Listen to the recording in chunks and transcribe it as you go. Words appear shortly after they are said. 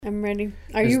I'm ready.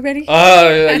 Are you ready?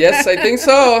 Yes, I think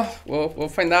so. We'll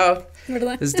find out.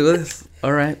 Let's do this.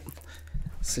 All right.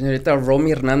 Señorita Romy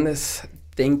Hernandez,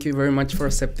 thank you very much for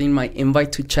accepting my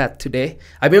invite to chat today.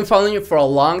 I've been following you for a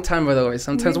long time, by the way.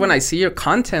 Sometimes when I see your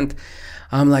content,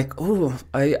 I'm like, oh,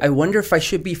 I wonder if I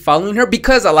should be following her,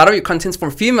 because a lot of your content's for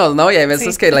females, ¿no? Y hay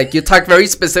veces que, like, you talk very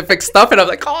specific stuff, and I'm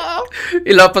like, oh.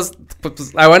 Y luego,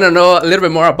 pues, I want to know a little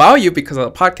bit more about you because of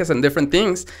the podcast and different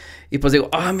things. Y pues digo,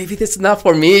 maybe this is not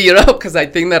for me, because I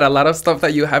think that a lot of stuff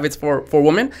that you have is for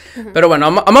women. Mm-hmm. Pero bueno,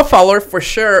 I'm a follower for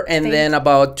sure. And then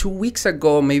about 2 weeks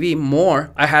ago, maybe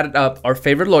more, I had our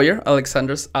favorite lawyer,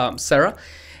 Alexandra Sarah.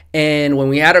 And when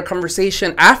we had our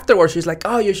conversation afterwards, she's like,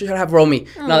 oh, you should have Romy.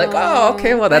 And I'm like, oh,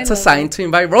 okay, well, that's a sign to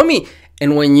invite Romy.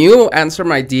 And when you answer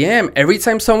my DM, every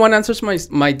time someone answers my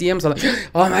DMs, I'm like,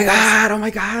 oh my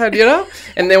God,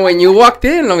 And then when you walked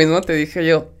in, lo mismo te dije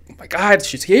yo, oh my God,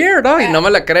 she's here, no? Y no me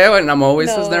la creo, and I'm always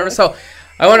so nervous. So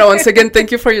I want to once again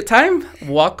thank you for your time.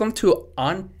 Welcome to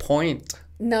On Point.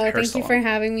 No, thank you for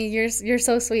having me. You're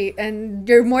so sweet, and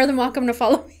you're more than welcome to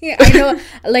follow me. I know,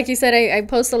 like you said, I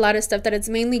post a lot of stuff that it's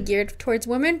mainly geared towards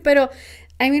women, but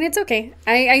I mean, it's okay.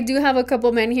 I do have a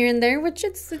couple men here and there, which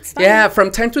it's fine. Yeah,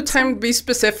 from time to time, be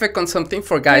specific on something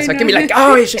for guys. I can be like,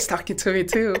 oh, he's just talking to me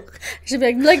too. I should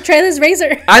be like, try this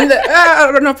razor. And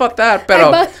I don't know about that,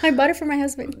 pero I bought it for my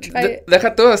husband. Try it.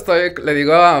 Deja tú, le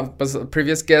digo a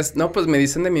previous guest, no, pues me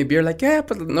dicen de mi beard, like, yeah,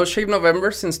 pues no shave November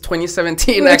since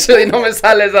 2017. Actually, no me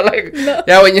sale. So like, no.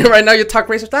 Yeah, when right now you talk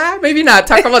razor, maybe not.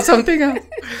 Talk about something else.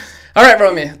 All right,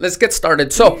 Romy, let's get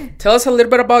started. So, tell us a little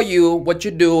bit about you, what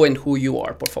you do, and who you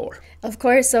are, por favor. Of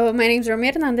course. So, my name's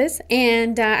Romy Hernandez,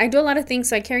 and I do a lot of things.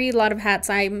 So, I carry a lot of hats.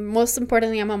 Most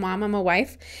importantly, I'm a mom, I'm a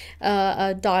wife,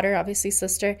 a daughter, obviously,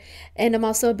 sister, and I'm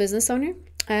also a business owner.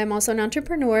 I'm also an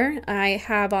entrepreneur. I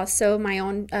have also my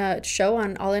own show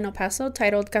on All in El Paso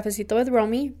titled Cafecito with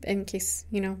Romy, in case,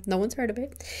 no one's heard of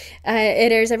it.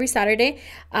 It airs every Saturday.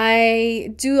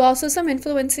 I do also some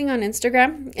influencing on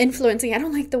Instagram. Influencing, I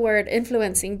don't like the word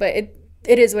influencing, but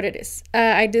it is what it is.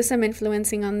 I do some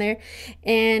influencing on there,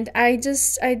 and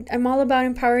I'm all about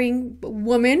empowering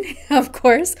women, of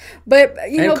course, but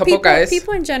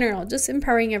people in general, just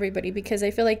empowering everybody, because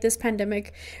I feel like this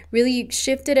pandemic really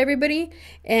shifted everybody,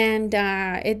 and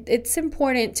it's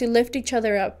important to lift each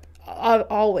other up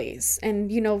always,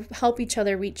 and help each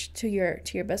other reach to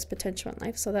your best potential in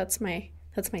life. So that's my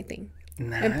thing.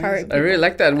 Nice. I really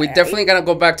like that. We're definitely going to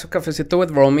go back to Cafecito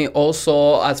with Romy.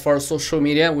 Also, as far as social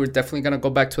media, we're definitely going to go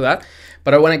back to that.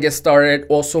 But I want to get started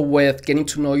also with getting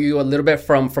to know you a little bit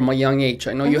from a young age.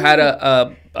 I know you had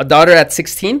a daughter at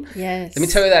 16. Yes. Let me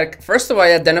tell you that, first of all,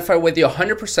 I identify with you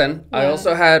 100%. Wow. I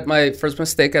also had my first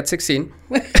mistake at 16.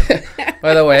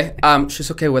 By the way,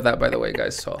 she's okay with that, by the way,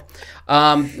 guys. So,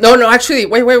 no, actually,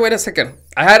 wait a second.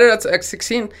 I had it at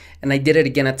 16, and I did it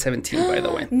again at 17, by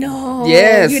the way. No.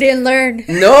 Yes. You didn't learn.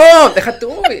 No, deja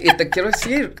tú. Y te quiero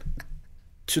decir,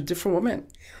 two different women.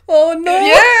 Oh, no.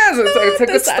 Yes, it's a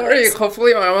good story.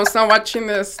 Hopefully, my mom's not watching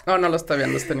this. No lo está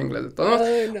viendo, está en inglés.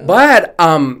 No. But,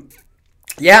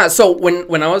 yeah, so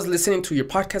when I was listening to your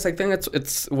podcast, I think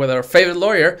it's with our favorite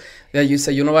lawyer, that you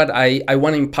say, you know what, I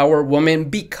want to empower women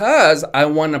because I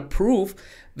want to prove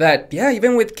that, yeah,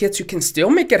 even with kids, you can still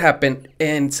make it happen.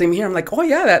 And same here, I'm like, oh,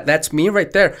 yeah, that's me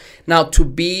right there. Now, to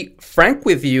be frank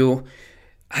with you,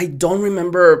 I don't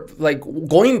remember, like,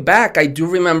 going back, I do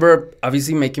remember,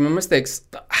 obviously, making my mistakes,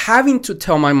 having to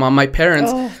tell my mom, my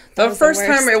parents. The first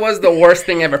time, it was the worst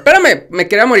thing ever. Espérame, me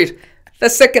quería morir. The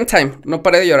second time, no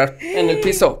paré de llorar en el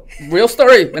piso. Real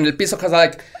story, en el piso, because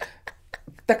like,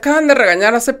 te acaban de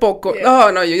regañar hace poco.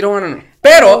 Yeah. No, you don't want to know.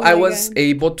 Pero I was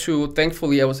able to,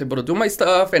 thankfully, I was able to do my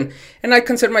stuff, and I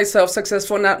consider myself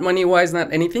successful, not money-wise,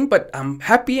 not anything, but I'm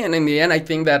happy, and in the end, I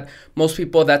think that most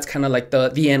people, that's kind of like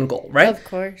the end goal, right? Of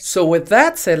course. So with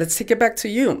that said, let's take it back to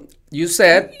you. You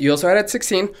said you also had at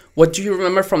 16. What do you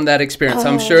remember from that experience?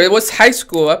 I'm sure it was high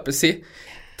school up, see?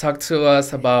 Talk to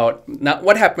us about not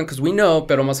what happened, because we know,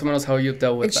 pero más o menos how you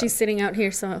dealt with that. She's sitting out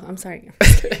here, so I'm sorry.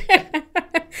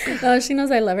 No, she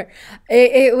knows I love her.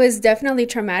 It was definitely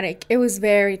traumatic. It was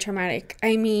very traumatic.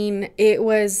 I mean, it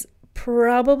was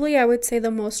probably, I would say, the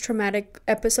most traumatic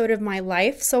episode of my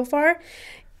life so far.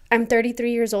 I'm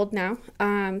 33 years old now,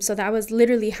 so that was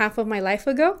literally half of my life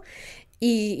ago.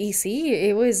 Y sí,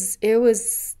 it was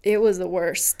the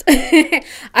worst.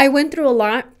 I went through a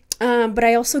lot. But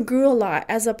I also grew a lot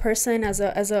as a person, as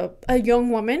a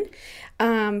young woman.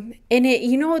 And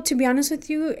it, to be honest with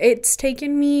you, it's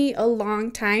taken me a long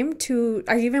time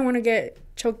I even want to get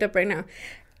choked up right now.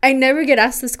 I never get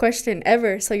asked this question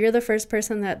ever. So you're the first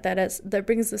person that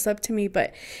brings this up to me.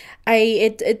 But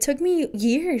it took me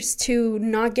years to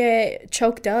not get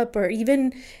choked up or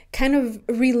even kind of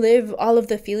relive all of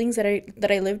the feelings that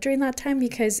I lived during that time,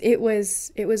 because it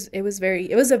was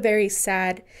a very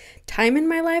sad time in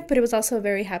my life, but it was also a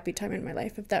very happy time in my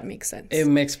life, if that makes sense. It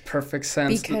makes perfect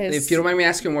sense. Because, if you don't mind me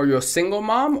asking, were you a single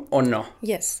mom or no?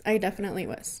 Yes, I definitely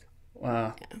was.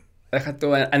 Wow. Yeah.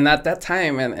 And at that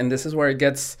time, and this is where it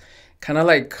gets kind of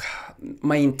like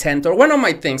my intent or one of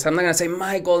my things. I'm not going to say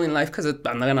my goal in life because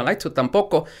I'm not going to lie to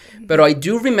tampoco. Mm-hmm. But I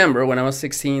do remember when I was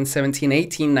 16, 17,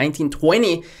 18, 19,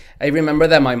 20, I remember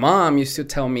that my mom used to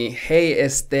tell me, hey,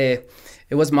 it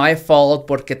was my fault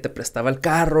porque te prestaba el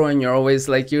carro, and you're always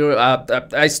like,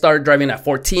 I started driving at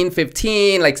 14,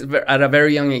 15, like at a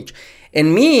very young age.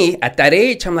 And me, at that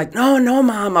age, I'm like, no,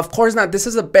 mom, of course not. This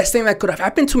is the best thing that could have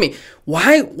happened to me.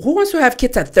 Why? Who wants to have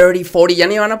kids at 30, 40? Ya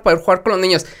ni van a poder jugar con los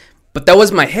niños. But that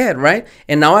was my head, right?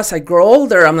 And now as I grow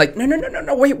older, I'm like,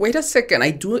 no, wait a second.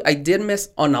 I did miss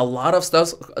on a lot of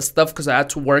stuff because I had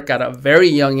to work at a very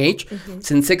young age. Mm-hmm.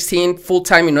 Since 16,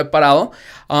 full-time, y no he parado.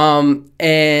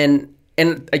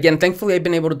 And again, thankfully, I've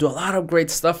been able to do a lot of great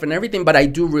stuff and everything, but I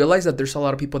do realize that there's a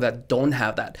lot of people that don't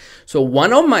have that. So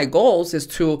one of my goals is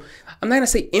to, I'm not going to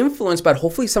say influence, but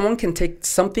hopefully someone can take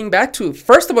something back to,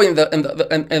 first of all,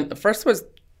 first was,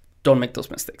 don't make those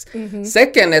mistakes. Mm-hmm.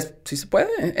 Second is, si se puede.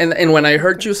 And when I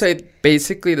heard you say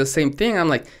basically the same thing, I'm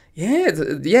like,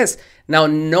 yes. Now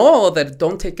know that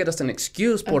don't take it as an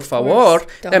excuse, por favor,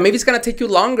 that maybe it's going to take you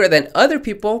longer than other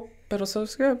people. But also,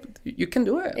 you can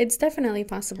do it. It's definitely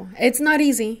possible. It's not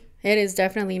easy. It is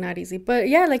definitely not easy. But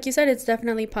yeah, like you said, it's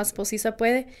definitely possible. Si se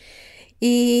puede.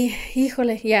 Y,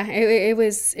 híjole, yeah, it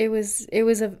was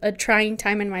a trying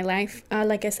time in my life.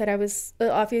 Like I said, I was,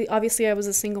 obviously I was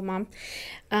a single mom.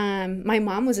 My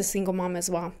mom was a single mom as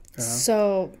well. Uh-huh.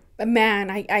 So, man,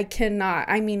 I cannot.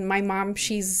 I mean, my mom,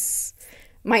 she's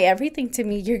my everything to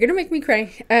me. You're going to make me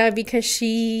cry because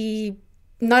she...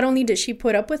 Not only did she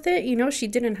put up with it, she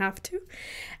didn't have to,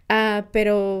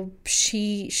 pero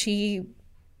she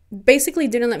basically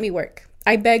didn't let me work.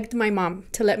 I begged my mom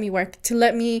to let me work, to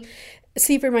let me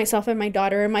see for myself and my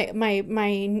daughter,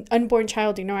 my unborn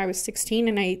child. I was 16,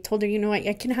 and I told her,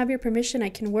 I can have your permission, I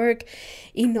can work.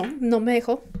 Y no me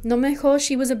dejó.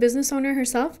 She was a business owner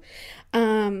herself.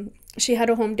 She had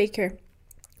a home daycare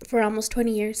for almost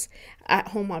 20 years at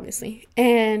home, obviously.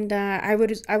 And I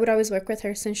would always work with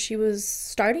her since she was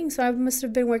starting. So I must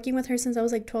have been working with her since I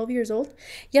was like 12 years old.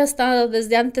 Ya hasta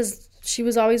desde antes, she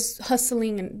was always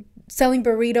hustling and selling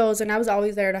burritos, and I was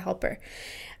always there to help her.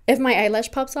 If my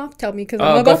eyelash pops off, tell me, because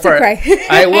I'm about to cry.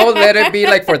 I will let it be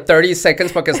like for 30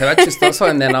 seconds porque se va chistoso,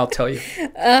 and then I'll tell you.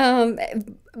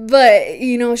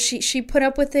 But, she put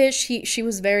up with it. She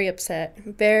was very upset.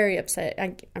 Very upset.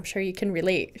 I'm sure you can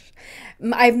relate.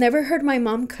 I've never heard my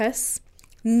mom cuss.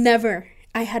 Never.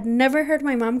 I had never heard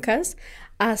my mom cuss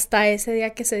hasta ese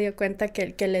día que se dio cuenta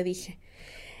que le dije.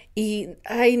 Y,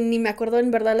 ni me acuerdo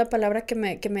en verdad la palabra que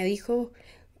me dijo.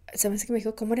 Se me hace que me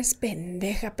dijo, ¿cómo eres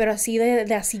pendeja? Pero así de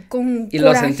así con y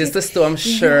coraje. Lo sentiste tú, I'm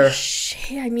sure.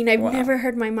 I mean, I've never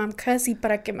heard my mom cuss, y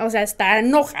para que, o sea, está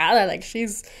enojada, like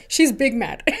she's big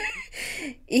mad.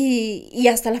 y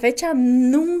hasta la fecha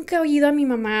nunca he oído a mi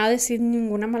mamá decir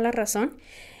ninguna mala razón.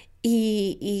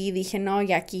 Y dije, no,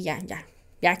 ya aquí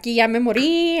ya me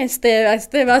morí, este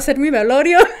va a ser mi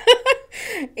velorio.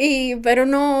 Pero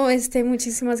no,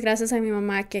 muchísimas gracias a mi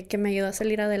mamá que me ayudó a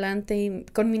salir adelante, y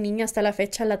con mi niña hasta la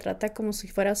fecha la trata como si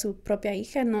fuera su propia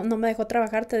hija. No me dejó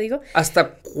trabajar, te digo.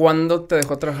 ¿Hasta cuándo te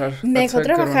dejó trabajar? Me dejó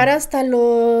trabajar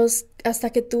hasta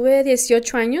que tuve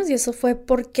 18 años, y eso fue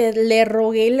porque le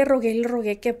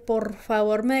rogué que por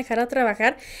favor me dejara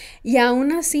trabajar, y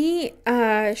aún así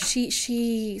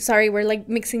sorry, we're like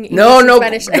mixing English and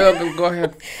Spanish. No, go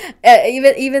ahead.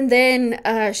 Even then,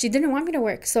 she didn't want me to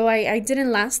work, so I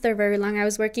didn't last there very long. I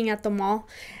was working at the mall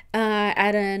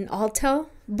at an Altel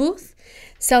booth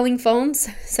selling phones.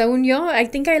 Según yo, I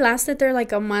think I lasted there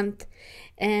like a month.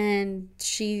 And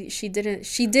she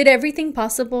did everything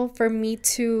possible for me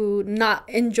to not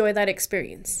enjoy that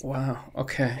experience. Wow.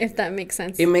 Okay. If that makes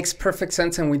sense. It makes perfect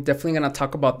sense, and we're definitely going to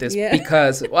talk about this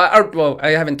because, well,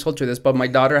 I haven't told you this, but my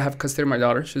daughter, I have custody of my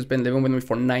daughter. She's been living with me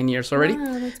for 9 years already.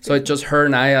 Wow, so it's just her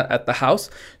and I at the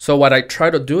house. So what I try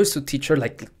to do is to teach her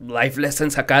like life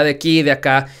lessons acá de aquí, de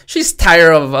acá. She's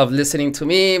tired of listening to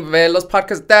me. Ve los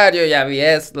podcasts diario, ya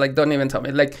ves, like don't even tell me.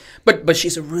 Like, but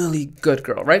she's a really good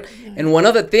girl, right? Yeah. And one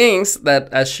of the things that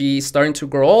as she's starting to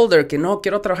grow older, que no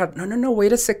quiero trabajar. No,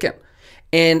 wait a second.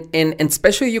 And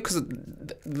especially you, because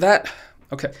that,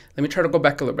 okay, let me try to go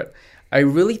back a little bit. I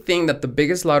really think that the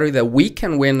biggest lottery that we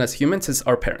can win as humans is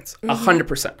our parents,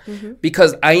 100%.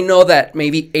 Because I know that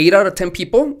maybe 8 out of 10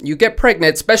 people, you get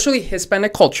pregnant, especially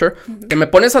Hispanic culture, que me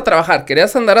pones a trabajar,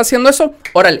 ¿querías andar haciendo eso?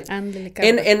 Órale.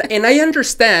 And I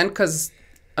understand, because,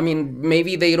 I mean,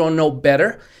 maybe they don't know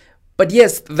better. But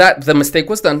yes, that the mistake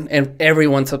was done, and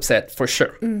everyone's upset, for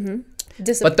sure.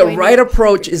 But the right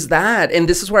approach is that, and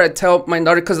this is where I tell my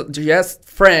daughter, because she has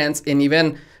friends and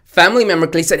even family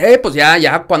members, they said, hey, pues ya,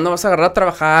 ¿cuándo vas a agarrar a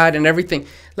trabajar and everything?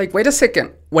 Like, wait a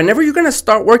second. Whenever you're going to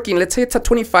start working, let's say it's at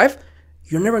 25,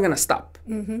 you're never going to stop.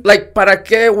 Like, ¿para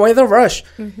qué? Why the rush?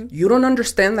 You don't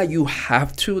understand that you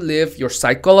have to live your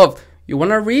cycle of, you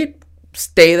want to read?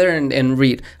 Stay there and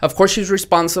read. Of course, she's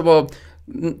responsible.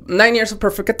 9 years of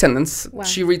perfect attendance. Wow.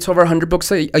 She reads over 100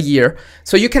 books a year.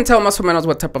 So you can tell más o menos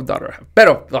what type of daughter I have.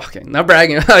 Pero, okay, not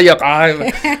bragging.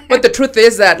 But the truth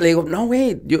is that, like, no,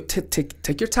 wait, you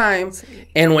take your time.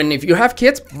 And if you have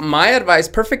kids, my advice,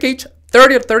 perfect age,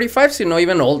 30 or 35, so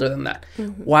even older than that.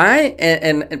 Why?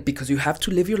 And because you have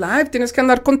to live your life. Tienes que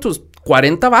andar con tus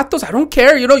 40 vatos. I don't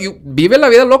care. You vive la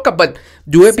vida loca, but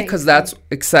do it because that's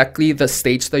exactly the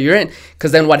stage that you're in.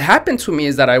 Because then what happened to me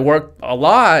is that I worked a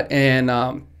lot and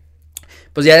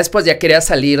pues ya después ya quería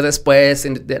salir después,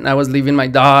 and then I was leaving my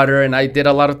daughter, and I did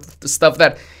a lot of stuff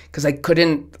that, because I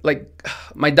couldn't, like,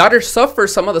 my daughter suffered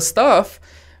some of the stuff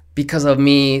because of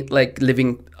me, like,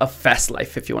 living a fast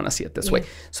life, if you want to see it this way.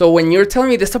 So when you're telling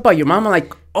me this about your mom, I'm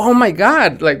like, oh my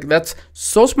God, like, that's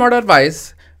so smart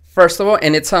advice, first of all.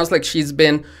 And it sounds like she's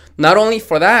been, not only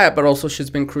for that, but also she's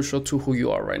been crucial to who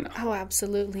you are right now. Oh,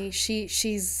 absolutely.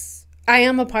 I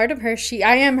am a part of her.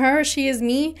 I am her. She is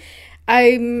me.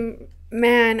 I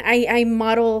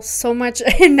model so much.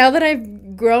 And now that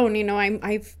I've grown,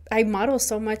 I model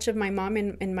so much of my mom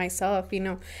and myself.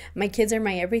 My kids are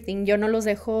my everything. Yo no los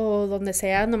dejo donde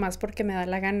sea nomás porque me da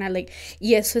la gana. Like,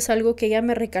 y eso es algo que ella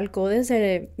me recalcó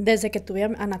desde que tuve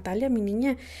a Natalia, mi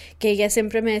niña, que ella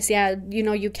siempre me decía,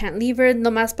 you can't leave her,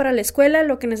 nomás para la escuela,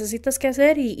 lo que necesitas que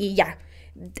hacer y ya.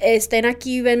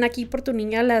 Ven aquí por tu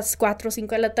niña a las 4 o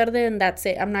 5 de la tarde, and that's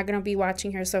it. I'm not going to be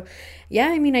watching her. So, yeah,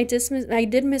 I mean, I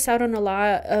did miss out on a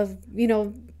lot of,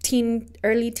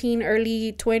 early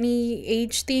 20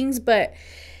 age things,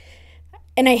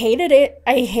 and I hated it.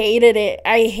 I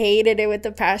hated it with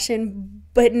a passion.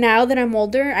 But now that I'm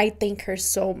older, I thank her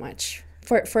so much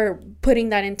for putting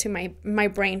that into my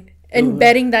brain,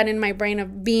 embedding that in my brain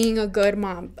of being a good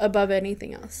mom above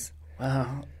anything else.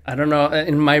 Wow. I don't know.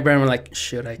 In my brain, I'm like,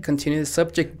 should I continue the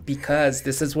subject? Because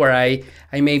this is where I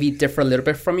maybe differ a little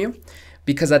bit from you.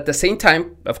 Because at the same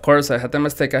time, of course, I had the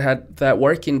mistake. I had that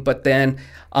working. But then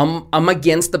I'm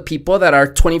against the people that are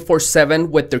 24/7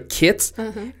 with their kids.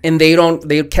 And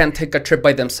they can't take a trip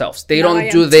by themselves. They don't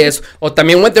do this. Or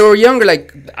también when they were younger,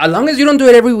 like, as long as you don't do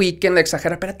it every weekend, like,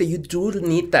 exagera, espérate, you do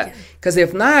need that. Because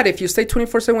if not, if you stay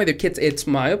 24/7 with your kids, it's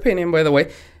my opinion, by the way,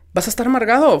 vas a estar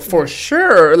amargado, for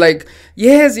sure. Like,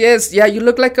 yes, yeah, you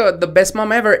look like the best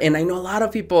mom ever. And I know a lot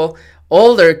of people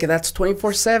older, that's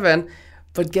 24/7.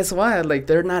 But guess what? Like,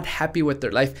 they're not happy with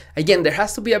their life. Again, there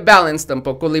has to be a balance.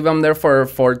 Tampoco leave them there for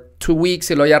 2 weeks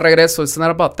y luego ya regreso. It's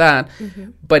not about that.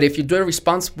 But if you do it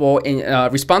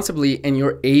responsibly and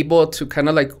you're able to kind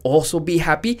of like also be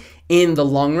happy in the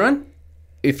long run,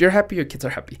 if you're happy, your kids are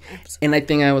happy. Absolutely. And I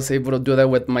think I was able to do that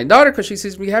with my daughter because she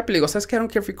sees me happy. I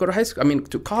don't care if you go to high school,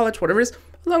 to college, whatever it is.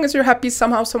 As long as you're happy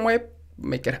somehow, some way,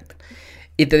 make it happen.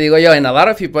 Y te digo yo, and a lot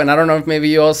of people, and I don't know if maybe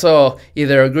you also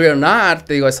either agree or not,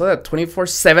 te digo, I saw that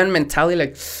 24/7 mentality.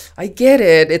 Like, I get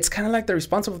it. It's kind of like the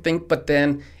responsible thing. But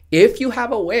then if you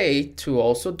have a way to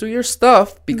also do your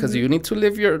stuff because you need to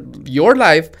live your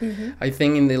life, I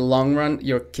think in the long run,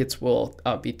 your kids will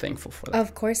be thankful for that.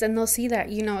 Of course. And they'll see that,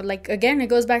 like, again, it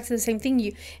goes back to the same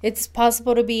thing. It's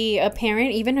possible to be a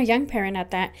parent, even a young parent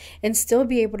at that, and still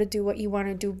be able to do what you want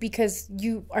to do because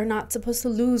you are not supposed to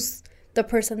lose the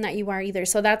person that you are either.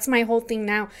 So that's my whole thing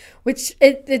now, which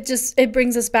it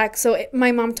brings us back. So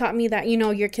my mom taught me that,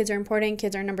 your kids are important.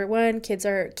 Kids are number one. Kids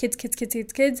are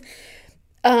kids.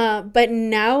 But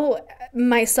now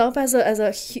myself as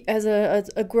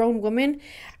a grown woman,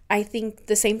 I think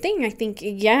the same thing. I think,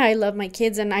 yeah, I love my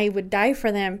kids and I would die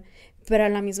for them. But a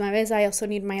la misma vez, I also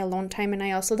need my alone time. And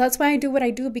that's why I do what I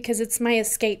do, because it's my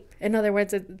escape. In other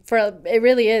words, it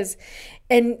really is.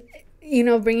 And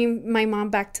bringing my mom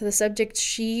back to the subject,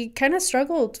 she kind of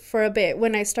struggled for a bit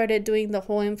when I started doing the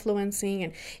whole influencing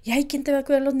and, ¿y quién te va a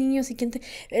cuidar los niños? ¿Y quién te,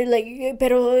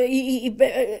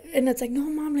 and it's like, no,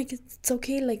 mom, like, it's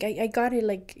okay. Like, I got it.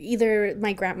 Like, either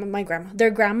their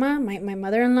grandma, my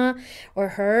mother-in-law, or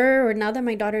her, or now that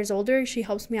my daughter's older, she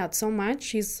helps me out so much.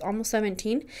 She's almost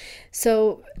 17.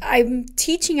 So I'm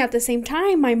teaching at the same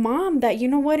time my mom that, you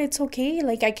know what, it's okay.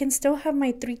 Like, I can still have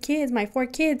my 4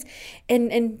 kids,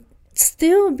 and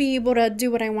still be able to do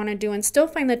what I want to do and still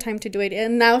find the time to do it.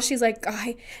 And now she's like,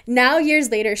 now years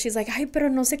later, she's like, pero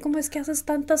no sé cómo es que haces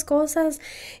tantas cosas.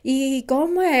 Y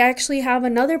cómo I actually have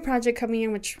another project coming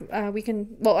in, which we can,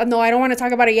 well, no, I don't want to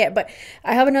talk about it yet, but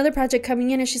I have another project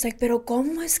coming in, and she's like, pero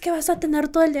cómo es que vas a tener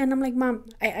todo el día? And I'm like, Mom,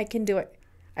 I can do it.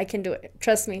 I can do it.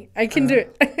 Trust me. I can do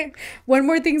it. One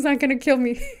more thing's not going to kill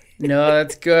me. No,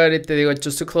 that's good. Te digo,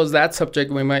 just to close that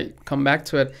subject, we might come back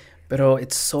to it. But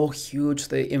it's so huge,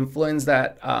 the influence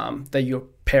that that your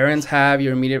parents have,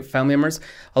 your immediate family members.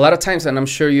 A lot of times, and I'm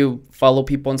sure you follow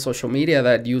people on social media,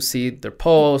 that you see their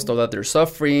post or that they're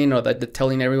suffering or that they're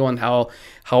telling everyone how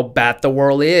bad the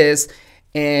world is.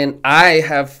 And I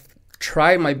have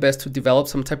tried my best to develop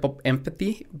some type of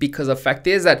empathy, because the fact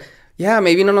is that, yeah,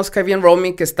 maybe no nos cae bien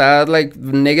Romy, que está like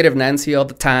negative Nancy all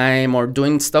the time or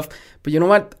doing stuff. But you know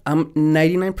what? I'm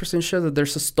 99% sure that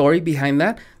there's a story behind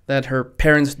that her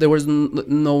parents, there was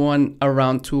no one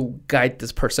around to guide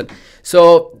this person.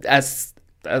 So as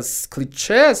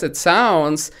cliche as it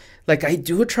sounds, like, I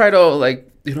do try to,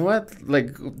 like, you know what,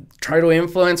 like, try to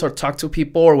influence or talk to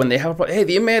people, or when they have, hey,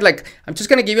 dime, like, I'm just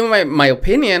gonna give you my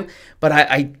opinion, but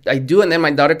I do. And then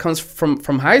my daughter comes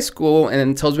from high school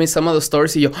and tells me some of the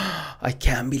stories, and I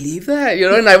can't believe that,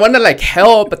 and I want to, like,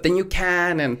 help, but then you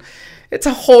can, and it's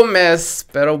a whole mess.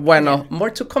 Pero bueno, more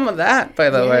to come of that, by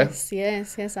the way.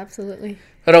 Yes, absolutely.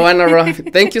 Pero bueno, Ro,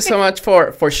 thank you so much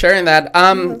for sharing that.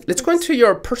 Let's go into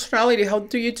your personality. How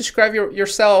do you describe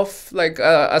yourself, like,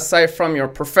 aside from your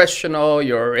professional,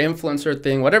 your influencer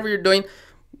thing, whatever you're doing?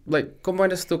 Like, ¿cómo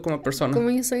eres tú como persona? ¿Cómo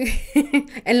yo soy?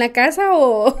 ¿En la casa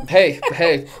o...? Hey.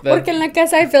 Porque en la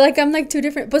casa I feel like I'm like two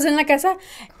different... Pues en la casa,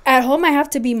 at home I have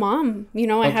to be mom.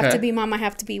 I have to be mom, I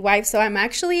have to be wife. So I'm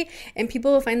actually... And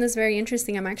people will find this very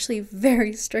interesting. I'm actually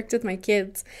very strict with my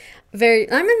kids.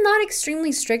 I'm not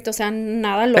extremely strict. O sea,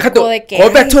 nada loco de que...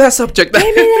 Go back to that subject.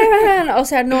 O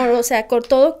sea, no. O sea,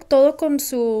 todo con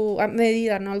su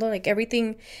medida, ¿no? Like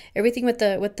everything with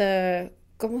the...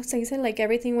 ¿Cómo se dice? Like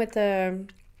everything with the...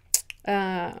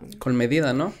 con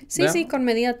medida, ¿no? Sí, con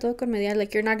medida, todo con medida.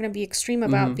 Like, you're not going to be extreme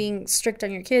about being strict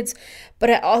on your kids,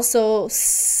 but I also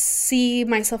see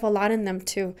myself a lot in them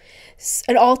too.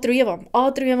 And all three of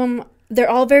them, they're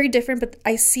all very different, but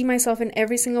I see myself in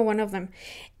every single one of them.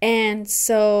 And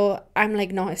so I'm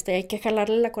like, no, hay que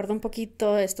jalarle la cuerda un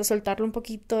poquito, soltarlo un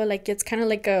poquito. Like, it's kind of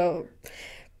like a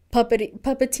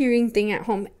puppeteering thing at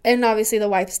home, and obviously the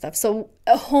wife stuff. So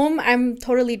at home, I'm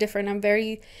totally different. I'm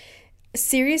very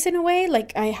serious in a way.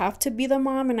 Like, I have to be the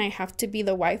mom and I have to be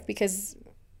the wife, because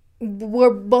we're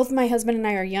both, my husband and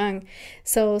I are young.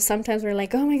 So sometimes we're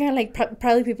like, oh my God, like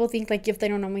probably people think, like, if they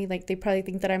don't know me, like, they probably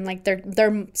think that I'm like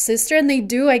their sister, and they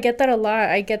do. I get that a lot.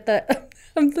 I get that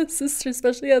I'm the sister,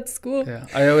 especially at school. Yeah,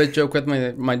 I always joke with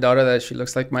my daughter that she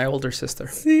looks like my older sister.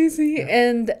 Sí. Yeah.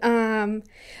 And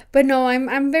but no,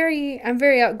 I'm very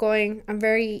outgoing. I'm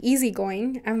very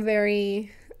easygoing. I'm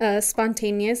very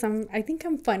spontaneous. I think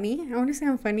I'm funny. I want to say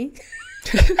I'm funny.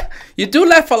 You do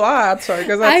laugh a lot, so I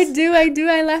guess I do.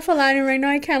 I laugh a lot, and right now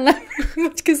I can't laugh very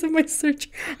much because of my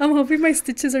surgery. I'm hoping my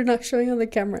stitches are not showing on the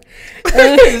camera.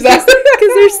 Because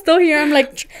they're still here. I'm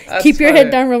like, keep your head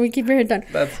down, Romy. Keep your head down.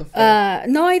 That's so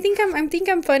funny. No, I think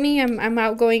I'm funny. I'm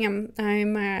outgoing.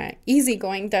 I'm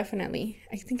easygoing. Definitely.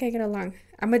 I think I get along.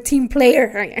 I'm a team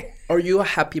player. Are you a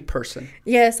happy person?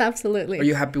 Yes, absolutely. Are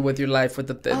you happy with your life,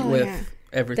 with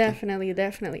everything?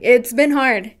 Definitely. It's been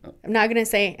hard. I'm not gonna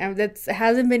say it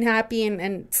hasn't been happy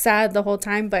and sad the whole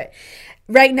time, but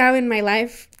right now in my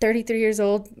life, 33 years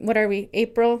old, what are we,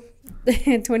 April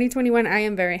 2021, I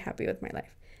am very happy with my life.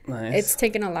 Nice. It's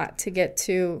taken a lot to get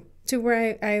to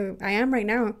where I am right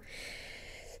now,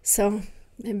 so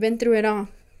I've been through it all.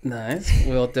 Nice.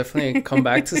 We'll definitely come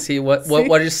back to see what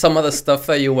is some of the stuff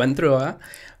that you went through, huh?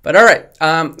 But all right,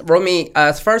 Romy,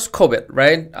 as far as COVID,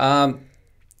 right?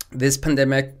 This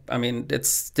pandemic, I mean, it's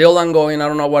still ongoing. I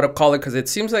don't know what to call it, because it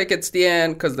seems like it's the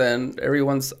end, because then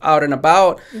everyone's out and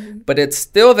about, but it's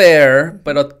still there.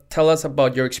 But tell us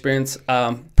about your experience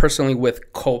personally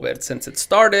with COVID since it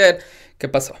started.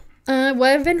 ¿Qué pasó? Well,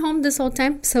 I've been home this whole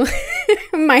time, so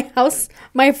my house,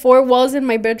 my four walls in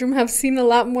my bedroom have seen a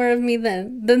lot more of me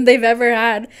than they've ever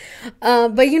had.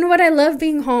 But you know what? I love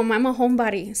being home. I'm a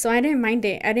homebody, so I didn't mind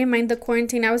it. I didn't mind the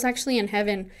quarantine. I was actually in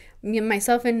heaven.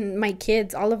 Myself and my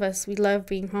kids, all of us, we love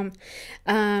being home.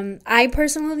 I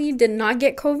personally did not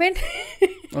get COVID.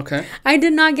 Okay. I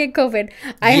did not get COVID.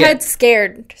 I had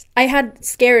scares,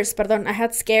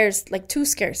 like 2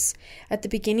 scares at the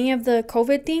beginning of the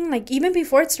COVID thing. Like even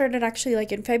before it started, actually,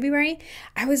 like in February,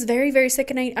 I was very, very sick.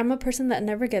 And I'm a person that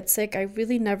never gets sick. I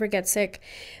really never get sick.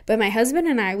 But my husband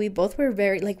and I, we both were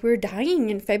we were dying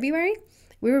in February.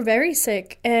 We were very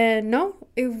sick. And no,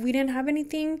 we didn't have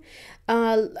anything.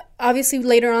 Obviously,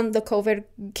 later on, the COVID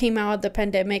came out, the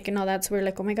pandemic and all that. So we're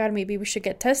like, oh my God, maybe we should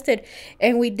get tested.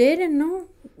 And we did. And no,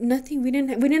 nothing. We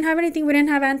didn't have anything. We didn't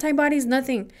have antibodies,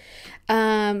 nothing.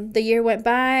 The year went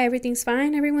by. Everything's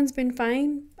fine. Everyone's been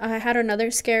fine. I had another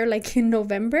scare like in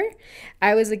November.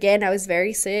 I was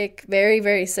very sick, very,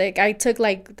 very sick. I took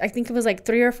I think it was like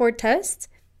 3 or 4 tests,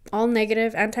 all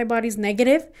negative, antibodies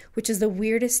negative, which is the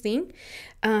weirdest thing.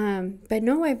 But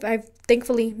no, I've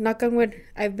thankfully, knock on wood,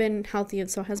 I've been healthy, and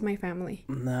so has my family.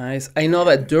 Nice. I know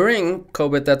that during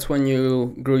COVID, that's when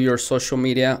you grew your social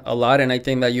media a lot, and I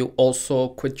think that you also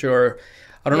quit your,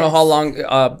 I don't know how long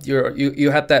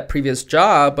you had that previous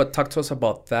job, but talk to us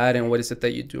about that and what is it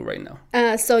that you do right now?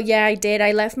 So yeah, I did.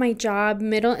 I left my job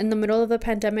in the middle of the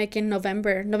pandemic in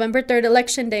November 3rd,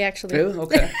 election day, actually. Oh,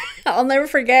 okay. I'll never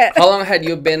forget. How long had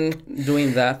you been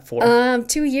doing that for?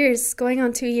 2 years, going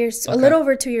on 2 years, okay. A little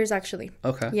over 2 years actually.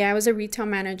 Okay. Yeah, I was a retail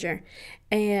manager.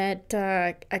 And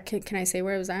can I say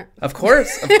where I was at? Of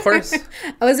course.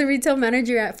 I was a retail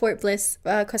manager at Fort Bliss,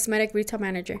 cosmetic retail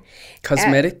manager.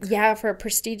 Cosmetic? Yeah, for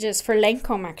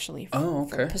Lancome, actually. Oh,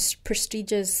 okay.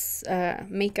 Prestigious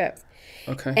makeup.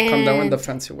 Okay, and come down with the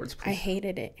fancy words, please. I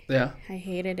hated it. Yeah. I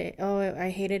hated it. Oh, I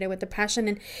hated it with a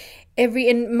passion.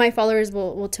 And my followers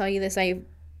will tell you this. I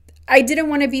didn't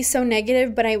want to be so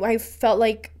negative, but I felt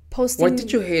like posting. Why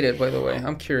did you hate it, by the way?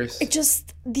 I'm curious.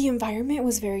 The environment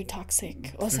was very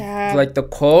toxic. O sea, like the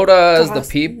quotas, the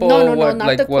people. No,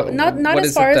 not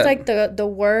as far as like the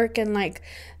work and like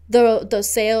the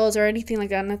sales or anything like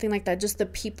that. Nothing like that. Just the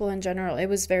people in general. It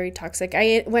was very toxic.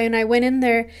 When I went in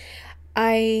there,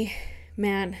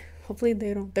 hopefully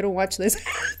they don't watch this.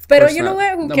 But you know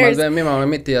what? Who cares? Mi mamá y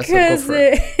mi tía, so go for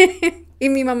it. Y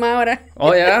mi mamá ahora.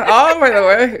 Oh yeah. Oh, by the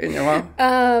way, and your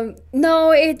mom.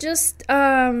 No, it just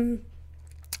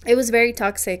it was very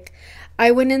toxic. I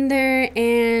went in there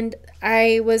and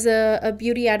I was a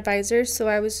beauty advisor, so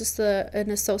I was just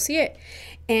an associate.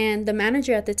 And the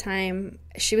manager at the time,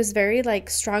 she was very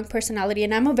like strong personality,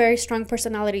 and I'm a very strong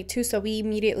personality too, so we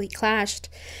immediately clashed.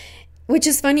 Which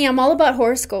is funny, I'm all about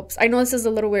horoscopes. I know this is a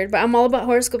little weird, but I'm all about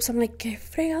horoscopes. I'm like, ¿qué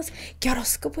fregas? ¿Qué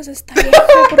horóscopos está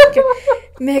vieja? Porque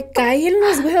me caen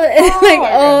los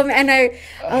huevos. And I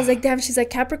was like, damn, she's a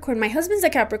Capricorn. My husband's a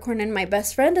Capricorn, and my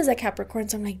best friend is a Capricorn.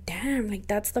 So I'm like, damn, like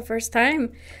that's the first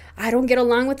time I don't get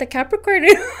along with a Capricorn.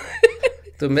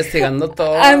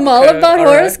 I'm all about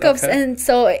horoscopes. Right, okay. And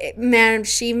so, man,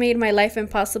 she made my life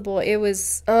impossible. It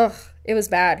was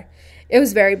bad. It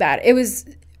was very bad.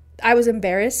 I was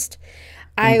embarrassed.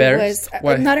 Embarrassed? I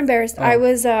was not embarrassed. I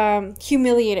was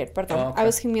humiliated. Pardon. Oh, okay. I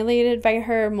was humiliated by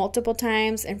her multiple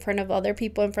times in front of other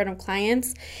people, in front of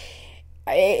clients.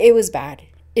 It was bad.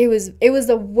 It was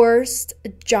the worst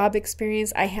job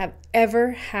experience I have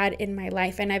ever had in my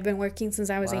life, and I've been working since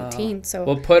I was 18. So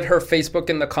we'll put her Facebook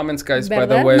in the comments, guys. ¿Verdad?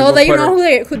 By the way, no, they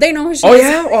know who they know who she is. Oh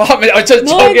yeah, well, I mean, I'm just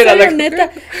joking.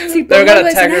 They're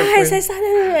gonna tag her.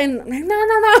 And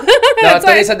no.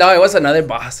 They said no. It was another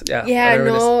boss. Yeah. Yeah,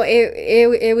 no,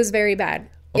 it was very bad.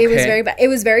 Okay. It was very bad. It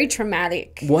was very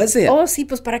traumatic. Was it? Oh, sí,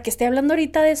 pues para que esté hablando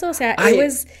ahorita de eso. O sea, it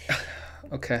was.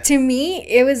 Okay. To me,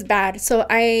 it was bad. So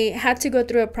I had to go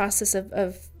through a process of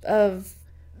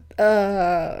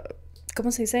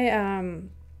 ¿cómo se dice?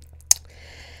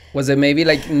 Was it maybe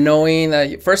like knowing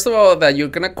that, first of all, that you're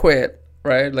going to quit,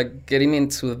 right? Like getting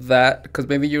into that, because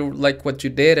maybe you like what you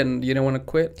did and you didn't want to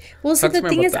quit? Well, so the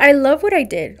thing is, I love what I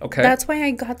did. Okay. That's why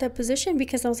I got that position,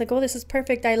 because I was like, oh, this is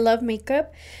perfect. I love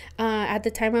makeup. At the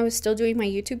time, I was still doing my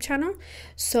YouTube channel.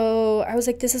 So I was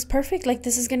like, this is perfect. Like,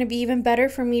 this is going to be even better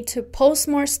for me to post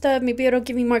more stuff. Maybe it'll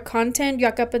give me more content. Yo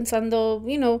acá pensando,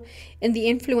 in the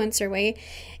influencer way.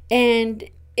 And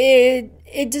it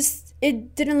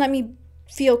didn't let me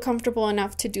feel comfortable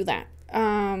enough to do that.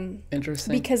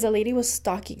 Interesting. Because the lady was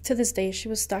stalking. To this day, she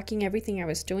was stalking everything I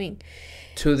was doing.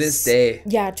 To this day?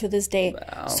 Yeah, to this day.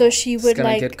 Wow. So she would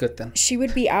get good then. She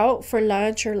would be out for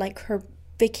lunch or like her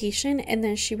vacation, and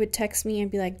then she would text me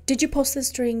and be like, did you post this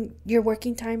during your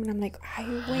working time? And I'm like, ay,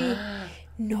 wait,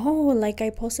 No, like I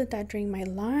posted that during my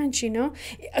lunch,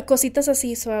 cositas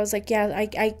así. So I was like, yeah,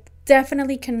 I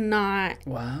definitely cannot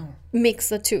mix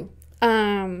the two.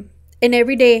 And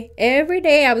every day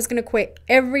I was gonna quit.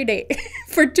 Every day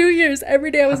for 2 years,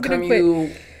 every day I was gonna quit. How come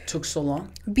you took so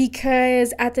long?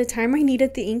 Because at the time I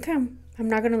needed the income. I'm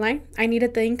not gonna lie, I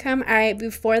needed the income.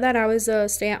 Before that I was a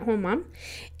stay-at-home mom,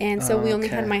 and so we only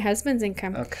had my husband's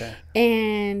income. Okay.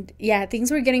 And yeah, things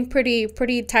were getting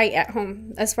pretty tight at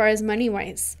home as far as money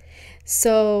wise.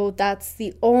 So that's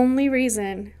the only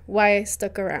reason why I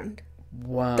stuck around.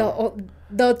 Wow.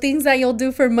 The things that you'll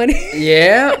do for money.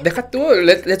 Yeah, deja tú.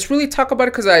 Let's really talk about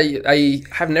it, because I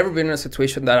have never been in a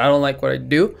situation that I don't like what I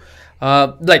do.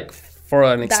 Like for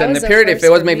an extended period, if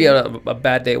it was maybe a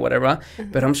bad day, whatever.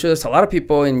 But I'm sure there's a lot of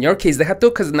people in your case, deja tú,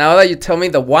 because now that you tell me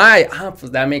the why,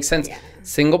 that makes sense. Yeah.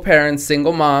 Single parents,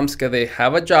 single moms, because they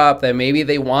have a job that maybe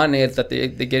they wanted, that they're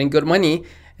getting good money,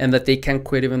 and that they can't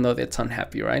quit even though it's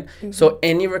unhappy, right? Mm-hmm. So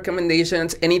any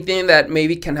recommendations, anything that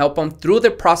maybe can help them through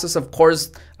the process? Of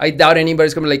course, I doubt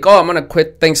anybody's going to be like, oh, I'm going to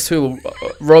quit thanks to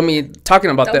Romy talking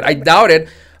about that. I doubt it.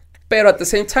 But at the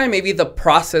same time, maybe the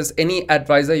process, any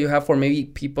advice that you have for maybe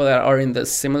people that are in a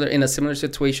similar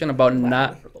situation about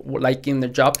not liking their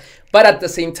job, but at the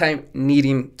same time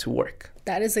needing to work?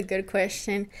 That is a good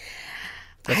question.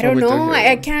 I don't know.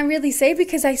 I can't really say,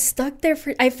 because I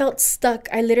felt stuck.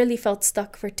 I literally felt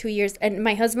stuck for 2 years. And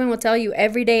my husband will tell you,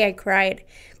 every day I cried,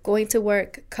 going to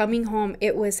work, coming home.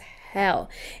 It was hell.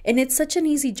 And it's such an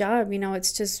easy job.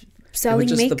 It's just selling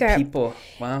makeup. Just the people.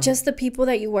 Wow. Just the people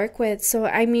that you work with. So,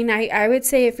 I mean, I would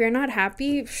say if you're not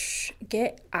happy,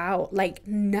 get out. Like,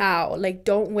 now. Like,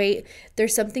 don't wait.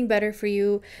 There's something better for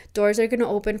you. Doors are going to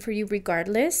open for you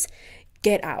regardless.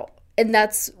 Get out. And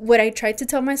that's what I tried to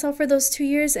tell myself for those 2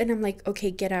 years. And I'm like, okay,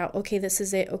 get out. Okay, this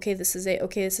is it. Okay, this is it.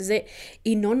 Okay, this is it.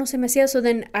 Y no se me hacía. So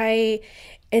then I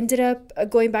ended up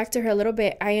going back to her a little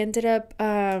bit. I ended up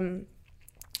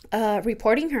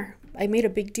reporting her. I made a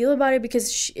big deal about it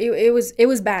because it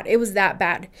was bad. It was that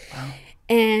bad. Wow.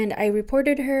 And I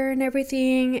reported her and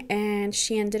everything. And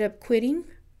she ended up quitting.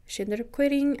 She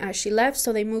left.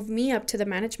 So they moved me up to the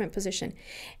management position.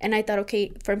 And I thought,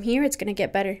 okay, from here, it's going to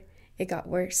get better. It got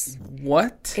worse.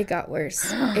 What? It got worse.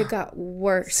 It got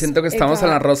worse. Siento que estamos en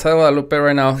la Rosa de Guadalupe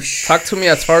right now. Talk to me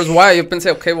as far as why. You pensé,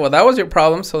 okay, well, that was your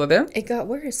problem, so then? It got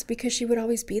worse because she would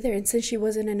always be there. And since she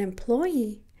wasn't an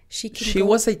employee, she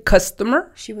was a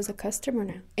customer? She was a customer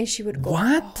now. And she would go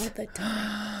all the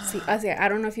time. See, I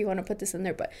don't know if you want to put this in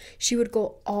there, but she would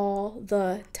go all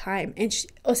the time. And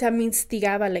me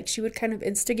instigaba, like she would kind of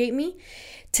instigate me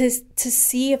to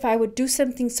see if I would do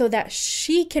something so that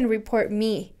she can report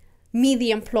me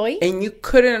the employee. And you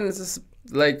couldn't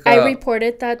I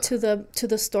reported that to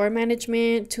the store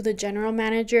management, to the general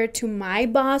manager, to my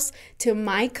boss, to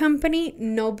my company.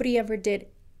 Nobody ever did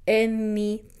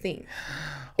anything.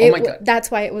 Oh my God. That's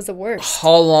why it was the worst.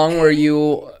 How long were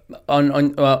you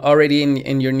on already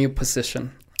in your new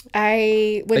position?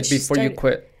 Before you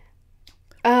quit?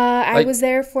 I was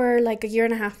there for like a year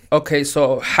and a half. Okay,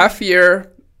 so half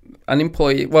year an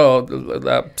employee,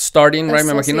 starting, right,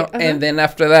 me imagino, and then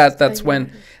after that, that's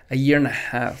when a year and a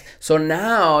half. So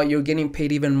now you're getting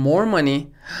paid even more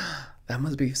money. That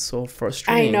must be so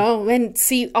frustrating. I know. And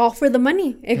see, all for the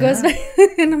money. It goes,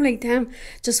 and I'm like, damn,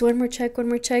 just one more check.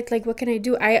 Like, what can I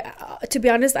do? To be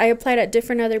honest, I applied at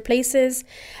different other places.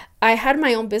 I had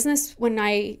my own business when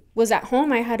I was at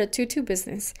home. I had a tutu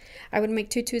business. I would make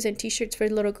tutus and t-shirts for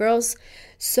little girls.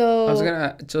 So I was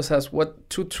gonna just ask, what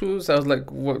tutus? I was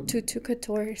like, what? Tutu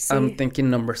couture. Sí. I'm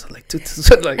thinking numbers. Like tutus.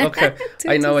 Like, okay,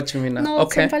 I know what you mean now. No,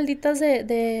 okay. Son falditas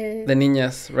de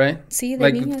niñas, right? Sí, de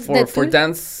like niñas. For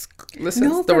dance lessons?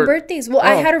 No, for birthdays. Well,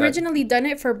 I had originally done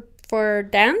it for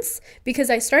dance because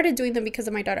I started doing them because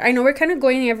of my daughter. I know we're kind of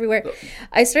going everywhere.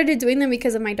 I started doing them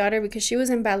because of my daughter because she was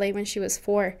in ballet when she was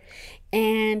 4.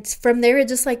 And from there, it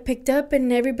just like picked up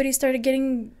and everybody started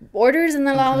getting orders. And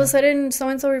then all of a sudden,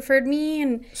 so-and-so referred me.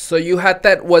 And so you had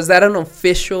that. Was that an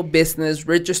official business,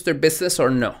 registered business or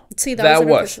no? See, that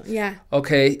was official. Yeah.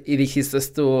 Okay. Y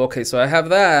dijiste tú, okay, so I have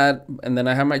that. And then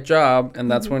I have my job.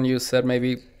 And that's when you said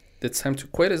maybe it's time to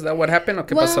quit. Is that what happened?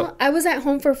 Okay, well, I was at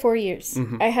home for 4 years.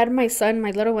 I had my son, my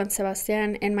little one,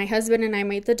 Sebastian, and my husband and I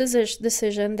made the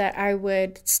decision that I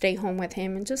would stay home with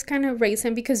him and just kind of raise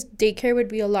him because daycare would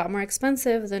be a lot more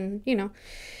expensive than,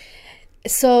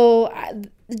 So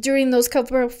during those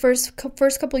first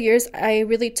couple years, I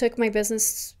really took my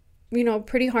business,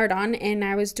 pretty hard on, and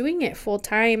I was doing it full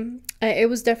time. It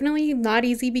was definitely not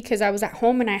easy because I was at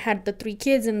home and I had the 3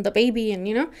 kids and the baby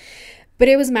and, But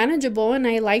it was manageable and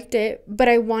I liked it, but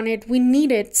we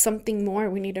needed something more.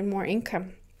 We needed more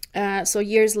income. So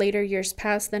years later, years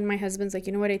passed, then my husband's like,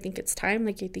 you know what, I think it's time.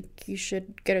 Like, I think you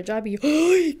should get a job. Y yo,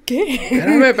 ¡ay, qué!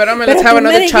 Espérame, let's have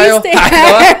another child.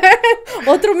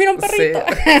 Otro, mira un perrito.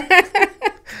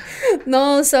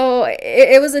 No, so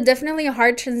it was definitely a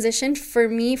hard transition for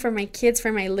me, for my kids,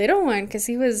 for my little one, because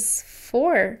he was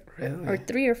 4 or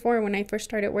 3 or 4 when I first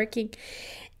started working.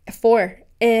 4.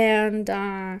 And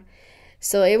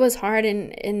so it was hard.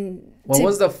 And what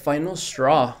was the final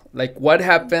straw? Like, what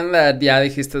happened that,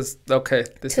 dijiste, okay,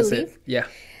 this is it? Yeah.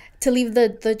 To leave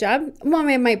the job? Well,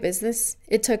 my business,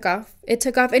 it took off.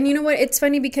 And you know what? It's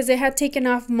funny because it had taken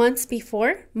off months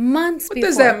before. What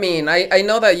does that mean? I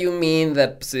know that you mean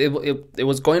that it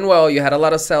was going well. You had a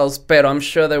lot of sales, but I'm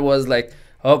sure there was like,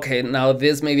 okay, now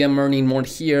this, maybe I'm earning more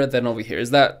here than over here. Is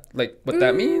that like what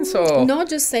that means? Or no,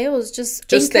 just sales, just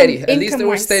income, steady. At least there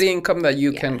was steady income that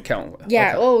you can count with.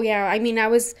 Yeah. Okay. Oh, yeah. I mean,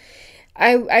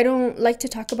 I don't like to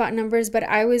talk about numbers, but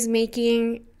I was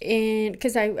making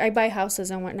because I buy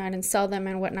houses and whatnot and sell them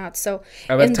and whatnot. So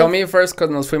tell me first, because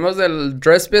nos fuimos del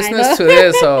dress business to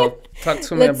this. So talk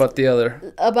to me about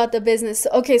the business.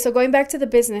 Okay, so going back to the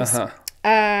business.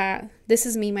 This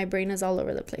is me. My brain is all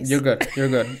over the place. You're good.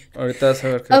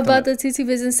 Ahorita about the tutu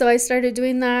business. So I started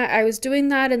doing that. I was doing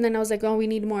that, and then I was like, oh, we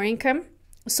need more income.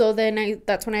 So then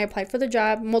that's when I applied for the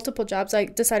job, multiple jobs. I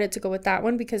decided to go with that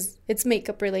one because it's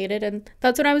makeup related, and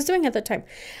that's what I was doing at the time.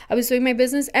 I was doing my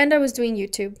business and I was doing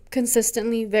YouTube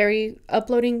consistently,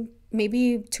 uploading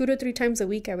maybe 2 to 3 times a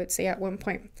week, I would say at one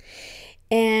point.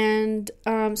 And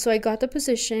so I got the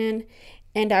position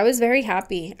and I was very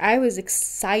happy. I was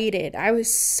excited. I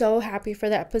was so happy for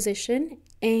that position.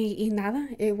 Y nada,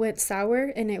 it went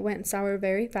sour, and it went sour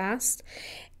very fast.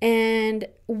 And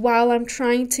while I'm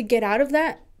trying to get out of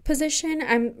that position,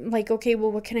 I'm like, okay,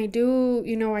 well, what can I do?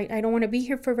 You know, I don't want to be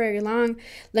here for very long.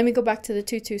 Let me go back to the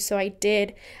tutu. So I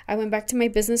did. I went back to my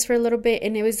business for a little bit,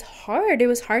 and it was hard. It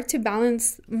was hard to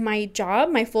balance my job,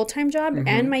 my full-time job,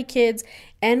 and my kids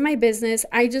and my business.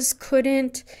 I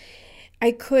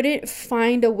couldn't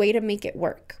find a way to make it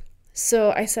work.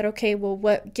 So I said, okay, well,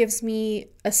 what gives me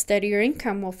a steadier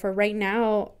income? Well, for right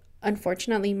now,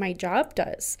 unfortunately, my job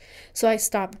does. So I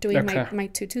stopped doing my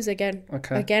tutus again.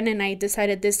 And I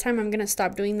decided this time I'm going to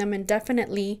stop doing them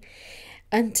indefinitely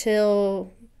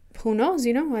until, who knows,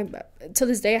 you know, till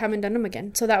this day I haven't done them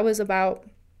again. So that was about,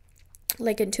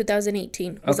 like in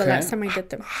 2018 was the last time I did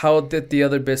them. How did the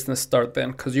other business start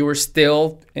then? Because you were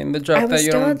still in the job I was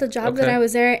still at the job that I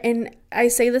was there. And I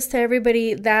say this to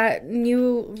everybody, that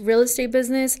new real estate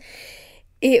business,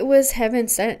 it was heaven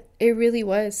sent. It really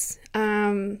was.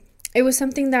 It was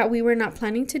something that we were not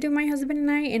planning to do, my husband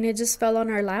and I, and it just fell on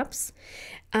our laps.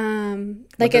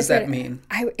 What does that mean?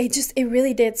 It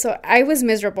really did. So I was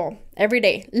miserable every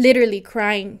day, literally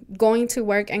crying, going to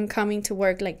work and coming to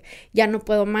work, like, ya no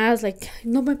puedo más, like,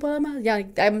 no me puedo más, yeah,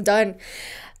 I'm done.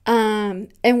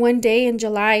 And one day in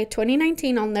July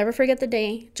 2019, I'll never forget the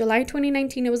day, July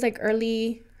 2019, it was like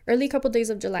early couple days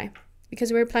of July,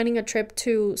 because we were planning a trip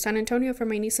to San Antonio for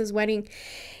my niece's wedding.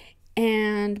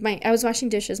 And I was washing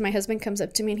dishes. My husband comes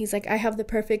up to me and he's like, I have the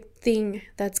perfect thing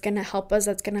that's going to help us.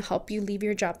 That's going to help you leave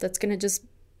your job. That's going to just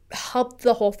help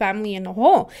the whole family in a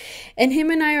whole. And him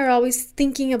and I are always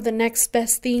thinking of the next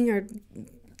best thing, or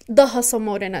the hustle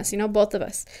mode in us, you know, both of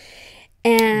us.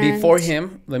 And before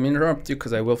him, let me interrupt you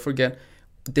because I will forget.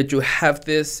 Did you have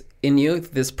this in you,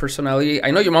 this personality?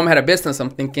 I know your mom had a business. I'm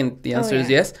thinking the answer is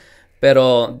yes.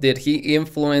 Pero did he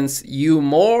influence you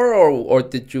more, or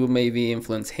did you maybe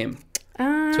influence him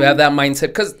to have that mindset?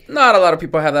 Because not a lot of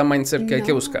people have that mindset. Que hay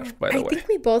que buscar, by the way. I think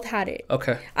we both had it.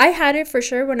 Okay. I had it for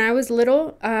sure when I was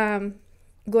little.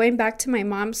 Going back to my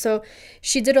mom, so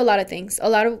she did a lot of things.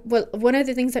 One of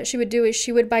the things that she would do is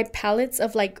she would buy pallets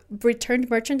of like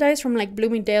returned merchandise from like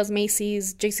Bloomingdale's,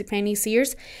 Macy's, JCPenney,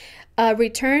 Sears,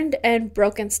 returned and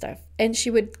broken stuff, and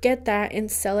she would get that and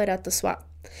sell it at the swap.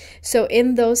 So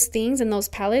in those things, in those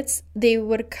pallets, they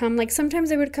would come like, sometimes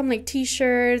they would come like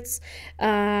t-shirts,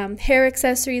 hair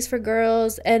accessories for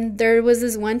girls. And there was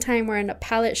this one time where in a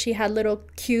pallet, she had little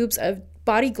cubes of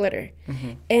body glitter.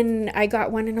 And I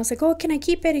got one and I was like, oh, can I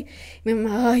keep it? My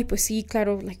mama, ay, pues sí,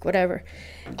 claro, like whatever.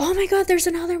 Oh my God, there's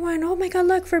another one. Oh my God,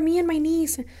 look, for me and my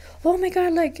niece. Oh my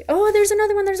God, like, oh, there's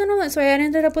another one. So I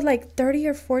ended up with like 30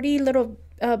 or 40 little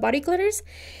body glitters.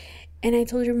 And I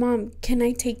told her, Mom, can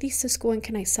I take these to school and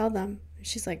can I sell them? And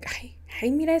she's like,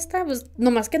 ay, mira esta, pues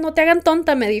nomás que no te hagan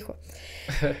tonta, me dijo.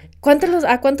 ¿A cuánto los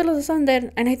vas a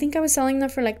vender? And I think I was selling them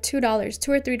for like $2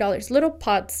 or $3, little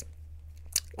pots.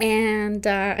 And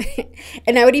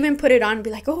and I would even put it on and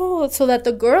be like, oh, so that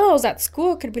the girls at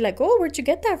school could be like, oh, where'd you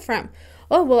get that from?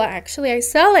 oh, well, actually, I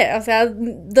sell it. O sea,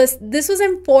 this was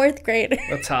in 4th grade.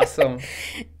 That's awesome.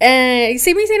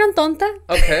 Sí me hicieron tonta.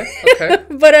 Okay.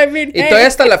 But I mean... Y todavía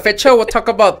hasta la fecha, we'll talk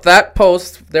about that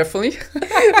post, definitely.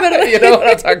 You know what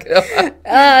I'm talking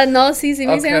about. No, sí me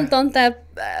hicieron tonta.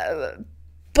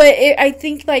 But I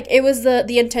think, like, it was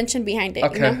the intention behind it,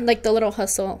 you know? Like, the little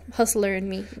hustler in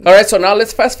me. All right, so now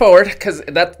let's fast forward, because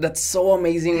that's so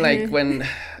amazing, like, when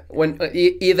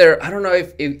either, I don't know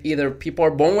if either people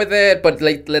are born with it, but,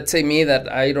 like, let's say me, that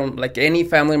I don't, like, any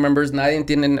family members,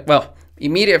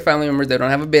 immediate family members, they don't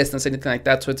have a business, anything like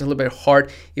that, so it's a little bit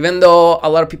hard, even though a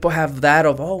lot of people have that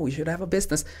of, oh, we should have a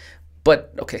business.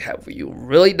 But, okay, have you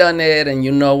really done it, and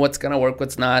you know what's going to work,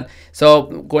 what's not? So,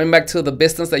 going back to the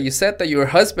business that you said, that your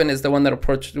husband is the one that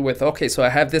approached you with, okay, so I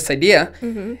have this idea,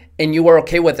 and you were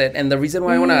okay with it. And the reason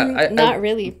why I want to... Not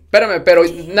really. Espérame, pero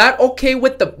not okay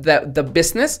with the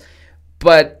business,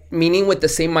 but meaning with the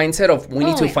same mindset of we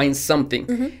need to find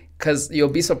something. Because you'll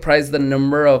be surprised the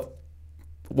number of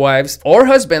wives or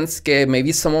husbands que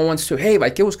maybe someone wants to, hey, hay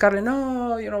que buscarle,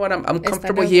 no, you know what, I'm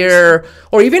comfortable here.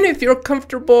 Or even if you're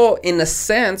comfortable in a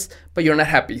sense, but you're not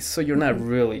happy, so you're not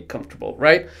really comfortable,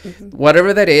 right?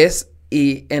 Whatever that is,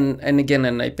 and again,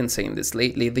 and I've been saying this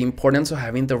lately, the importance of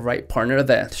having the right partner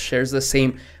that shares the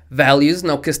same values,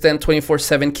 no que estén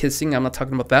 24/7 kissing, I'm not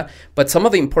talking about that, but some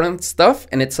of the important stuff,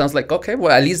 and it sounds like, okay,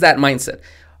 well, at least that mindset.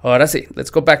 Ahora sí,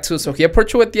 let's go back to, so he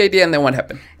approached you with the idea, and then what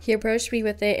happened? He approached me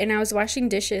with it, and I was washing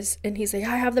dishes, and he's like,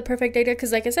 I have the perfect idea,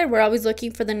 because like I said, we're always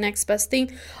looking for the next best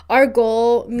thing. Our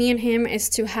goal, me and him,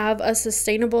 is to have a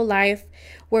sustainable life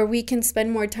where we can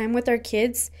spend more time with our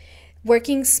kids,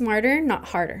 working smarter, not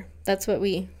harder. That's what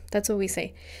we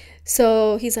say.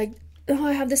 So he's like, oh,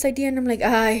 I have this idea, and I'm like,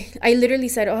 I literally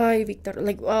said, oh, Victor,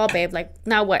 like, oh, babe, like,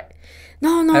 now what?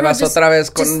 No, just, otra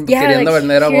vez con queriendo like,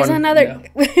 vender a here's another.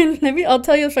 Yeah. I'll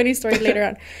tell you a funny story later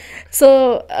on.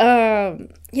 So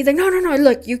he's like, no,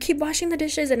 look, you keep washing the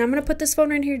dishes, and I'm gonna put this phone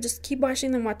right here. Just keep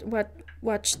washing them.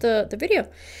 Watch the video.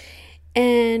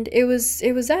 And it was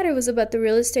about the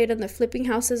real estate and the flipping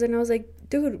houses, and I was like,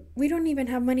 dude, we don't even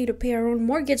have money to pay our own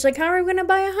mortgage. Like, how are we gonna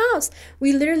buy a house?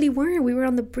 We literally weren't. We were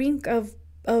on the brink of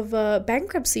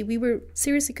bankruptcy. We were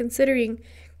seriously considering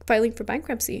filing for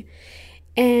bankruptcy.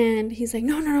 And he's like,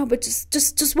 no, but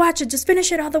just watch it. Just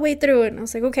finish it all the way through. And I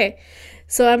was like, okay.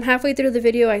 So I'm halfway through the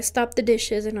video. I stopped the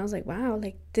dishes, and I was like, wow,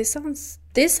 like, this sounds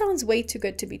way too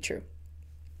good to be true.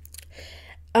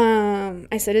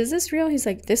 I said, is this real? He's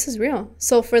like, this is real.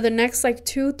 So for the next, like,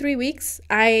 2-3 weeks,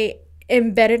 I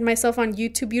embedded myself on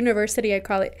YouTube University, I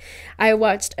call it. I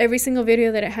watched every single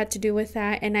video that it had to do with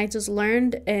that, and I just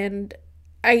learned, and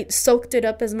I soaked it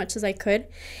up as much as I could.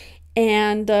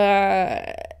 And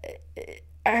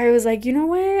I was like, you know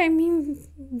what? I mean,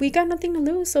 we got nothing to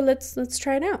lose, so let's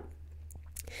try it out.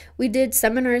 We did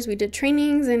seminars, we did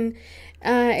trainings, and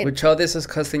which all this is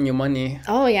costing you money.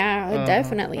 Oh yeah,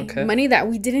 definitely. Okay. Money that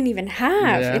we didn't even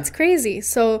have. Yeah. It's crazy.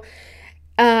 So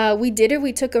we did it.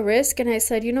 We took a risk, and I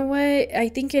said, you know what? I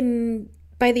think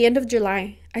by the end of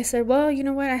July, I said, well, you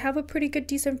know what? I have a pretty good,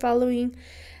 decent following.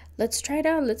 Let's try it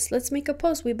out. Let's make a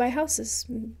post. We buy houses.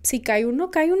 Si cae uno,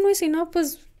 y si no,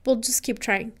 pues we'll just keep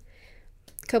trying.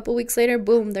 A couple weeks later,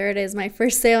 boom, there it is, my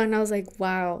first sale, and I was like,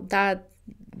 wow,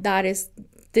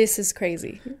 this is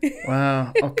crazy.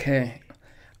 Wow. Okay.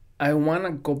 I want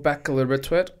to go back a little bit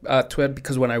to it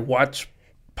because when I watch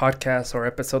podcasts or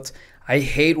episodes, I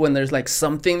hate when there's like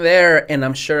something there, and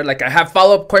I'm sure like I have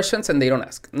follow-up questions and they don't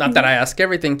ask. Not that I ask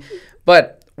everything,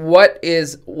 but what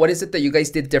is it that you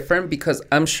guys did different? Because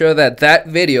I'm sure that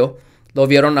video lo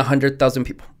vieron 100,000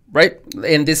 people, right?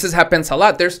 And this happens a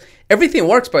lot. Everything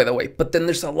works, by the way, but then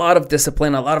there's a lot of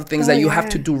discipline, a lot of things that you have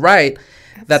to do right.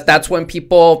 Absolutely. That's when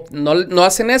people no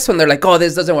hacen eso, and they're like, oh,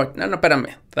 this doesn't work. No,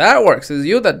 espérame. That works. It's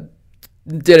you that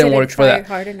didn't work for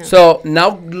that. So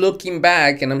now looking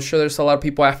back, and I'm sure there's a lot of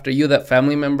people after you, that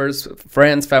family members,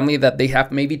 friends, family, that they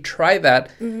have maybe tried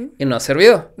that and no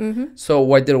servido. So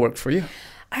why did it work for you?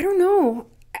 I don't know.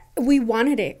 We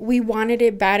wanted it. We wanted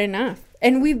it bad enough.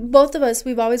 And both of us,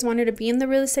 we've always wanted to be in the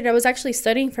real estate. I was actually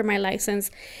studying for my license.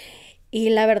 Y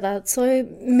la verdad,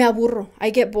 me aburro.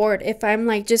 I get bored. If I'm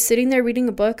like just sitting there reading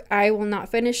a book, I will not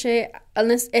finish it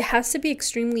unless it has to be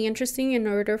extremely interesting in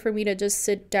order for me to just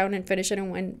sit down and finish it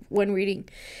in one reading.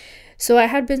 So I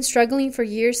had been struggling for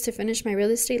years to finish my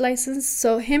real estate license.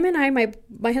 So him and I,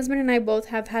 my husband and I both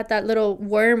have had that little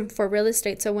worm for real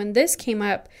estate. So when this came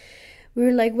up, we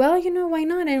were like, well, why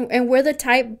not? And we're the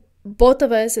type, both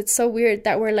of us, it's so weird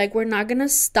that we're like, we're not going to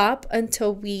stop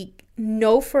until we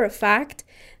know for a fact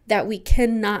that we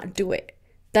cannot do it.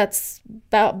 That's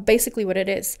basically what it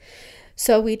is.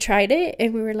 So we tried it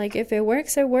and we were like, if it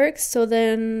works, it works. So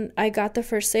then I got the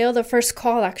first sale, the first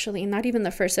call, actually, not even the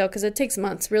first sale, because it takes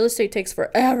months. Real estate takes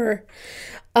forever.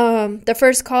 The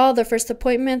first call, the first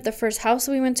appointment, the first house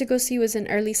we went to go see was in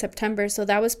early September. So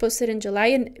that was posted in July.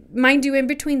 And mind you, in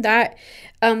between that,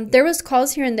 there was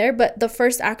calls here and there, but the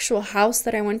first actual house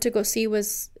that I went to go see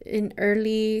was in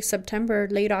early September,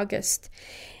 late August.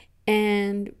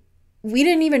 And we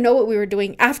didn't even know what we were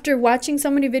doing. After watching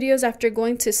so many videos, after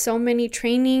going to so many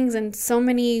trainings and so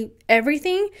many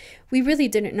everything, we really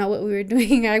didn't know what we were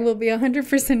doing. I will be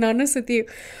 100% honest with you.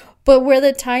 But we're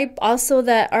the type also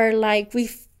that are like, we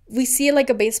see it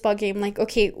like a baseball game. Like,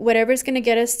 okay, whatever's going to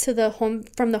get us to the home,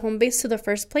 from the home base to the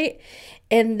first plate.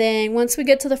 And then once we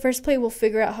get to the first plate, we'll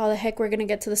figure out how the heck we're going to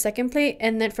get to the second plate.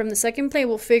 And then from the second plate,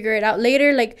 we'll figure it out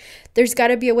later. Like, there's got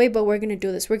to be a way, but we're going to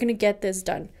do this. We're going to get this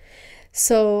done.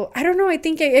 So I don't know. I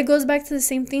think it goes back to the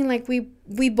same thing. Like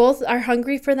we both are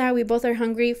hungry for that. We both are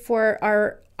hungry for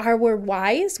our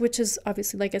whys, which is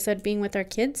obviously, like I said, being with our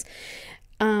kids.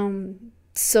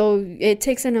 So it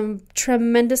takes a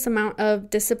tremendous amount of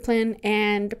discipline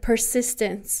and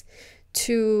persistence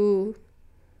to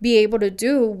be able to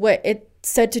do what it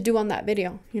said to do on that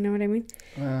video. You know what I mean?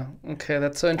 Wow. Okay,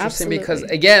 that's so interesting. Absolutely. Because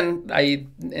again,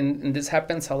 and this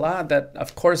happens a lot, that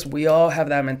of course we all have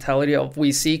that mentality of,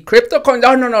 we see crypto coins,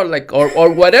 no, like,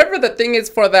 or whatever the thing is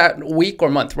for that week or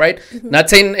month, right? Mm-hmm. Not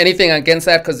saying anything against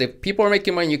that, because if people are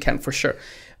making money, you can for sure.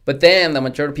 But then the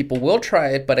majority of people will try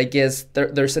it, but I guess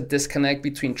there's a disconnect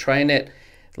between trying it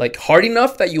like hard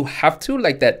enough that you have to,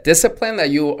 like that discipline that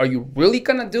are you really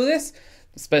gonna do this?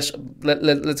 Especially,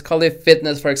 let's call it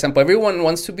fitness, for example. Everyone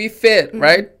wants to be fit, mm-hmm.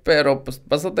 right? Pero pues,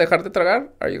 ¿vas a dejar de tragar?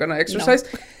 Are you gonna exercise?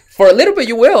 No. For a little bit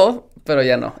you will, pero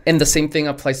ya no. And the same thing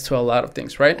applies to a lot of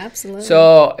things, right? Absolutely.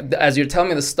 So as you're telling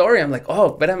me the story, I'm like,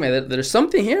 oh, espérame, there's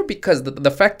something here, because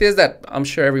the fact is that I'm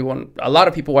sure a lot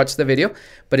of people watched the video,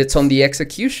 but it's on the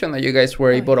execution that you guys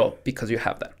were able to, because you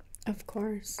have that. Of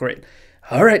course. Great.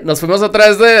 All right, nos fuimos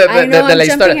atrás de la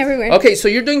historia. Everywhere. Okay, so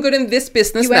you're doing good in this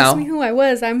business now. You asked me who I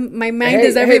was. My mind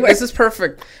is everywhere. Hey, this is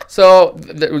perfect. So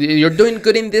you're doing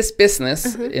good in this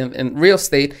business, in real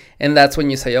estate, and that's when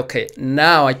you say, okay,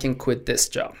 now I can quit this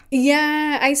job.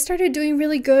 Yeah, I started doing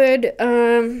really good.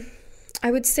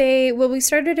 I would say, well, we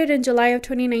started it in July of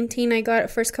 2019. I got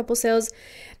first couple sales.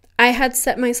 I had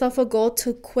set myself a goal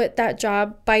to quit that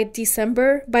job by the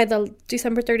December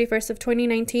 31st of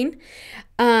 2019.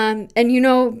 And,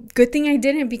 good thing I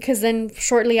didn't, because then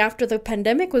shortly after the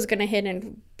pandemic was going to hit,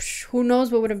 and who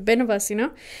knows what would have been of us,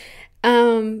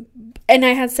 And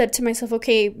I had said to myself,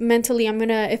 okay, mentally,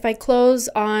 if I close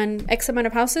on X amount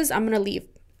of houses, I'm going to leave.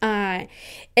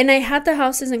 And I had the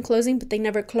houses in closing, but they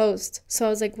never closed. So I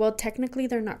was like, well, technically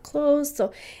they're not closed.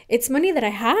 So it's money that I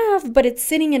have, but it's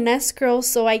sitting in escrow.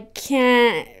 So I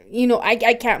can't,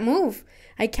 I can't move.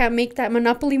 I can't make that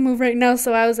monopoly move right now.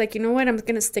 So I was like, you know what? I'm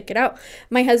going to stick it out.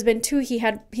 My husband too, he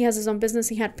has his own business.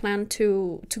 He had planned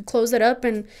to close it up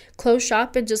and close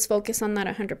shop and just focus on that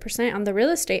 100% on the real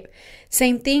estate.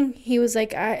 Same thing. He was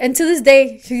like, and to this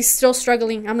day, he's still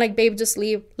struggling. I'm like, babe, just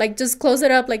leave. Like, just close it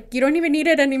up. Like, you don't even need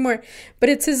it anymore. But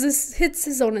it's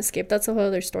his own escape. That's a whole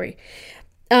other story.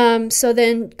 So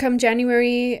then come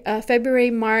January, February,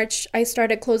 March, I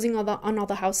started closing on all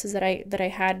the houses that I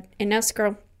had in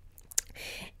escrow.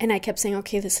 And I kept saying,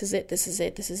 okay, this is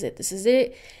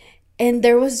it. And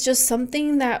there was just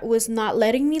something that was not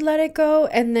letting me let it go.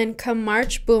 And then come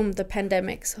March, boom, the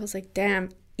pandemic. So I was like, damn,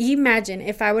 imagine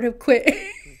if I would have quit.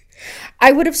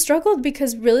 I would have struggled,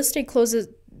 because real estate closes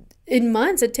in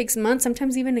months. It takes months,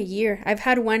 sometimes even a year. I've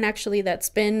had one actually that's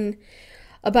been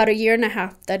about a year and a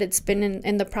half that it's been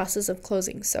in the process of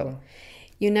closing. So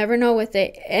you never know with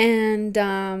it. And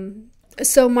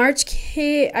so March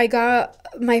hit, I got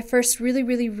my first really,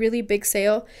 really, really big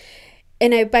sale.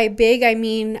 And by big, I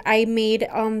mean I made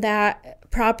on that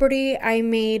property, I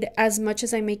made as much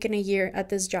as I make in a year at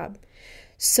this job.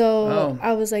 So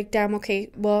I was like, damn, okay,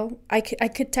 well, I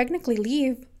could technically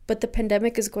leave, but the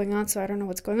pandemic is going on, so I don't know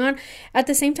what's going on. At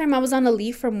the same time, I was on a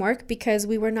leave from work because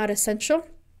we were not essential.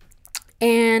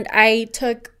 And I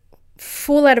took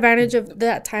full advantage of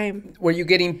that time. Were you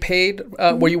getting paid?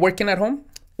 Were you working at home?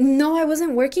 No, I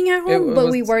wasn't working at home, but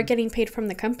we were getting paid from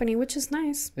the company, which is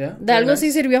nice. Yeah. De algo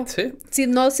sí sirvió. Sí. Si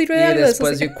no sirve de algo,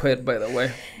 después you quit, by the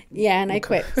way. Yeah, and I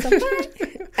quit.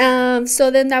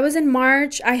 So then that was in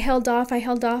March. I held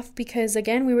off because,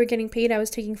 again, we were getting paid. I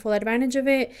was taking full advantage of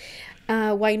it.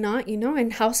 Why not,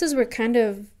 And houses were kind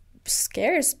of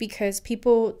scarce because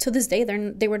people, to this day,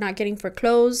 they were not getting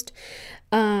foreclosed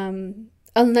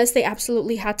unless they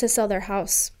absolutely had to sell their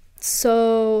house.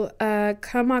 So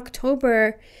come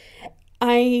October,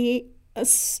 I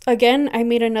again, I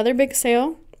made another big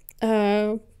sale,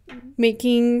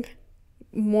 making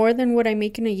more than what I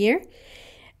make in a year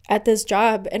at this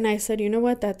job. And I said, you know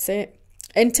what, that's it.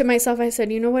 And to myself, I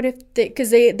said, you know what,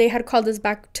 because they had called us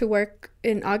back to work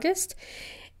in August.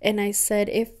 And I said,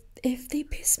 if they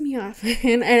piss me off,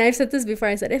 and I've said this before,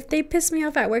 I said, if they piss me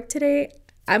off at work today,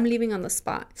 I'm leaving on the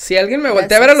spot. Si alguien me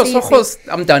voltea a ver a los ojos,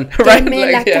 I'm done. Right?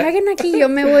 Me la caguen aquí, yo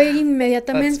me voy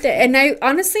inmediatamente. And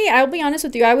I'll be honest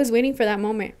with you, I was waiting for that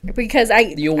moment because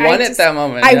You wanted that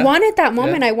moment. I wanted that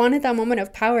moment. Yeah. I wanted that moment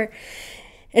of power.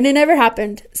 And it never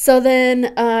happened. So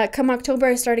then come October,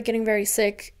 I started getting very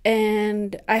sick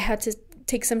and I had to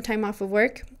take some time off of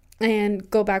work and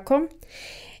go back home.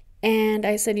 And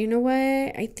I said, you know what?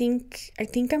 I think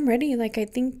I'm ready. Like, I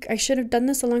think I should have done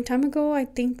this a long time ago. I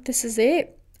think this is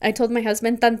it. I told my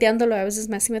husband, tanteándolo, I was just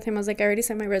messing with him. I was like, I already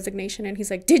sent my resignation. And he's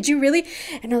like, did you really?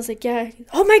 And I was like, yeah.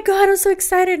 Oh my God, I'm so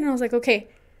excited. And I was like, okay,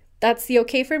 that's the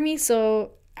okay for me.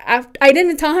 So I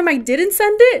didn't tell him I didn't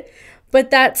send it.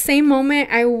 But that same moment,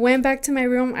 I went back to my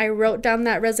room. I wrote down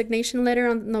that resignation letter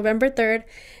on November 3rd.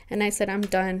 And I said, I'm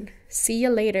done. See you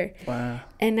later. Wow.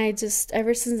 And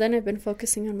ever since then, I've been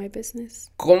focusing on my business.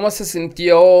 ¿Cómo se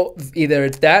sintió either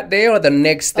that day or the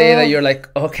next day that you're like,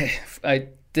 okay,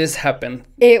 this happened?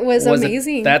 It was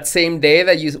amazing. It that same day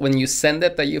that when you send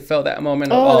it, that you felt that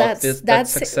moment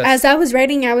that's success. As I was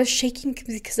writing, I was shaking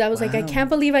because I was like, I can't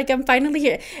believe I'm finally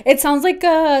here. It sounds like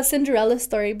a Cinderella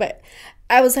story, but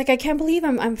I was like, I can't believe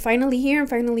I'm finally here. I'm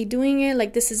finally doing it.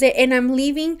 Like, this is it. And I'm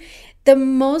leaving. The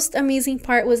most amazing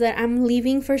part was that I'm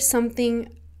leaving for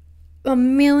something a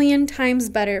million times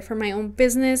better for my own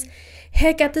business.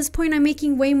 Heck, at this point, I'm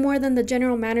making way more than the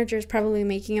general manager is probably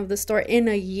making of the store in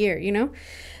a year, you know?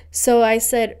 So I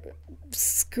said,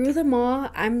 screw them all.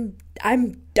 I'm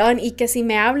done. Y que si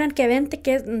me hablan, que vente,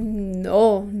 que...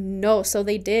 No. So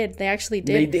they did. They actually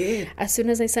did. They did. As soon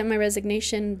as I sent my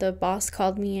resignation, the boss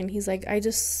called me and he's like,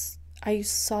 I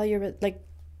saw your, like,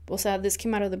 o sea, this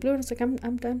came out of the blue. And I was like,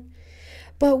 I'm done.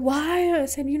 But why? I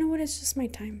said, you know what? It's just my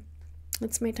time.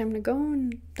 It's my time to go,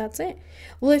 and that's it.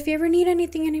 Well, if you ever need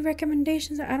anything, any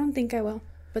recommendations, I don't think I will.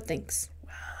 But thanks.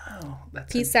 Wow.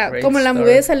 That's Peace out. Como la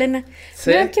mujer de Selena.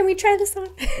 No, can we try this on?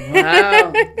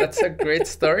 Wow. That's a great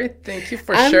story. Thank you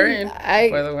for sharing,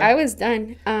 by the way. I was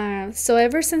done. So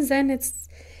ever since then,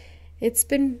 it's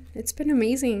been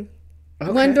amazing.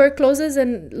 Okay. One door closes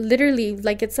and literally,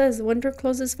 like it says, one door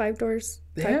closes, five doors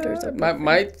open.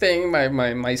 My thing,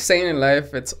 my saying in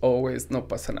life, it's always no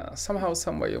pasa nada. Somehow,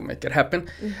 some way you'll make it happen.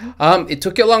 Mm-hmm. It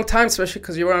took you a long time, especially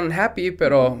because you were unhappy.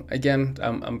 But again,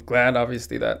 I'm glad,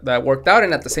 obviously, that worked out.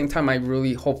 And at the same time, I'm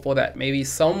really hopeful that maybe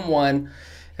someone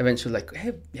eventually like,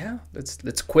 hey, yeah,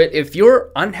 let's quit. If you're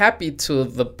unhappy to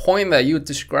the point that you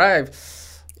described,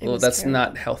 well, that's terrible.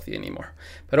 Not healthy anymore.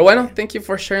 Pero bueno, thank you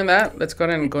for sharing that. Let's go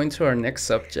ahead and go into our next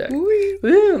subject.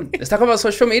 Let's talk about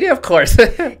social media, of course.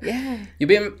 Yeah. You've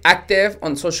been active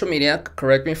on social media,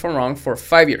 correct me if I'm wrong, for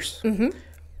 5 years. Mm-hmm.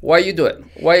 Why you do it?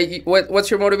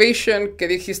 What's your motivation? ¿Qué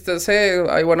dijiste? Say,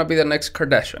 I want to be the next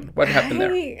Kardashian. What happened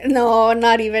there? No,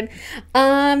 not even.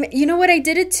 You know what? I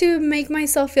did it to make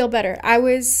myself feel better. I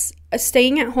was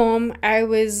staying at home. I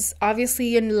was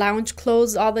obviously in lounge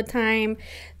clothes all the time.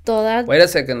 Wait a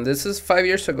second. This is 5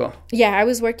 years ago. Yeah, I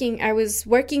was working. I was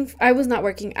not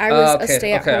working. I was a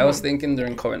stay-at-home. Okay, I was thinking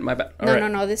during COVID. My bad.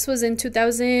 No. This was in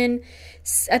 2000.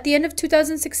 At the end of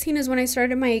 2016 is when I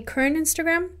started my current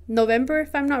Instagram. November,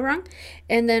 if I'm not wrong.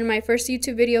 And then my first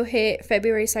YouTube video hit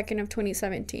February 2nd of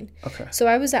 2017. Okay. So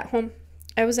I was at home.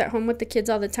 I was at home with the kids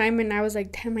all the time. And I was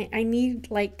like, damn, I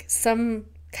need like some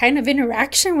kind of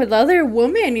interaction with other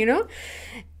women, you know?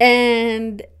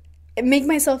 And make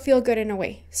myself feel good in a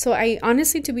way. So I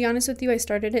honestly, to be honest with you, I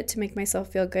started it to make myself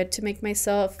feel good, to make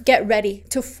myself get ready,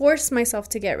 to force myself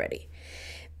to get ready.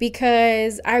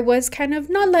 Because I was kind of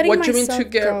not letting myself go. What do you mean to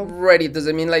get ready? Does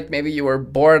it mean like maybe you were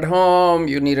bored home,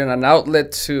 you needed an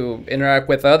outlet to interact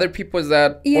with other people? Is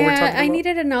that what we're talking about? I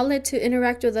needed an outlet to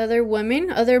interact with other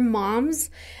women, other moms.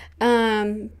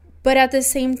 But at the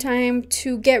same time,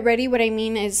 to get ready, what I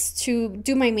mean is to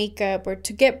do my makeup or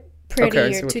to get pretty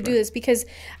or to do this, because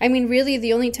I mean really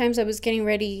the only times I was getting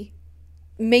ready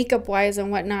makeup wise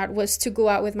and whatnot was to go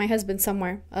out with my husband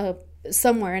somewhere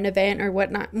an event or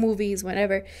whatnot, movies,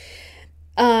 whatever.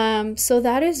 So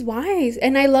that is why.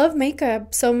 And I love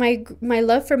makeup, so my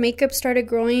love for makeup started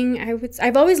growing.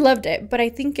 I've always loved it, but I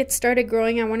think it started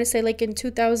growing, I want to say like in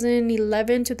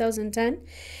 2011 2010.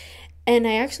 And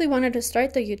I actually wanted to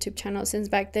start the YouTube channel since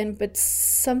back then, but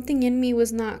something in me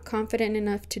was not confident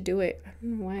enough to do it. I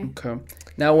don't know why. Okay.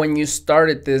 Now, when you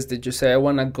started this, did you say, I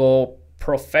want to go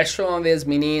professional on this,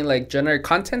 meaning like generate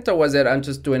content, or was it I'm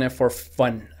just doing it for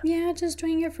fun? Yeah, just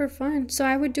doing it for fun. So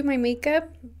I would do my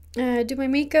makeup,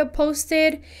 post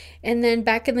it, and then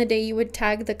back in the day, you would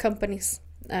tag the companies,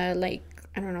 like,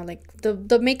 I don't know, like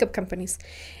the makeup companies.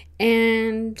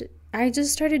 And I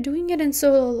just started doing it, and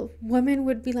so women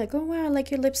would be like, oh, wow, I like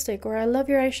your lipstick, or I love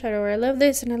your eyeshadow, or I love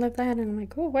this, and I love that, and I'm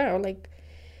like, oh, wow, like,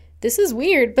 this is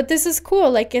weird, but this is cool,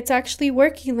 like, it's actually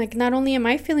working, like, not only am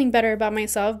I feeling better about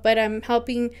myself, but I'm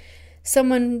helping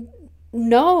someone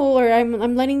know, or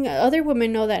I'm letting other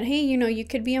women know that, hey, you know, you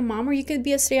could be a mom, or you could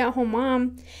be a stay-at-home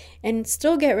mom, and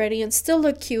still get ready, and still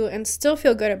look cute, and still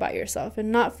feel good about yourself,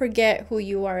 and not forget who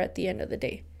you are at the end of the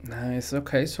day. Nice.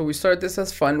 Okay. So we started this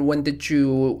as fun. When did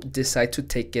you decide to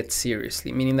take it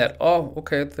seriously? Meaning that, oh,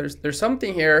 okay, there's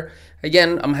something here.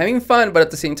 Again, I'm having fun, but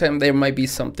at the same time, there might be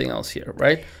something else here,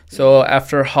 right? So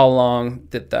after how long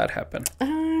did that happen?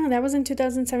 That was in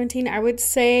 2017. I would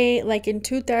say like in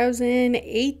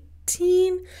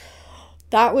 2018.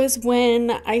 That was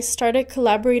when I started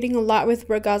collaborating a lot with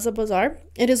Ragazza Bazaar.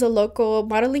 It is a local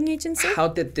modeling agency. How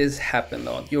did this happen,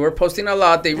 though? You were posting a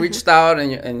lot. They reached out,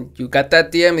 and you got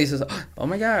that DM. He says, oh,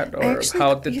 my God. Or actually,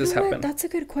 how did this happen? That's a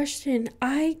good question.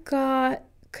 I got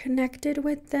connected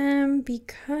with them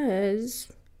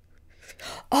because...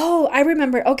 Oh, I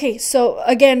remember. Okay, so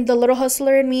again, the little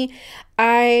hustler in me,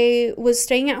 I was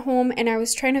staying at home and I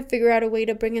was trying to figure out a way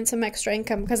to bring in some extra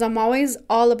income because I'm always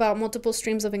all about multiple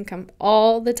streams of income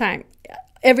all the time,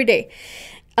 every day.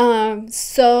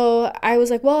 So I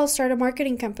was like, well, I'll start a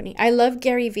marketing company. I love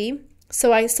Gary Vee.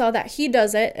 So I saw that he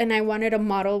does it and I wanted to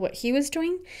model what he was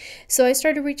doing. So I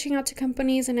started reaching out to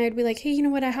companies and I'd be like, hey, you know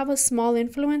what? I have a small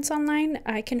influence online.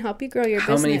 I can help you grow your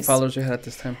business. How many followers you had at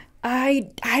this time? I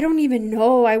don't even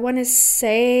know. I want to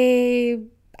say,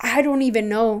 I don't even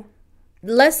know.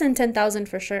 Less than 10,000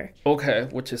 for sure. Okay,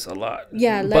 which is a lot.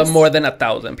 Yeah. But more than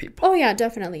 1,000 people. Oh, yeah,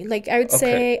 definitely. Like, I would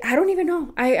say, I don't even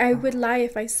know. I would lie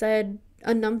if I said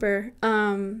a number.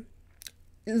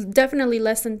 Definitely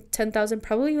less than 10,000,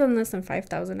 probably even less than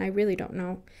 5,000. I really don't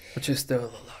know. Which is still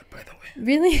a lot, by the way.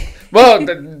 Really? Well,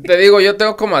 te digo, yo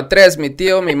tengo como a 3. Mi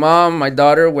tío, mi mom, my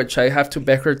daughter, which I have to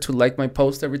beg her to like my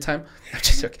post every time. I'm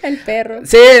just joking. El perro.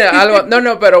 Sí, algo.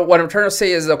 No, but what I'm trying to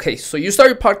say is, okay, so you start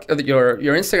your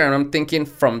Instagram, I'm thinking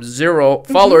from 0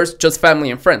 followers, just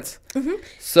family and friends.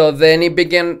 So then it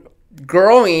began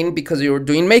growing because you were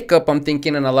doing makeup, I'm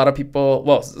thinking, and a lot of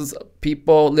people,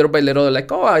 people little by little are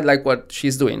like, oh, I like what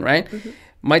she's doing, right?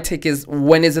 My take is,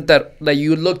 when is it that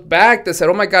you look back that said,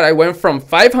 oh my God, I went from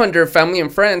 500 family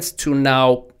and friends to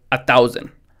now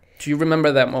 1,000? Do you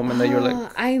remember that moment that you're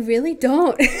like... I really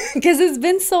don't, because it's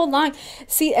been so long.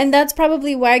 See, and that's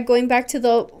probably why, going back to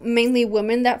the mainly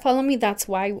women that follow me, that's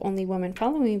why only women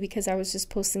follow me, because I was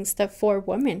just posting stuff for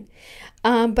women.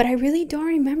 But I really don't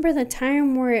remember the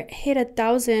time where it hit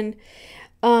 1,000.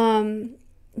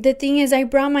 The thing is, I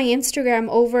brought my Instagram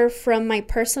over from my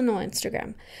personal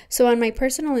Instagram. So on my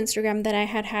personal Instagram that I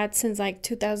had since like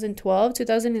 2012,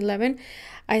 2011,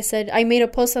 I made a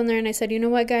post on there and I said, you know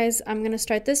what, guys, I'm going to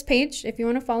start this page. If you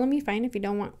want to follow me, fine. If you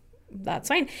don't want, that's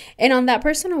fine. And on that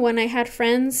personal one, I had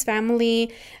friends,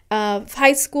 family,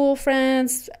 high school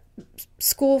friends,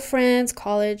 school friends,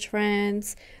 college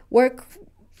friends, work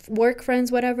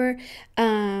friends, whatever.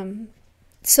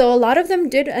 So a lot of them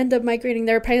did end up migrating.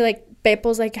 They were probably like,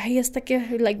 Pepo's like,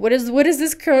 like, what is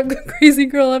this crazy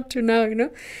girl up to now, you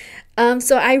know?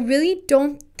 So I really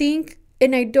don't think,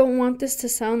 and I don't want this to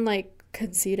sound like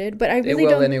conceited, but I really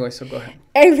don't. It will anyway, so go ahead.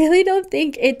 I really don't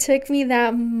think it took me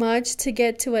that much to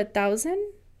get to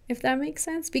 1,000, if that makes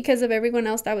sense, because of everyone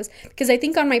else because I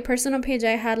think on my personal page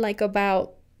I had like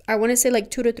about, I want to say like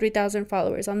 2,000 to 3,000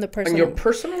 followers on the personal. On your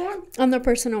personal one? On the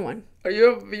personal one.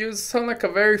 You sound like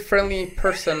a very friendly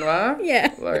person, right?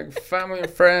 Yeah. Like family and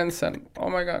friends, and oh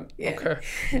my God. Yeah. Okay.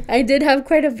 I did have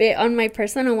quite a bit on my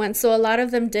personal one, so a lot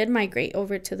of them did migrate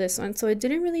over to this one. So it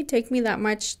didn't really take me that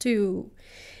much to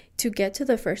get to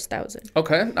the first 1,000.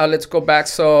 Okay, now let's go back.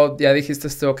 So yeah,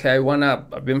 dijiste still, okay,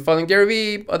 I've been following Gary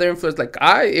Vee, other influencers, like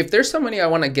if there's some money, I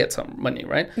want to get some money,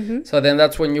 right? So then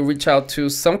that's when you reach out to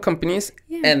some companies,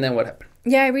 and then what happened?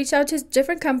 Yeah, I reached out to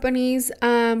different companies.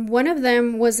 One of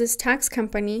them was this tax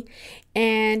company,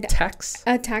 and a tax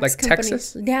like company.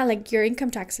 Texas? Yeah, like your income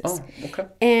taxes. Oh, okay.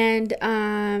 And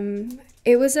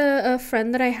it was a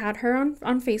friend that I had her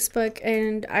on Facebook,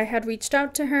 and I had reached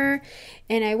out to her,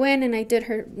 and I went and I did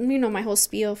her, my whole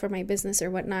spiel for my business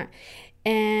or whatnot.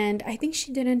 And I think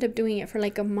she did end up doing it for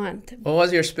like a month. What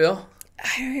was your spiel?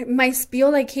 my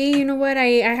spiel, like, hey, you know what,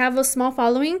 I have a small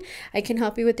following, I can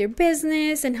help you with your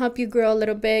business and help you grow a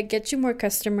little bit, get you more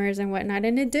customers and whatnot.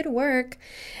 And it did work.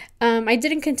 I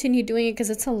didn't continue doing it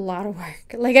because it's a lot of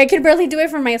work. Like, I could barely do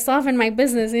it for myself and my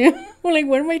business, you know. Like,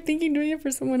 what am I thinking doing it for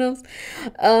someone else?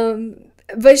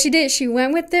 But she did. She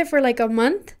went with it for like a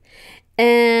month.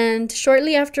 And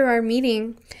shortly after our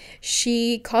meeting,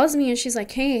 she calls me and she's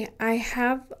like, hey, I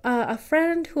have a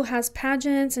friend who has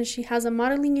pageants and she has a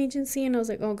modeling agency. And I was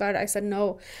like, oh, God. I said,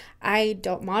 no, I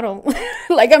don't model.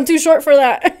 Like, I'm too short for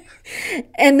that.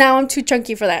 And now I'm too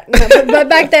chunky for that. But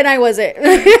back then I wasn't.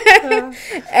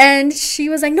 And she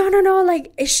was like, no.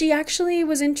 Like, she actually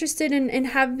was interested in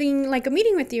having like a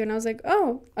meeting with you. And I was like,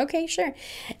 oh, okay, sure.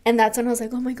 And that's when I was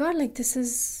like, oh, my God, like, this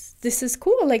is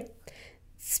cool. Like,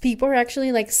 people are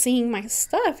actually like seeing my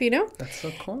stuff, you know. That's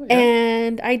so cool. Yeah.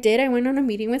 And I went on a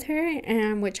meeting with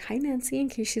her, which, hi Nancy, in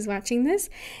case she's watching this.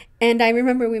 And I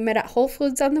remember we met at Whole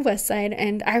Foods on the west side,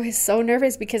 and I was so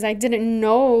nervous because I didn't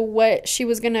know what she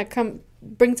was gonna come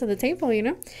bring to the table, you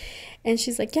know. And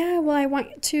she's like, yeah, well, I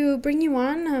want to bring you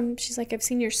on. She's like, I've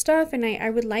seen your stuff, and I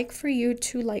would like for you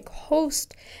to like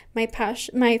host my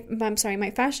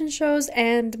fashion shows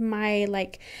and my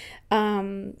like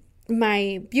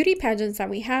my beauty pageants that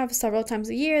we have several times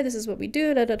a year. This is what we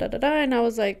do, And I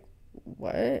was like,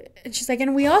 what? And she's like,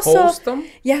 and we also host them?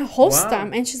 Yeah, host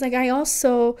them. And she's like, I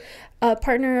also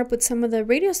partner up with some of the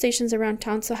radio stations around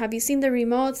town. So have you seen the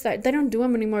remotes? That they don't do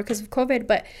them anymore because of COVID,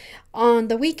 but on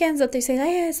the weekends that they say,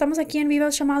 hey, estamos aquí en Viva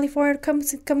Shamali Ford, come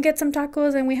get some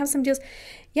tacos and we have some deals.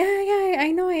 Yeah,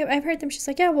 I know, I've heard them. She's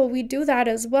like, yeah, well, we do that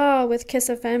as well with Kiss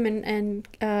FM and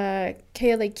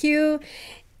KLAQ.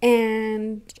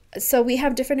 And so we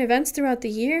have different events throughout the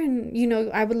year. And, you know,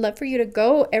 I would love for you to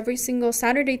go every single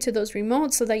Saturday to those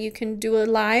remotes so that you can do a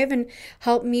live and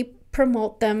help me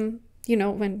promote them, you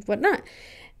know, and whatnot.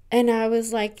 And I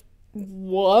was like,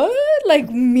 what?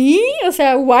 Like, me? O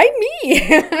sea, why me?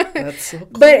 That's so cool.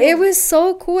 But it was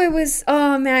so cool. It was,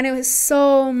 oh, man, it was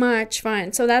so much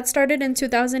fun. So that started in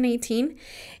 2018.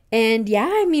 And yeah,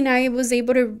 I mean, I was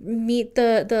able to meet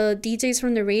the DJs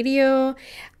from the radio,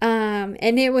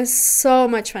 and it was so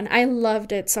much fun. I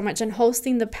loved it so much. And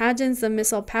hosting the pageants, the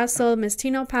Miss El Paso, Miss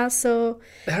Teen El Paso.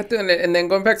 And then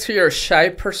going back to your shy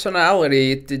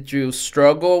personality, did you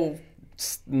struggle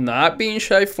not being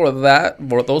shy for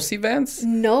those events?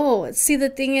 No. See, the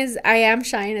thing is, I am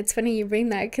shy, and it's funny you bring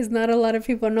that because not a lot of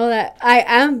people know that. I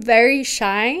am very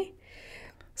shy.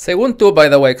 Según tú, by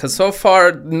the way, because so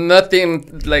far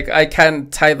nothing, like, I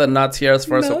can't tie the knots here as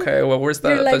far as, okay, well, where's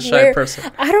the shy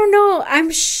person? I don't know. I'm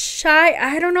shy.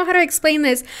 I don't know how to explain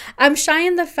this. I'm shy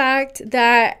in the fact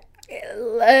that...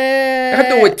 I have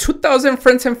to with 2,000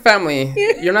 friends and family.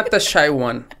 You're not the shy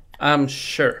one, I'm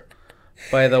sure.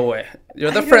 By the way,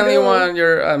 you're the friendly one.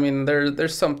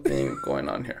 There's something going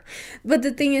on here. But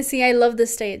the thing is, see, I love the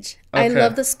stage. Okay. I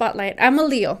love the spotlight. I'm a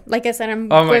Leo. Like I said, I'm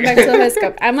going back to the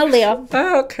horoscope. I'm a Leo.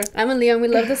 Oh, okay. I'm a Leo, and we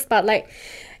love the spotlight.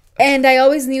 And I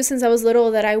always knew since I was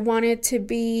little that I wanted to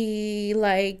be,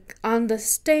 like, on the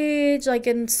stage, like,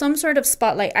 in some sort of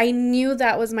spotlight. I knew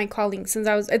that was my calling since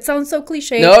I was... It sounds so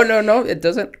cliche. No, it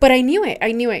doesn't. But I knew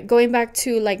it. Going back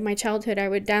to, like, my childhood, I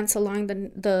would dance along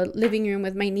the living room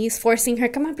with my niece, forcing her,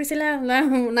 come on, Priscilla,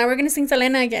 now we're going to sing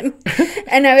Selena again.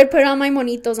 And I would put all my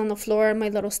monitos on the floor, my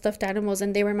little stuffed animals,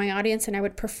 and they were my audience, and I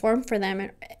would perform for them.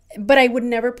 But I would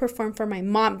never perform for my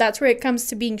mom. That's where it comes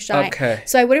to being shy. Okay.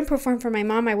 So I wouldn't perform for my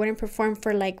mom. I wouldn't perform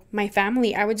for, like, my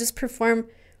family. I would just perform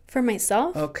for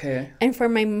myself. Okay. And for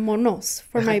my monos.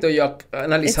 For my... Yo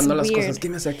analizando las cosas.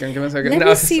 Give me a second. Let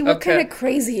me see. What kind of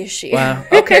crazy is she? Wow.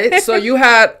 Okay. So you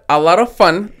had a lot of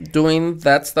fun doing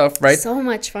that stuff, right? So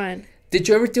much fun. Did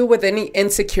you ever deal with any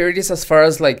insecurities as far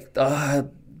as, like,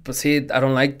 but see, I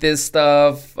don't like this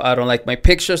stuff. I don't like my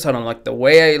pictures. I don't like the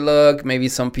way I look. Maybe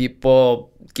some people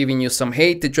giving you some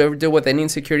hate. Did you ever deal with any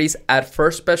insecurities at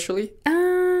first, especially?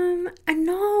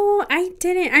 No, I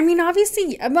didn't. I mean,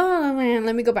 obviously, oh man,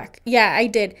 let me go back. Yeah, I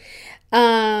did.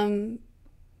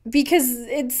 Because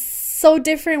it's so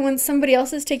different when somebody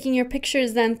else is taking your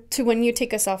pictures than to when you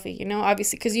take a selfie, you know,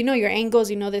 obviously, because you know your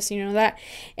angles, you know this, you know that.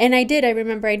 And I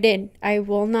remember I did. I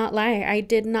will not lie. I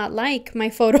did not like my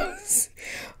photos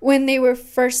when they were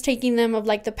first taking them of,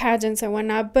 like, the pageants and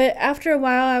whatnot. But after a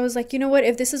while, I was like, you know what?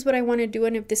 If this is what I want to do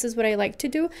and if this is what I like to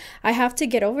do, I have to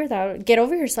get over that. Get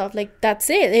over yourself. Like,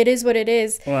 that's it. It is what it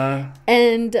is. Wow.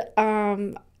 And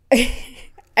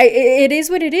it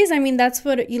is what it is. I mean, that's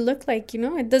what you look like, you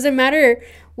know. It doesn't matter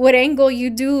what angle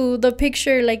you do the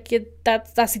picture, like,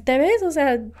 that's así te ves, o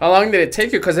sea. How long did it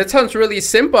take you? Because it sounds really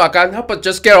simple. No, but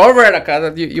just get over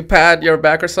it. You pat your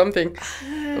back or something.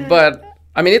 But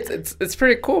I mean, it's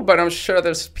pretty cool, but I'm sure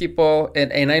there's people,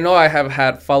 and I know I have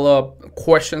had follow-up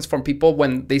questions from people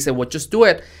when they say, well, just do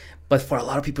it. But for a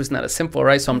lot of people, it's not as simple,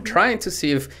 right? So I'm trying to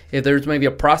see if there's maybe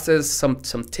a process, some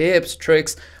tips,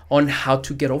 tricks on how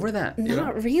to get over that.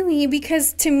 Not really,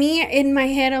 because to me, in my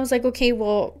head, I was like, okay,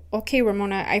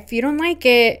 Ramona, if you don't like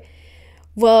it,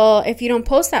 well, if you don't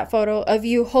post that photo of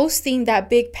you hosting that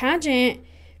big pageant,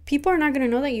 people are not going to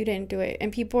know that you didn't do it.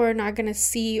 And people are not going to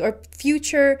see, or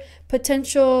future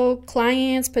potential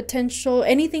clients, potential,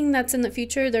 anything that's in the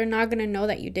future, they're not going to know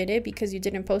that you did it because you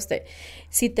didn't post it.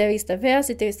 Si te viste fea,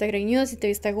 si te viste greñuda, si te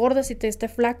viste gorda, si te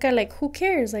viste flaca, like, who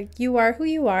cares? Like, you are who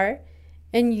you are,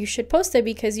 and you should post it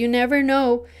because you never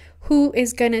know who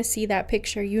is going to see that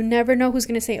picture. You never know who's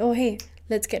going to say, oh, hey,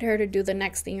 let's get her to do the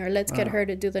next thing, or let's get her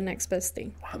to do the next best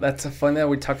thing. Wow, that's so funny that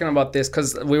we're talking about this,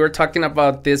 because we were talking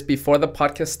about this before the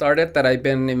podcast started, that I've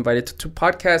been invited to 2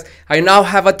 podcasts. I now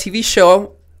have a TV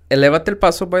show, Elevate El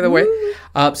Paso, by the way.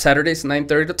 Saturdays,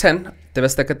 9:30 to 10. TV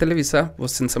Azteca Televisa, well,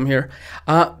 since I'm here.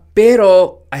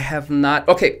 Pero I have not...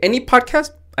 Okay, any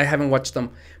podcast, I haven't watched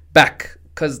them back,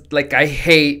 because, like, I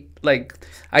hate... Like,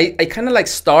 I kind of like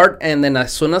start, and then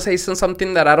as soon as I see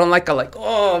something that I don't like, I'm like,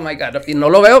 oh my God, y no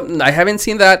lo veo. I haven't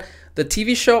seen that. The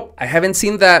TV show, I haven't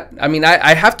seen that. I mean,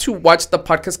 I have to watch the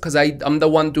podcast because I'm the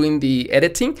one doing the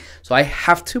editing. So I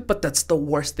have to, but that's the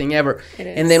worst thing ever.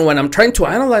 And then when I'm trying to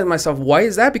analyze myself, why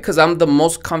is that? Because I'm the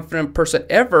most confident person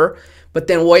ever. But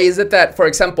then why is it that, for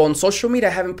example, on social media,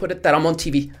 I haven't put it that I'm on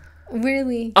TV?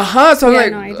 Really? So I'm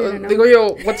like, I didn't know. Digo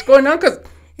yo, what's going on? Because...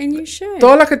 And you should.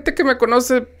 Toda la gente que me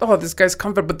conoce, oh, this guy's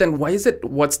confident. But then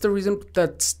what's the reason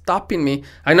that's stopping me?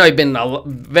 I know I've been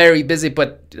very busy,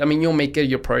 but I mean, you'll make it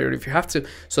your priority if you have to.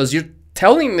 So as you're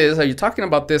telling this, are you talking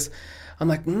about this? I'm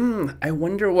like, I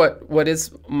wonder what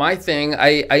is my thing.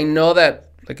 I know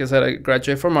that, like I said, I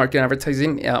graduated from marketing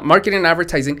and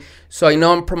advertising. So I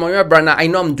know I'm promoting my brand. I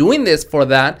know I'm doing this for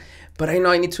that, but I know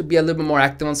I need to be a little bit more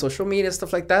active on social media,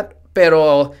 stuff like that.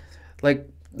 Pero, like,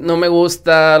 no me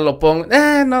gusta, lo pongo,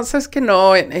 no, sabes que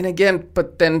no. And again,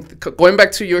 but then going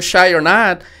back to you're shy or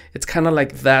not, it's kind of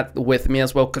like that with me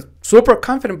as well, because super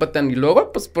confident, but then y luego,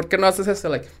 pues, ¿por qué no haces eso?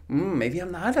 Like, maybe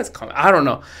I'm not as confident. I don't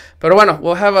know. But bueno,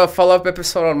 we'll have a follow-up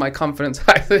episode on my confidence.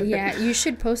 Yeah, you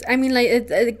should post. I mean, like,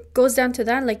 it goes down to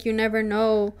that. Like, you never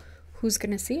know who's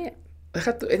going to see it.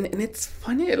 And it's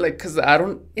funny, like, because I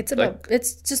don't...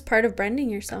 It's just part of branding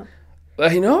yourself.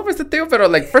 I know, pues te digo, pero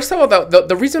like, first of all,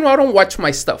 the reason why I don't watch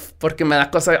my stuff, porque me da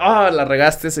cosa, la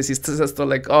regaste, hiciste esto,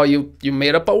 like, you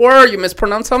made up a word, you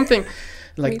mispronounced something,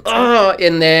 like,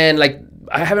 and then, like,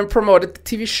 I haven't promoted the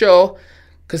TV show,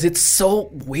 because it's so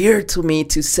weird to me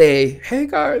to say, hey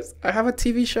guys, I have a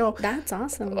TV show. That's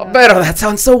awesome. But that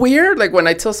sounds so weird, like, when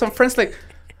I tell some friends, like,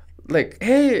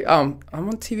 hey, I'm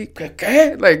on TV.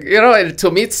 Okay. Like, you know, and to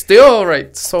me, it's still,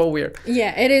 right, so weird.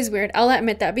 Yeah, it is weird. I'll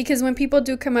admit that. Because when people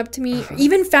do come up to me,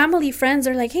 even family, friends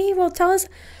are like, hey, well, tell us.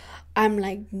 I'm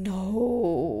like,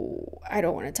 no, I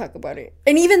don't want to talk about it.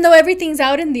 And even though everything's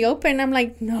out in the open, I'm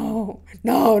like, no,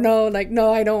 like,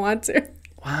 no, I don't want to.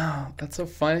 Wow, that's so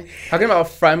funny. Talking about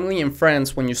family and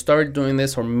friends, when you started doing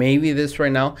this, or maybe this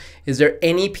right now, is there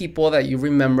any people that you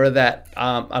remember that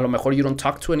a lo mejor you don't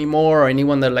talk to anymore, or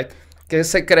anyone that like, ¿qué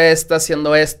se cree está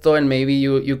haciendo esto? And maybe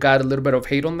you got a little bit of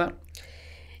hate on that?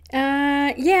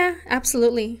 Yeah,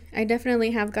 absolutely. I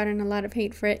definitely have gotten a lot of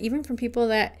hate for it, even from people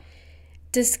that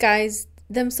disguised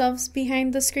themselves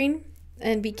behind the screen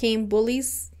and became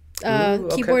bullies,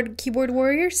 keyboard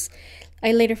warriors.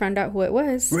 I later found out who it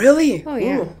was. Really? Oh,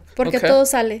 yeah. Porque todo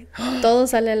sale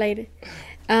al aire.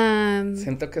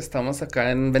 Siento que estamos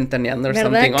acá en Ventaneando or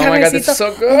 ¿verdad? Something. Cafecito. Oh my God, it's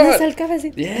so good. El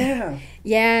cafecito? Yeah.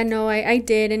 Yeah, no, I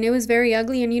did. And it was very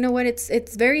ugly. And you know what?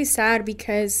 It's very sad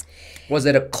because... Was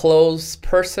it a close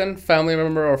person, family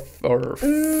member, or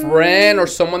friend, or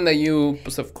someone that you,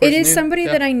 of course, it is knew? somebody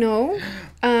that I know,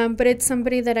 but it's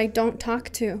somebody that I don't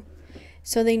talk to.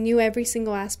 So they knew every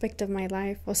single aspect of my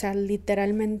life. O sea,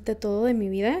 literalmente todo de mi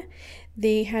vida.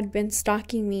 They had been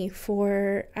stalking me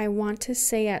for, I want to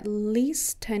say, at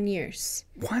least 10 years.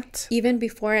 What? Even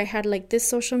before I had, like, this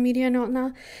social media and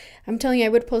whatnot. I'm telling you, I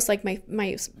would post, like, my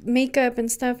makeup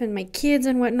and stuff and my kids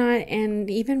and whatnot. And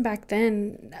even back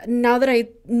then, now that I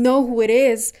know who it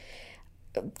is,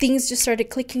 things just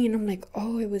started clicking. And I'm like,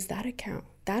 oh, it was that account.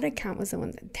 That account was the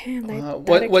one that, damn.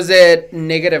 Was it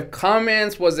negative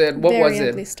comments? What was it? Very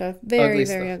ugly stuff. Very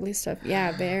ugly stuff.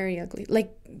 Yeah, very ugly.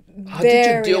 Like, how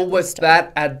did you deal with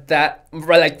that at that,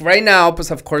 like right now,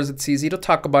 because of course it's easy to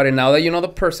talk about it now that you know the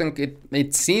person,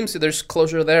 it seems there's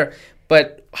closure there,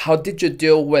 but how did you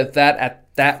deal with that at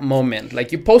that moment?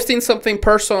 Like, you posting something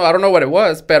personal, I don't know what it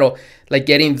was, but like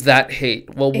getting that hate.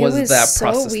 What was that process like?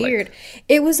 It was so weird.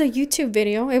 It was a YouTube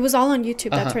video. It was all on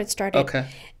YouTube. That's where it started. Okay.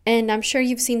 And I'm sure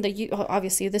you've seen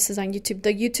obviously this is on YouTube.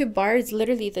 The YouTube bar is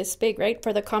literally this big, right?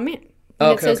 For the comment.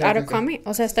 And it says comment.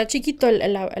 O sea, está chiquito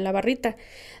la barrita.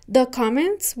 The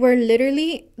comments were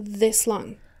literally this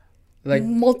long. Like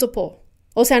multiple.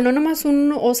 O sea, no nomás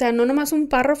un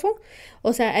párrafo.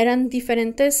 O sea, eran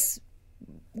diferentes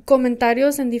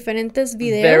comentarios en diferentes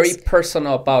videos. Very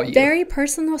personal about you. Very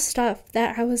personal stuff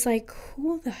that I was like,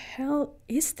 who the hell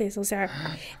is this? O sea,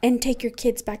 and take your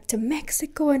kids back to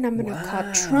Mexico, and I'm going to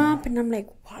call Trump. And I'm like,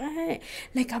 what?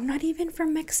 Like, I'm not even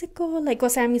from Mexico. Like, o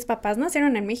sea, mis papás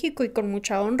nacieron en México y con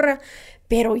mucha honra.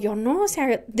 Pero yo no. O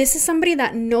sea, this is somebody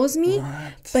that knows me,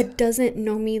 but doesn't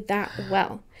know me that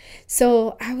well.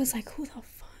 So I was like, who the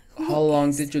fuck? How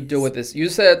long did you deal with this? You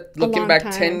said, looking back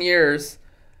 10 years...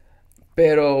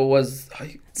 Pero was...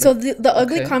 So the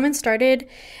ugly comments started...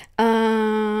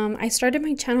 I started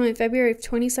my channel in February of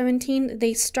 2017.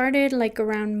 They started like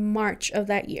around March of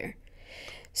that year.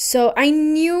 So I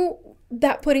knew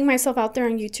that putting myself out there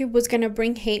on YouTube was going to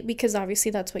bring hate, because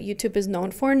obviously that's what YouTube is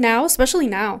known for now, especially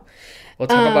now. We'll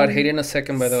talk about hate in a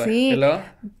second, by the way. Hello?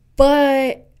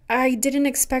 But I didn't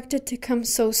expect it to come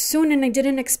so soon, and I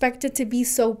didn't expect it to be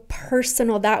so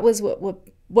personal. That was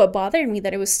what bothered me,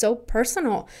 that it was so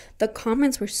personal. The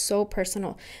comments were so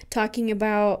personal, talking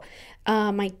about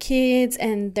my kids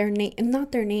and their name,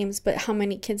 not their names, but how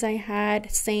many kids I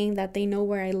had, saying that they know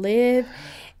where I live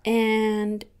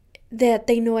and that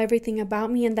they know everything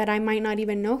about me, and that I might not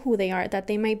even know who they are, that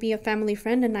they might be a family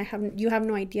friend and you have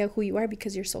no idea who you are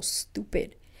because you're so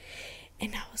stupid.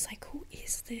 And I was like, who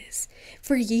is this?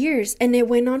 For years. And it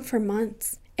went on for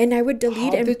months. And I would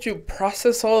delete it. How did you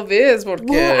process all this? Well,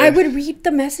 I would read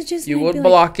the messages. You would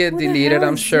block it, delete it,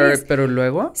 I'm sure. Pero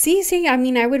luego? Sí. I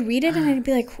mean, I would read it and I'd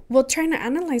be like, well, trying to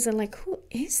analyze it. Like, who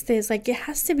is this? Like, it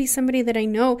has to be somebody that I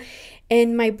know.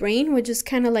 And my brain would just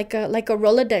kind of like a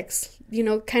Rolodex, you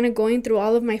know, kind of going through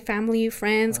all of my family,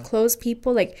 friends, close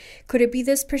people. Like, could it be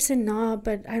this person? No,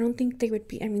 but I don't think they would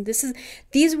be. I mean,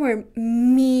 these were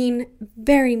mean,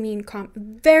 very mean,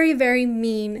 very, very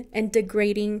mean and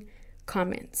degrading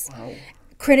comments. Wow.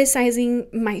 Criticizing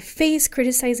my face,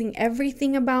 criticizing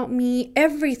everything about me,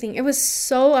 everything. It was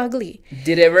so ugly.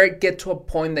 Did it ever get to a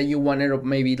point that you wanted to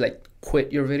maybe like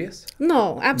quit your videos?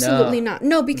 No, absolutely not.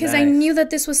 No, because I knew that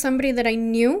this was somebody that I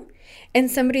knew,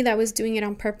 and somebody that was doing it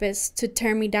on purpose to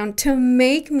tear me down, to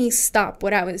make me stop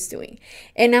what I was doing.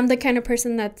 And I'm the kind of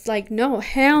person that's like, no,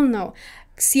 hell no.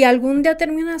 Si algún día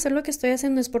termino de hacer lo que estoy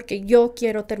haciendo es porque yo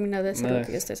quiero terminar de hacer lo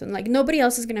que yo estoy haciendo. Like, nobody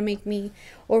else is going to make me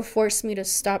or force me to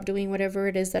stop doing whatever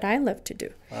it is that I love to do.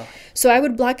 Wow. So I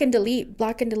would block and delete,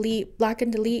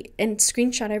 and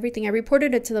screenshot everything. I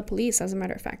reported it to the police, as a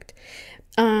matter of fact.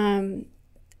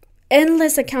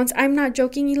 Endless accounts. I'm not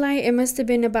joking, Eli. It must have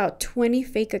been about 20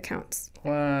 fake accounts.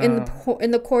 Wow. In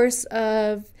the course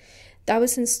of... That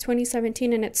was since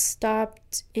 2017, and it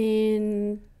stopped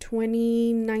in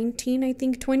 2019, I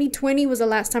think. 2020 was the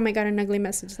last time I got an ugly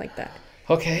message like that.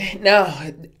 Okay. Now,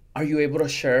 are you able to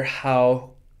share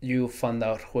how you found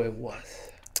out who it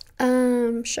was?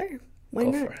 Sure. Why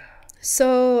not? For it.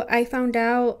 So I found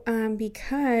out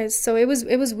because... So it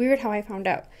was weird how I found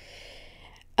out.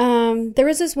 There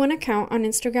was this one account on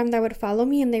Instagram that would follow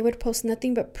me, and they would post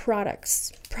nothing but product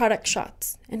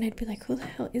shots. And I'd be like, who the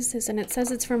hell is this? And it says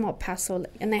it's from El Paso,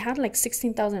 and they had like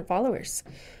 16,000 followers.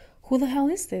 Who the hell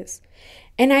is this?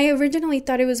 And I originally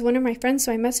thought it was one of my friends,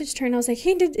 so I messaged her and I was like,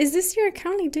 hey, is this your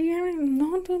account? Like, do you have it?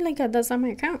 No, dude, like, that's not my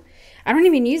account. I don't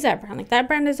even use that brand. Like, that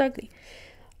brand is ugly.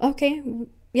 Okay.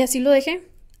 Yes, sí lo dejé.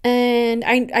 And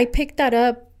I picked that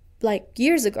up like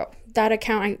years ago. That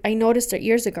account, I noticed it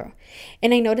years ago.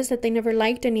 And I noticed that they never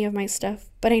liked any of my stuff.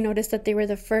 But I noticed that they were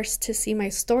the first to see my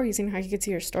stories. You know how you could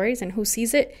see your stories and who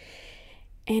sees it.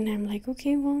 And I'm like,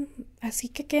 okay, well,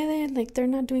 así que quede. Like, they're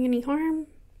not doing any harm.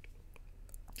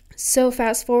 So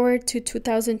fast forward to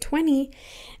 2020.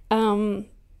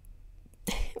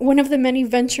 One of the many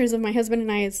ventures of my husband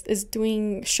and I is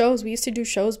doing shows. We used to do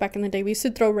shows back in the day. We used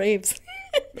to throw raves.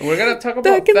 We're going to talk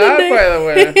about that, by the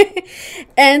way.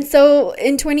 And so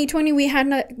in 2020, we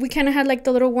kind of had like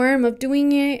the little worm of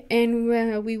doing it,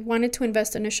 and we wanted to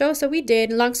invest in a show. So we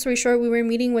did. Long story short, we were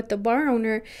meeting with the bar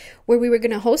owner where we were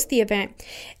going to host the event.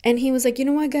 And he was like, you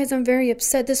know what, guys, I'm very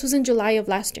upset. This was in July of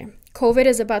last year. COVID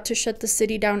is about to shut the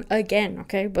city down again,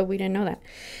 okay? But we didn't know that.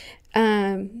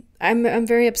 I'm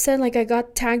very upset. Like, I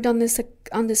got tagged on this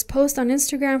post on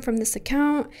Instagram from this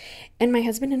account, and my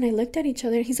husband and I looked at each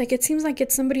other, and he's like, it seems like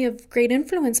it's somebody of great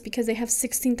influence because they have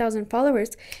 16,000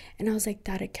 followers. And I was like,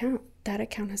 that account, that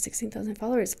account has 16,000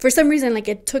 followers. For some reason, like,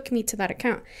 it took me to that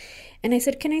account. And I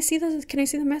said, can I see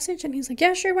the message? And he's like,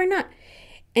 yeah, sure, why not?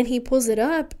 And he pulls it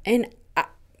up, and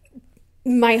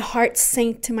my heart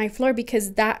sank to my floor,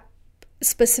 because that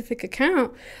specific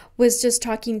account was just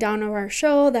talking down on our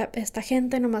show, that esta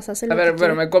gente nomás hace lo que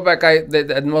quiere. Me go back.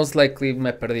 That most likely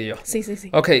me perdí yo.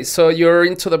 Sí. Okay, so you're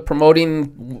into the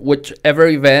promoting whichever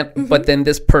event, but then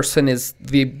this person is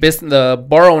the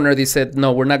bar owner. They said,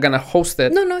 no, we're not going to host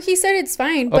it. No, he said it's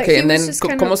fine. But okay, and then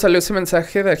 ¿cómo salió ese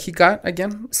mensaje that he got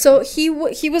again? So he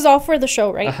was all for the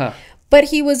show, right? Uh-huh. But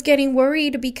he was getting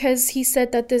worried because he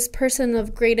said that this person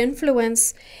of great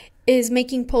influence is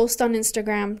making posts on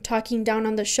Instagram talking down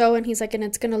on the show, and he's like, and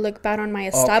it's going to look bad on my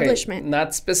establishment. Okay.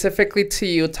 Not specifically to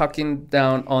you, talking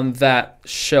down on that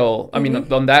show. I mean,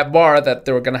 on that bar that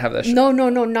they were going to have that show. No,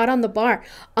 not on the bar,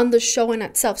 on the show in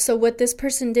itself. So what this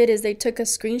person did is they took a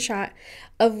screenshot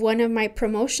of one of my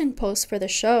promotion posts for the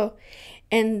show,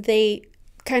 and they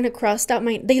kind of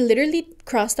they literally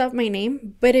crossed out my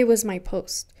name, but it was my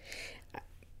post.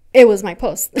 It was my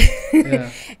post.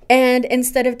 Yeah. And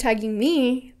instead of tagging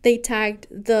me, they tagged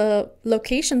the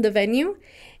location, the venue,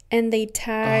 and they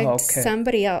tagged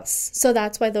somebody else. So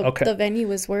that's why the venue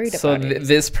was worried about it. So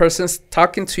this person's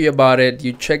talking to you about it.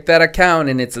 You check that account,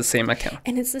 and it's the same account.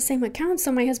 And it's the same account.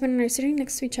 So my husband and I are sitting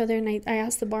next to each other, and I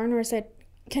asked the bar owner, I said,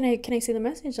 can I see the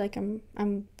message? Like,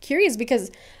 I'm curious, because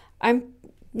I'm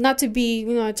not to be,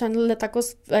 echándole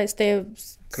tacos,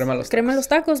 crema los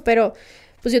tacos, pero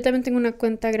pues yo también tengo una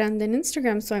cuenta grande en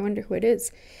Instagram, so I wonder who it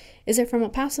is. Is it from El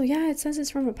Paso? Yeah, it says it's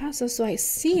from El Paso. So I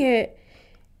see it,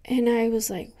 and I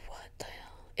was like, what the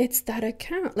hell? It's that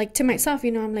account. Like, to myself,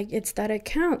 I'm like, it's that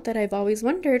account that I've always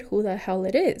wondered who the hell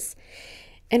it is.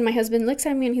 And my husband looks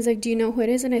at me, and he's like, do you know who it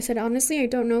is? And I said, honestly, I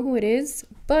don't know who it is,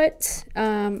 but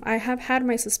I have had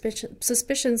my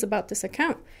suspicions about this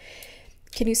account.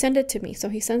 Can you send it to me? So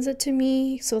he sends it to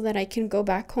me so that I can go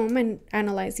back home and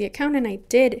analyze the account, and I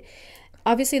did.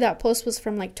 Obviously, that post was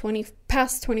from like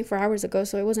past 24 hours ago,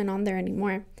 so it wasn't on there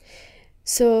anymore.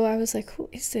 So I was like, who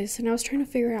is this? And I was trying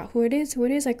to figure out who it is.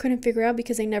 I couldn't figure out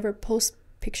because they never post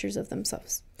pictures of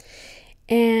themselves.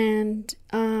 And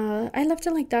I left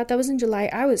it like that. That was in July.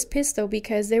 I was pissed, though,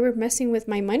 because they were messing with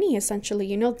my money,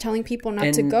 essentially, telling people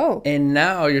not to go. And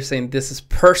now you're saying this is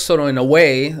personal in a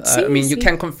way. I mean, you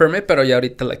can't confirm it, pero ya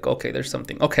ahorita, like, okay, there's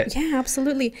something. Okay. Yeah,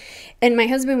 absolutely. And my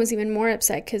husband was even more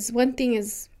upset because one thing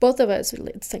is, both of us,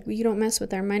 it's like, you don't mess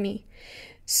with our money.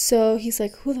 So he's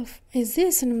like, who the is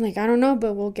this? And I'm like, I don't know,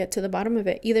 but we'll get to the bottom of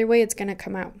it. Either way, it's going to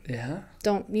come out. Yeah.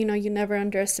 Don't, you never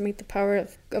underestimate the power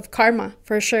of karma,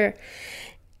 for sure.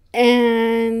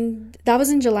 And that was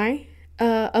in July.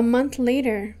 A month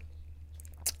later,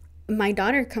 my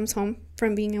daughter comes home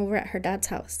from being over at her dad's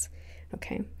house.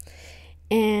 Okay.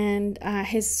 And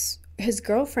his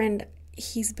girlfriend,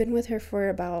 he's been with her for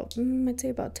about, I'd say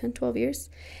about 10, 12 years.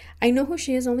 I know who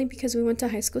she is only because we went to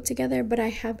high school together, but I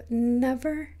have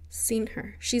never seen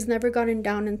her. She's never gotten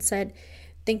down and said,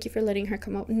 thank you for letting her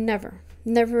come out. Never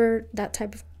that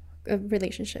type of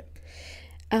relationship.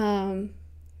 And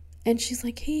she's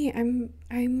like, hey, I'm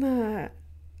a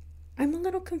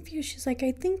little confused. She's like,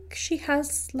 I think she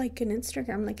has like an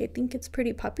Instagram. Like, I think it's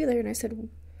pretty popular. And I said,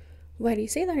 why do you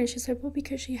say that? And she said, well,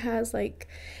 because she has like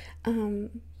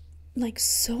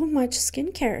so much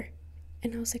skincare.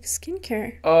 And I was like,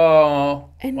 skincare? Oh.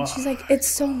 And wow. She's like, it's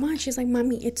so much. She's like,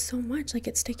 Mommy, it's so much. Like,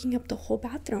 it's taking up the whole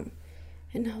bathroom.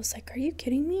 And I was like, are you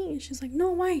kidding me? And she's like,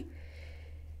 no, why?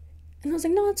 And I was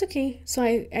like, no, it's okay. So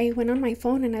I went on my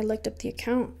phone and I looked up the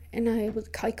account, and I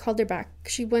called her back.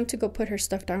 She went to go put her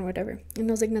stuff down, whatever. And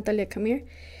I was like, Natalia, come here.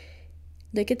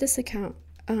 Look at this account.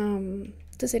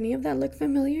 Does any of that look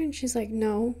familiar? And she's like,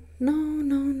 no.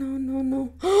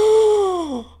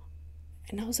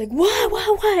 And I was like,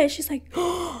 what? And she's like,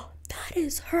 oh, that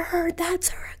is her. That's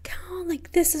her account.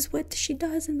 Like, this is what she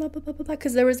does and blah, blah, blah, blah, blah.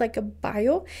 Because there was like a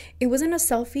bio. It wasn't a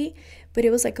selfie, but it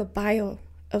was like a bio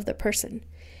of the person.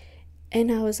 And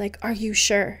I was like, are you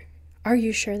sure? Are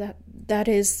you sure that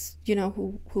is,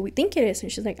 who we think it is?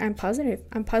 And she's like, I'm positive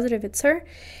it's her.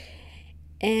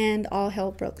 And all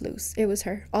hell broke loose. It was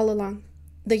her all along.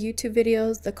 The YouTube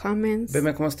videos, the comments.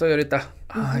 Veme cómo estoy ahorita.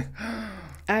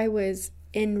 I was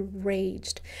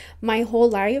enraged. My whole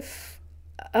life,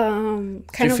 Do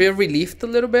you feel relieved a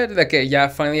little bit? Like, yeah,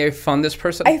 finally I found this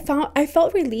person? I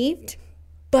felt relieved,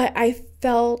 but I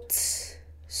felt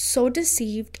so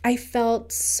deceived. I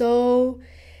felt so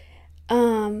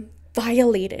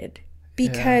violated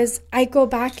because I go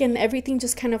back and everything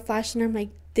just kind of flashed, and I'm like,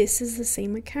 this is the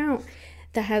same account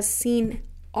that has seen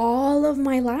all of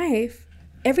my life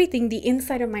everything, the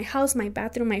inside of my house, my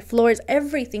bathroom, my floors,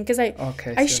 everything, because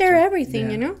I share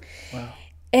everything, you know. Wow.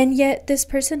 And yet this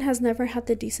person has never had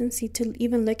the decency to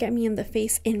even look at me in the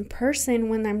face in person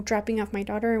when I'm dropping off my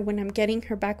daughter or when I'm getting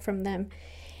her back from them.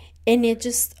 And it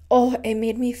just, it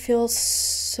made me feel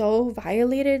so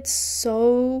violated,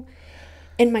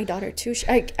 and my daughter too.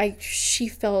 She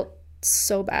felt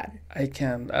so bad. I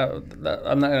can't. I'm not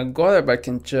gonna go there, but I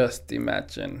can just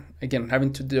imagine again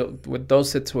having to deal with those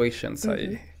situations.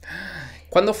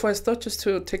 ¿Cuándo fue esto? Just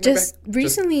to take me back. Just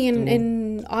recently,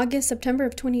 in August, September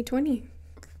of 2020.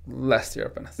 Last year,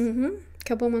 apenas. A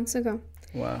couple months ago.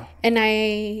 Wow. And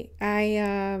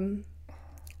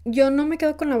yo no me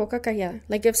quedo con la boca callada.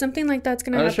 Like, if something like that's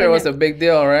gonna happen, I'm sure it was a big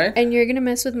deal, right? And you're gonna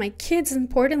mess with my kids,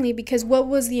 importantly, because what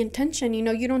was the intention? You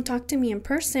know, you don't talk to me in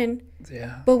person.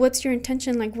 Yeah. But what's your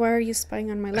intention? Like, why are you spying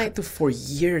on my life? For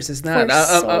years, it's not.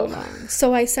 For so long.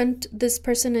 So I sent this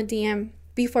person a DM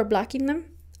before blocking them,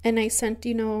 and I sent,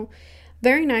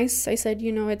 very nice. I said,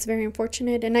 it's very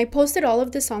unfortunate, and I posted all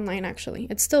of this online. Actually,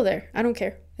 it's still there. I don't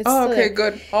care. It's still okay, there.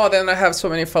 Good. Oh, then I have so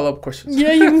many follow-up questions.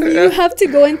 Yeah, you have to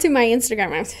go into my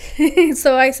Instagram.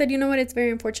 So I said, you know what? It's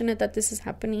very unfortunate that this is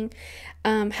happening.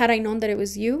 Had I known that it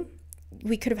was you,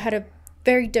 we could have had a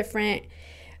very different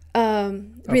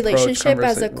relationship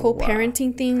as a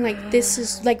co-parenting thing. Like, this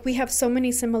is like, we have so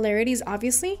many similarities.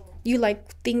 Obviously, you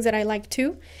like things that I like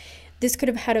too. This could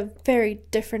have had a very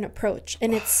different approach.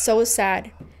 And it's so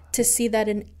sad to see that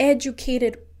an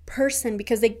educated person,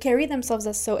 because they carry themselves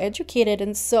as so educated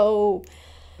and so...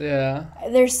 Yeah.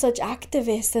 They're such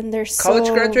activists and they're college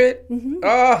graduate? Mm-hmm.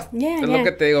 Oh, yeah, es lo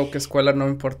que te digo, que escuela no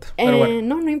importa. Pero bueno.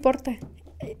 No importa.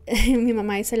 Mi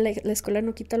mamá dice, la escuela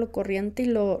no quita lo corriente y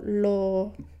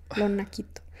lo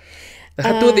naquito.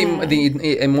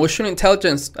 The emotional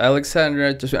intelligence,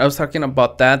 Alexandra, I was talking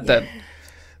about that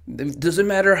it doesn't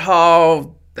matter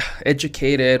how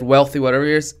educated, wealthy, whatever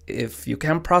it is, if you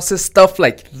can't process stuff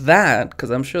like that,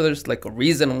 because I'm sure there's like a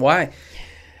reason why.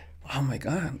 Oh my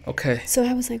God. Okay. So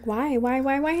I was like, why?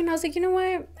 And I was like, you know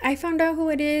what? I found out who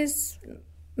it is.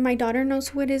 My daughter knows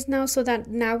who it is now, so that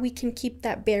now we can keep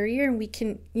that barrier and we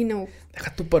can,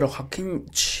 Pero how can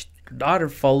your daughter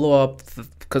follow up?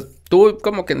 Because tú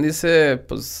como quien dice,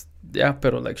 pues, yeah,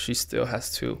 pero like she still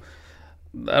has to...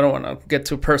 I don't want to get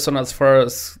too personal as far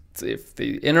as if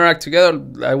they interact together.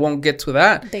 I won't get to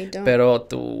that. They don't. Pero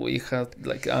tu hija,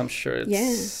 like, I'm sure it's...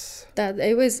 Yeah. That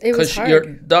it was hard. Because your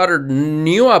daughter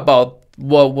knew about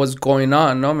what was going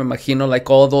on, no? Me imagino, like,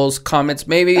 all those comments.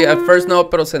 Maybe at first no,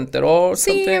 pero se enteró or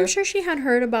something. Sí, I'm sure she had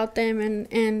heard about them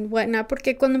and whatnot.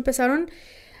 Porque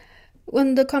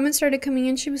when the comments started coming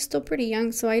in, she was still pretty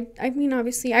young. So I mean,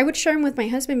 obviously, I would share them with my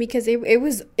husband because it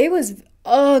was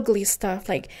ugly stuff.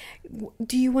 Like,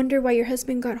 do you wonder why your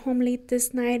husband got home late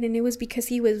this night? And it was because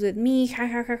he was with me. Ha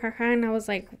ha ha ha ha. And I was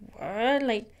like, what?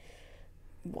 Like,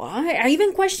 what? I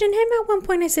even questioned him at one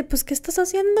point. I said, pues, ¿qué estás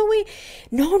haciendo, güey?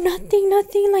 No, nothing.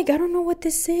 Like, I don't know what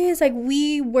this is. Like,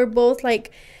 we were both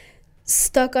like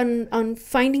stuck on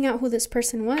finding out who this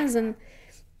person was, and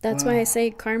that's why I say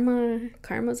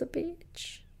karma's a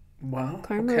bitch. Wow.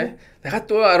 Karma. Okay. I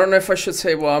don't know if I should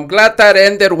say, well, I'm glad that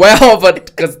ended well, but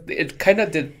because it kind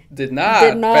of did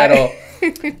not. Pero,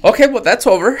 okay, well, that's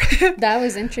over. That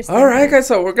was interesting. All right, guys,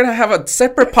 so we're going to have a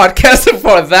separate podcast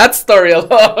for that story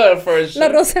alone, for sure. La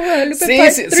Rosa de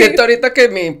Guadalupe Sí, siento ahorita que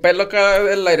mi pelo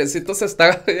acá, el airecito se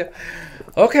está...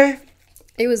 Okay.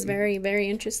 It was very, very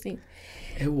interesting.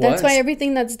 It was. That's why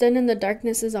everything that's done in the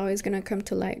darkness is always going to come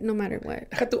to light, no matter what.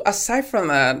 Aside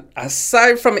from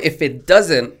if it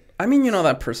doesn't, I mean,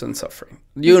 that person's suffering.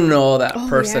 You know that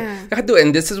person. Yeah.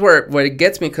 And this is where it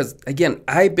gets me, because, again,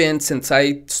 since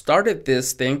I started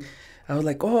this thing, I was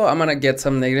like, I'm going to get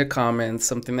some negative comments,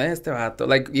 something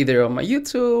like either on my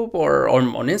YouTube or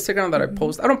on Instagram that I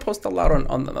post. I don't post a lot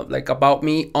on like about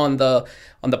me on the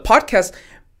podcast,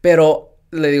 pero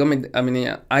le digo a mi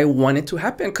niña, I want it to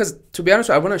happen, because, to be honest,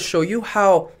 I want to show you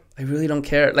how I really don't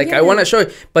care. Like, I want to show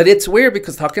you. But it's weird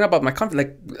because talking about my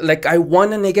conflict, like I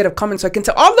want a negative comment so I can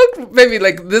tell, look, baby,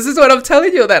 like, this is what I'm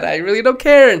telling you, that I really don't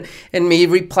care. And me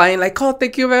replying like,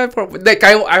 thank you, man. Like,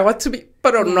 I want to be,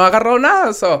 pero no agarró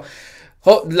nada. So,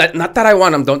 like, not that I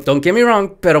want them. Don't get me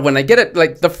wrong. But when I get it,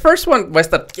 like, the first one, I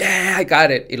start, I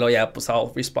got it. Y luego pues I'll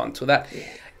respond to that. Yeah.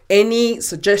 Any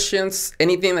suggestions,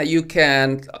 anything that you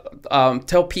can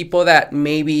tell people that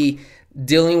maybe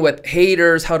dealing with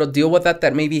haters, how to deal with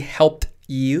that maybe helped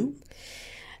you?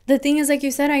 The thing is, like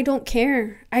you said, I don't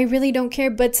care. I really don't care.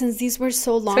 But since these were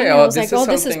so long, I was like,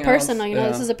 this is personal.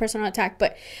 This is a personal attack.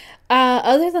 But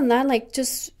other than that, like,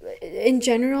 just in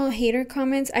general, hater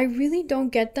comments, I really don't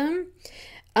get them.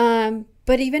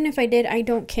 But even if I did, I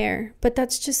don't care. But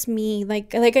that's just me.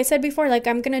 Like I said before, like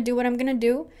I'm going to do what I'm going to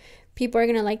do. People are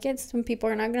going to like it. Some people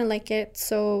are not going to like it.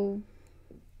 So,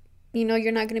 you know,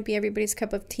 you're not going to be everybody's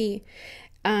cup of tea.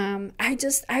 I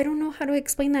don't know how to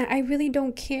explain that. I really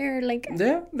don't care. Like,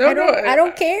 yeah, I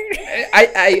don't care.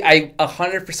 I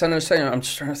 100% understand. I'm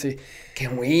just trying to say,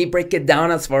 can we break it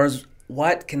down as far as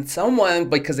what can someone,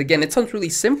 because again, it sounds really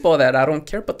simple that I don't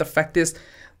care, but the fact is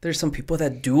there's some people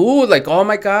that do, like, oh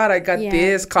my God, I got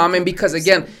this comment, because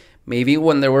again, maybe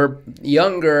when they were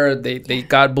younger, they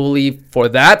got bullied for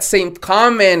that same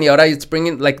comment. Y ahora it's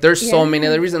bringing, like, there's so many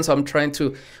other reasons. So I'm trying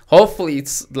to, hopefully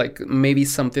it's like maybe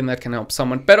something that can help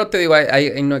someone. Pero te digo,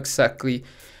 I know exactly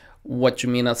what you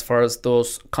mean as far as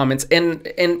those comments. And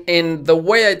the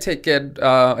way I take it,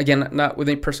 again, not with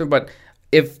any person, but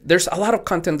if there's a lot of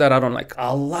content that I don't like,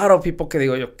 a lot of people que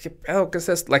digo yo, ¿qué pedo? ¿Qué es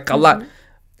esto? Like a lot.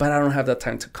 But I don't have that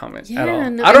time to comment at all.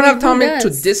 No, I don't have time to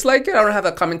dislike it. I don't have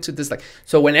that comment to dislike.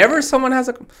 So whenever someone has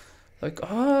a, like,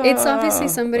 it's obviously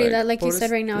somebody that, like you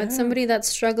said right now, it's somebody that's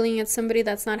struggling. It's somebody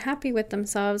that's not happy with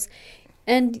themselves.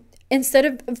 And instead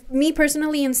of, me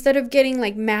personally, instead of getting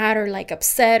like mad or like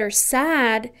upset or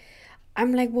sad,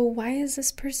 I'm like, well, why is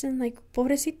this person like,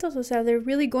 pobrecitos? O sea, they're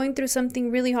really going through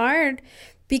something really hard.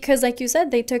 Because like you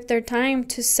said, they took their time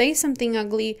to say something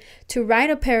ugly, to write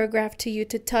a paragraph to you,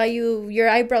 to tell you your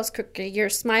eyebrows crooked, your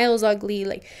smile's ugly.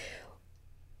 Like,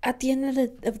 at the end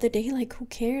of the day, like, who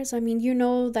cares? I mean, you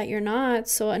know that you're not.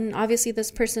 So, and obviously this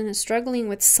person is struggling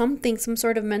with something, some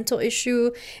sort of mental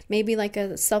issue, maybe like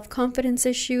a self-confidence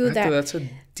issue. That's a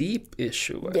deep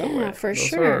issue. Yeah, for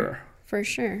sure. For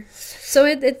sure. So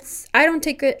it's, I don't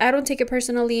take it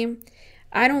personally.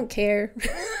 I don't care.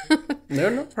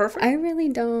 No, perfect. I really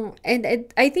don't.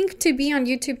 And I think to be on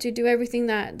YouTube, to do everything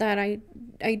that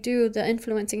I do, the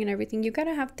influencing and everything, you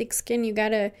gotta have thick skin. You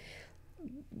gotta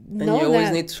know. And you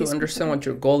always need to understand what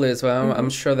your goal is. Well, I'm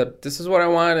sure that this is what I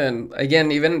want. And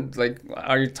again, even like,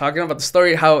 are you talking about the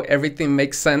story, how everything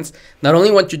makes sense? Not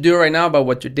only what you do right now, but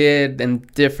what you did and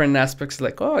different aspects.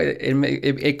 Like, oh,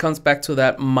 it comes back to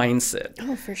that mindset.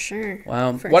 Oh, for sure.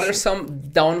 Wow. What are some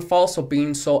downfalls of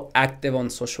being so active on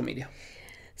social media?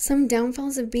 Some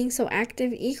downfalls of being so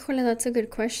active? Híjole, that's a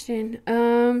good question.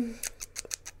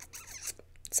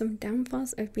 Some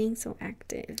downfalls of being so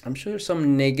active. I'm sure there's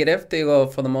some negative.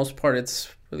 For the most part,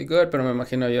 it's really good. But me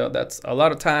imagino yo, that's a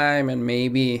lot of time, and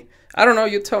maybe, I don't know,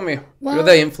 you tell me. Well, you're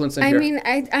the influencer here. I mean,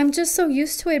 I'm just so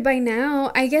used to it by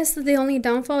now. I guess the only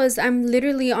downfall is I'm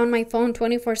literally on my phone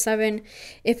 24/7.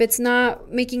 If it's not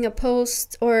making a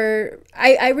post, or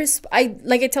I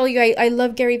like I tell you, I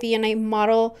love Gary Vee, and I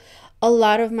model a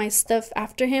lot of my stuff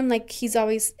after him. Like, he's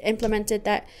always implemented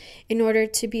that in order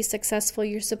to be successful,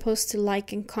 you're supposed to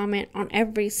like and comment on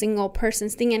every single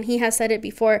person's thing. And he has said it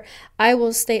before, I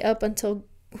will stay up until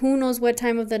who knows what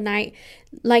time of the night,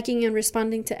 liking and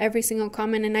responding to every single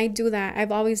comment. And I do that.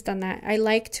 I've always done that. I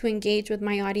like to engage with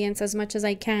my audience as much as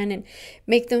I can and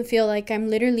make them feel like I'm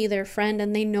literally their friend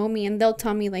and they know me, and they'll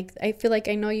tell me, like, I feel like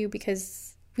I know you because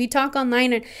we talk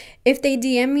online. And if they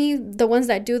DM me, the ones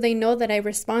that do, they know that I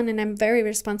respond, and I'm very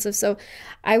responsive. So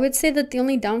I would say that the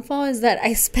only downfall is that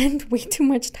I spend way too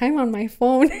much time on my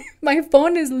phone. My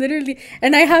phone is literally,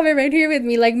 and I have it right here with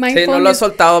me. Like, my phone. No lo has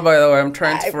soltado, by the way. I'm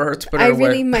trying for her to put it away. I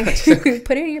really might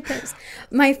put it in your purse.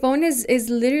 My phone is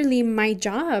literally my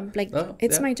job. Like,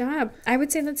 it's my job. I would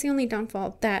say that's the only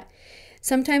downfall. That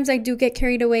sometimes I do get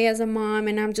carried away as a mom,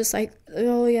 and I'm just like,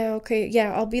 oh, yeah, okay,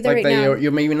 yeah, I'll be there like right now.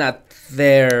 You're maybe not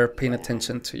there paying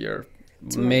attention to your,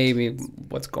 maybe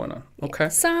what's going on. Okay.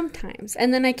 Sometimes.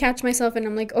 And then I catch myself, and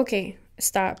I'm like, okay,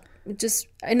 stop.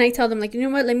 And I tell them, like, you know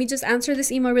what, let me just answer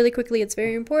this email really quickly. It's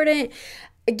very important.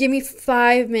 Give me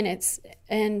 5 minutes.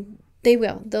 And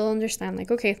they'll understand. Like,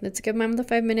 okay, let's give mom the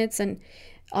 5 minutes, and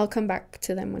I'll come back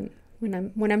to them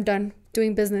when I'm done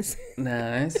doing business.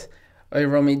 Nice. Hey,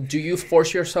 Romy, do you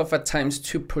force yourself at times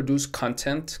to produce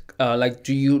content? Like,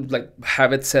 do you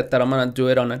have it set that I'm going to do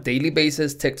it on a daily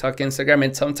basis, TikTok, Instagram?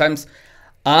 And sometimes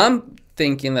I'm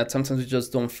thinking that sometimes you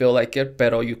just don't feel like it,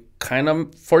 but you kind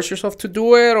of force yourself to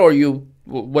do it, or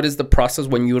what is the process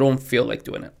when you don't feel like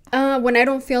doing it? When I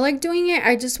don't feel like doing it,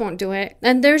 I just won't do it.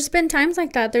 And there's been times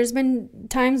like that. There's been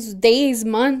times, days,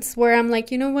 months where I'm like,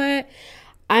 you know what?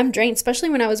 I'm drained, especially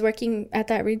when I was working at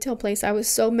that retail place. I was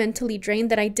so mentally drained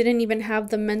that I didn't even have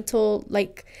the mental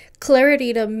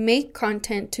clarity to make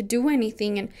content, to do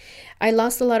anything. And I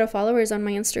lost a lot of followers on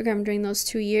my Instagram during those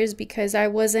 2 years because I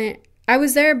was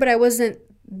there, but I wasn't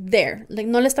there. Like,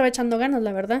 no le estaba echando ganas,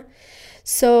 la verdad.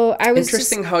 So I was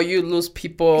interesting how you lose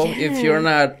people if you're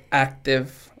not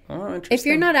active. Oh, interesting. If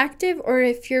you're not active, or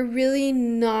if you're really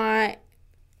not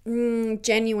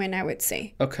genuine, I would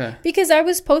say. Okay. Because I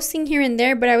was posting here and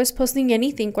there, but I was posting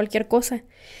anything, cualquier cosa.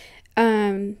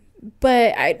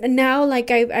 But now,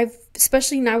 like, I've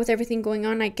especially now with everything going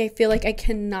on, like, I feel like I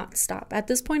cannot stop. At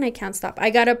this point, I can't stop. I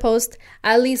gotta post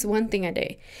at least one thing a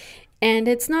day. And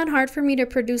it's not hard for me to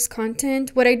produce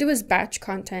content. What I do is batch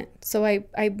content. So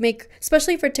I make,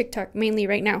 especially for TikTok, mainly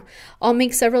right now, I'll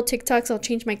make several TikToks. I'll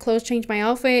change my clothes, change my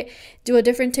outfit, do a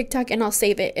different TikTok, and I'll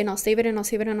save it. And I'll save it, and I'll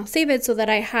save it, and I'll save it so that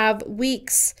I have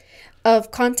weeks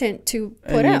of content to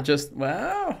put and up.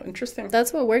 Wow, interesting.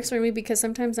 That's what works for me, because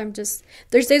sometimes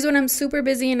there's days when I'm super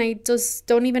busy and I just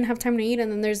don't even have time to eat.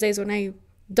 And then there's days when I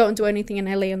don't do anything and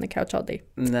I lay on the couch all day.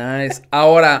 Nice.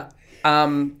 Ahora,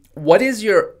 what is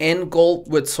your end goal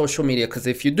with social media? Because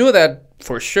if you do that,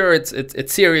 for sure,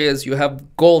 it's serious. You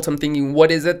have goals. I'm thinking,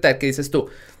 what is it that dices tú?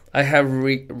 I have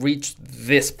reached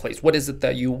this place. What is it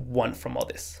that you want from all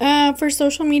this? For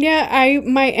social media,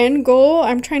 my end goal,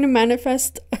 I'm trying to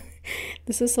manifest.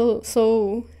 This is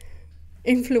so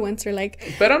influencer like.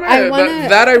 Espérame,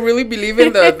 that I really believe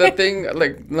in the thing,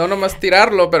 like, no nomás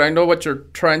tirarlo, but I know what you're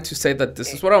trying to say, that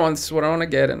this is what I want, this is what I want to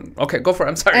get. And okay, go for it.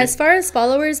 I'm sorry. As far as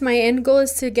followers, my end goal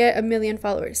is to get 1 million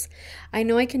followers. I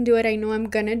know I can do it. I know I'm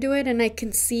gonna do it, and I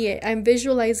can see it. I'm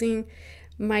visualizing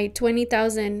my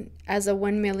 20,000 as a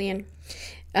 1 million.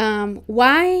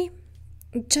 Why?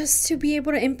 Just to be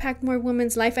able to impact more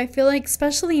women's life. I feel like,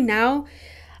 especially now,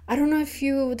 I don't know if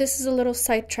this is a little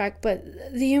sidetrack, but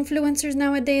the influencers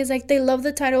nowadays, like, they love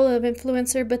the title of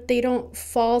influencer, but they don't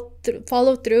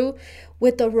follow through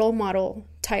with the role model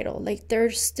title. Like,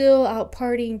 they're still out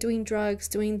partying, doing drugs,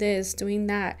 doing this, doing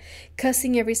that,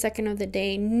 cussing every second of the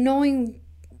day, knowing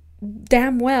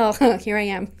damn well, here I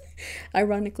am,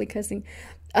 ironically cussing,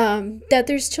 that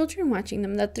there's children watching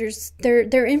them, that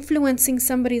they're influencing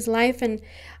somebody's life. And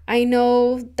I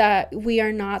know that we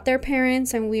are not their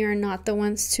parents, and we are not the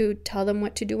ones to tell them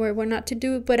what to do or what not to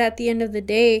do. But at the end of the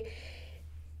day,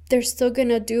 they're still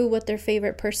gonna do what their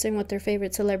favorite person, what their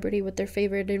favorite celebrity, what their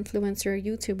favorite influencer or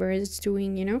YouTuber is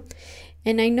doing, you know?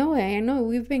 And I know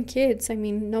we've been kids. I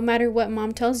mean, no matter what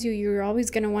mom tells you, you're always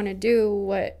gonna want to do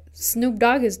what Snoop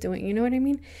Dogg is doing. You know what I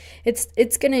mean?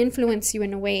 It's gonna influence you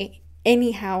in a way,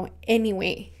 anyhow,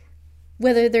 anyway,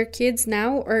 whether they're kids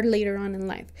now or later on in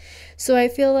life. So I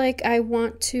feel like I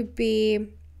want to be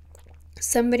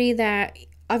somebody that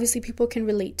obviously people can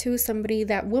relate to, somebody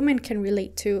that women can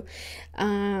relate to.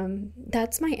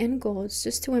 That's my end goal. It's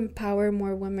just to empower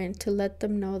more women, to let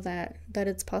them know that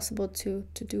it's possible to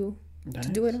do. Nice.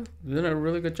 To do it all. You're doing a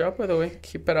really good job, by the way.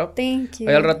 Keep it up. Thank you.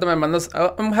 Al rato me mandas.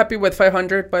 I'm happy with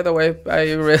 500, by the way.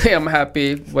 I really am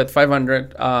happy with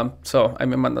 500. So I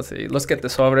me mandas los que te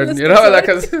sobren, you know, like,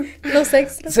 los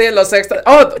extras. Sí, los extras.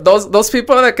 Oh, those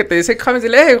people that te dicen comments,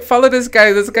 hey, follow this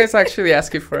guy. This guy's actually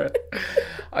asking for it.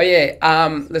 Oh yeah.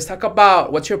 Let's talk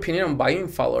about what's your opinion on buying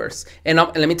followers. And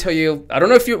let me tell you, I don't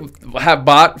know if you have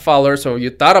bought followers or you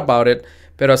thought about it.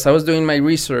 But as I was doing my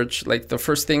research, like, the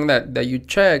first thing that you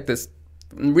check is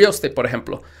real estate, por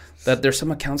ejemplo, that there's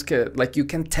some accounts like you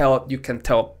can tell,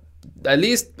 at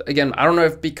least, again, I don't know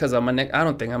if because I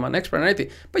don't think I'm an expert on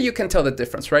anything, but you can tell the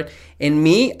difference, right? And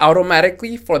me,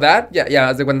 automatically for that,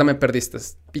 haz de cuenta me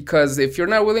perdiste. Because if you're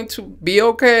not willing to be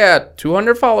okay at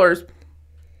 200 followers,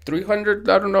 300,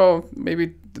 I don't know,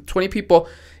 maybe 20 people,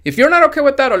 if you're not okay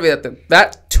with that, olvídate.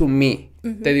 That, to me.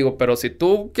 Mm-hmm. Te digo, pero si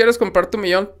tú quieres comprar tu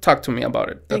millón, talk to me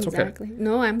about it. That's exactly. Okay.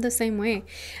 No, I'm the same way.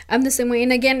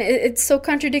 And again, it's so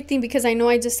contradicting, because I know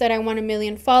I just said I want 1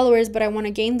 million followers, but I want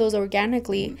to gain those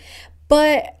organically. Mm-hmm.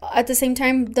 But at the same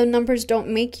time, the numbers don't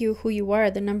make you who you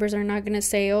are. The numbers are not going to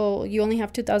say, oh, you only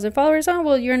have 2,000 followers. Oh,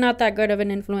 well, you're not that good of an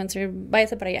influencer.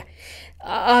 Váyase para allá.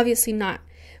 Obviously not.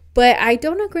 But I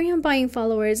don't agree on buying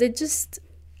followers. It just,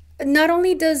 not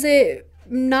only does it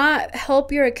not help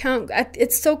your account,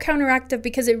 it's so counteractive,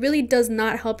 because it really does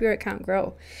not help your account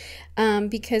grow.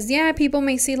 Because people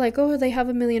may see like, oh, they have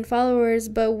 1 million followers,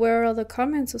 but where are all the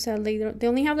comments? O sea, they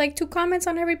only have like 2 comments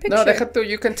on every picture. No, deja tú,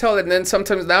 you can tell. And then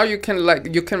sometimes now you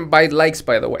can buy likes,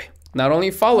 by the way, not only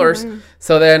followers. Mm-hmm.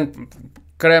 So then,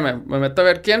 créeme, me meto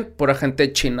a ver quién, pura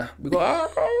gente china. Digo,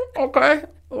 okay,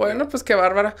 bueno, pues qué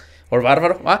bárbara or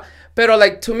bárbaro. Pero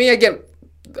like, to me, again,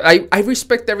 I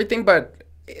respect everything, but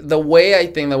the way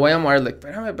I'm wired, like,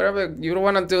 espérame, you don't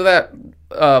want to do that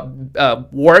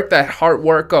work, that hard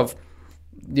work of,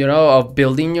 you know, of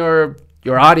building your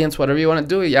your audience, whatever you want to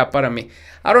do, yeah, para mí.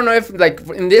 I don't know if, like,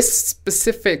 in this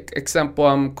specific example,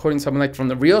 I'm quoting someone like from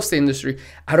the real estate industry.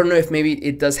 I don't know if maybe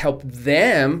it does help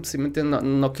them. Si me entiendes,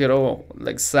 no quiero,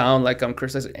 like, sound like I'm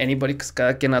criticizing anybody, because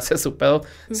cada quien hace su pedo.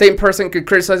 Same person could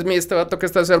criticize me, este vato que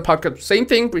está haciendo el podcast. Same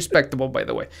thing, respectable, by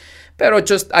the way. Pero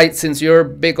just, since you're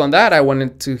big on that, I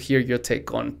wanted to hear your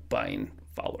take on buying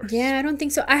followers. Yeah, I don't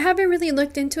think so. I haven't really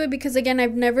looked into it because, again,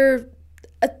 I've never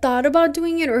thought about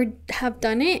doing it or have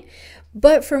done it.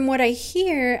 But from what I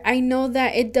hear, I know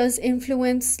that it does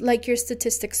influence, like, your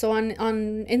statistics. So on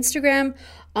Instagram,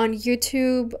 on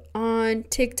YouTube, on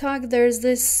TikTok, there's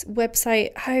this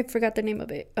website. I forgot the name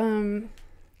of it.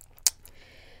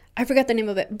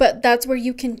 But that's where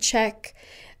you can check.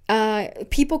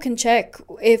 People can check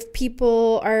if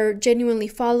people are genuinely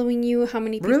following you, how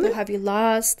many people have you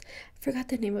lost. I forgot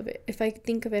the name of it. If I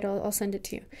think of it, I'll send it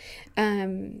to you.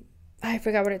 I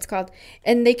forgot what it's called.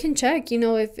 And they can check, you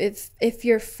know, if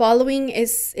your following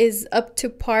is up to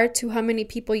par to how many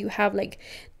people you have. Like,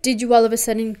 did you all of a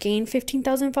sudden gain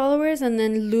 15,000 followers and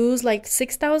then lose like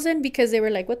 6,000 because they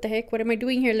were like, what the heck? What am I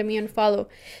doing here? Let me unfollow.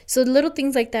 So little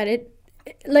things like that.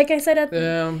 Like I said,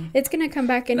 it's going to come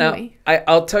back anyway. Now,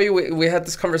 I'll tell you, we had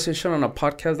this conversation on a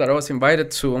podcast that I was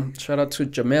invited to. Shout out to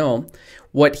Jamil.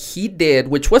 What he did,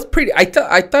 which was pretty, I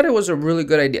thought it was a really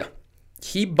good idea.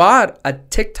 He bought a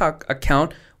TikTok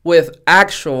account with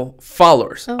actual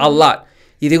followers, a lot.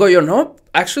 Y digo yo, no,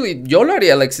 actually, yo lo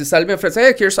haría. Like, si sale me ofrece,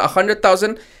 hey, here's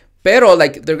 100,000, pero,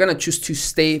 like, they're going to choose to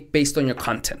stay based on your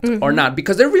content or not.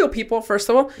 Because they're real people, first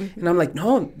of all. And I'm like,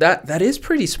 no, that is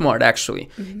pretty smart,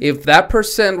 actually. If that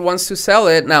person wants to sell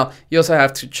it, now, you also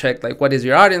have to check, like, what is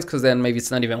your audience? Because then maybe it's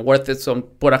not even worth it. So,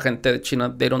 pura gente de China,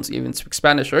 they don't even speak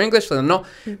Spanish or English. So, no.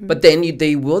 But then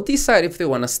they will decide if they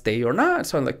want to stay or not.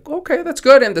 So, I'm like, okay, that's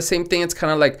good. And the same thing, it's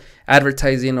kind of like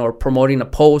advertising or promoting a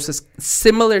post. It's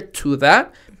similar to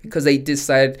that. Because they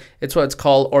decide it's what it's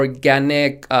called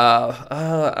organic.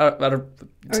 Organic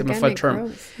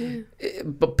term,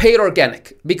 but paid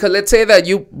organic. Because let's say that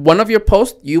one of your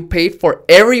posts you paid for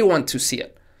everyone to see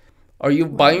it. Are you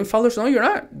buying followers? No, you're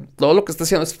not. Todo lo que está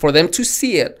haciendo is for them to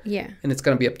see it. Yeah. And it's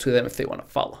gonna be up to them if they want to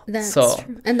follow. That's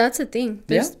true. And that's the thing.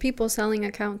 There's people selling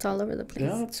accounts all over the place.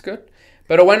 Yeah, that's good.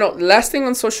 Pero bueno, last thing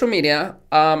on social media.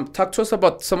 Talk to us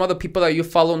about some of the people that you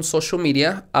follow on social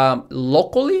media,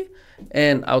 locally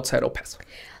and outside El Paso.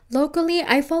 Locally,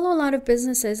 I follow a lot of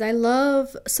businesses. I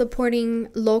love supporting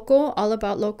local, all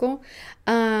about local,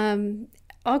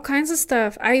 all kinds of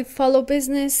stuff. I follow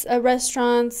business,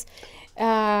 restaurants.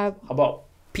 How about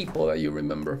people that you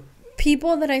remember?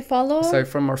 People that I follow? Aside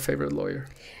from our favorite lawyer.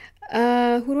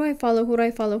 Who do I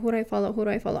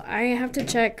follow? I have to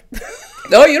check.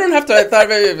 No, you don't have to. I thought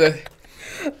maybe...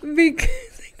 Because...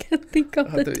 think of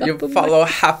the top you follow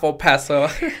half El Paso.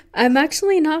 I'm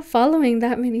actually not following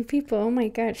that many people. Oh my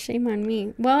god, shame on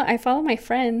me. Well, I follow my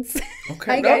friends.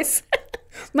 Okay. Hi guys.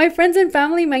 My friends and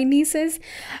family, my nieces.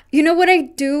 You know what I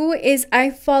do is I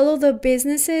follow the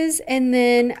businesses and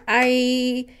then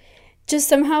I just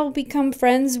somehow become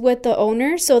friends with the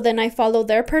owner. So then I follow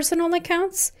their personal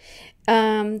accounts.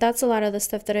 That's a lot of the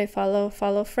stuff that I follow.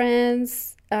 Follow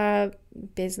friends,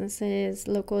 businesses,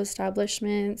 local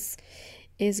establishments.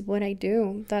 Is what I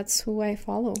do. That's who I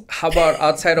follow. How about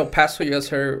outside El Paso? You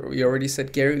already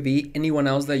said Gary Vee. Anyone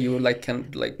else that you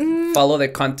can follow the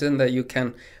content that you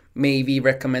can maybe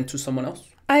recommend to someone else?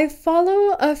 I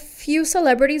follow a few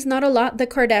celebrities, not a lot. The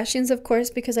Kardashians, of course,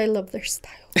 because I love their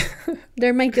style.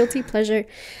 They're my guilty pleasure.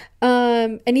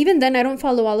 And even then, I don't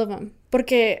follow all of them.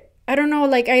 Porque, I don't know,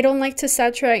 like, I don't like to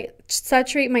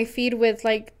saturate my feed with,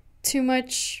 like, too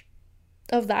much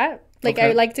of that. Like,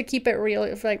 okay. I like to keep it real,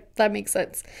 if, like, that makes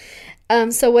sense.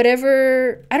 So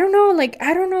whatever, I don't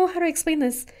know how to explain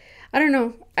this. I don't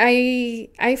know.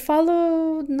 I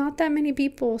follow not that many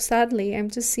people, sadly. I'm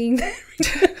just seeing that.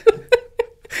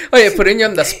 Oh, yeah, putting you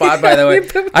on the spot, by the way.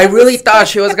 I really thought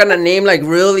she was going to name, like,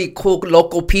 really cool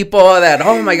local people that,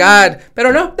 oh, my God. But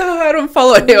no, I don't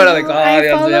follow anyone. I'm like, oh,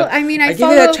 I give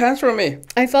you that chance for me.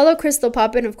 I follow Crystal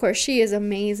Poppin, of course. She is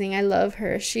amazing. I love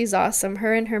her. She's awesome.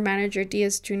 Her and her manager,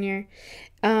 Diaz Jr.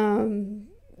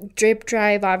 Drip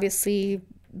Drive, obviously.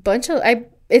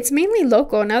 It's mainly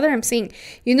local, now that I'm seeing.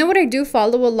 You know what I do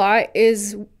follow a lot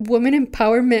is women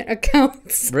empowerment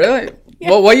accounts. Really? Yeah.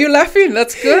 Well, why are you laughing?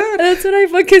 That's good. That's what I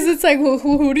follow, because it's like,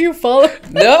 who do you follow?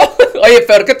 No. Oye,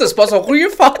 peor que tu esposo. Who you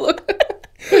follow?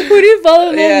 Who do you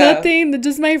follow? Yeah. Nothing.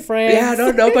 Just my friends. Yeah, no,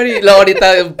 nobody. No,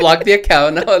 ahorita block the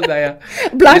account. No, yeah.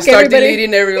 Block you start everybody.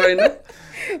 Deleting everybody. No?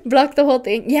 Block the whole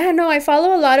thing. Yeah, no, I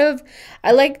follow a lot of...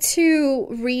 I like to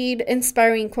read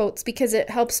inspiring quotes because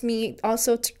it helps me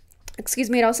also...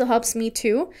 it also helps me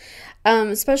too.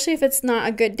 especially if it's not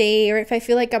a good day or if I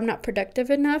feel like I'm not productive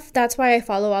enough. That's why I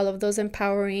follow all of those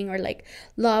empowering or like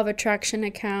law of attraction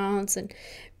accounts, and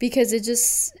because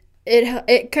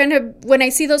it kind of, when I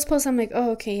see those posts, I'm like,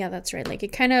 oh, okay, yeah, that's right. Like,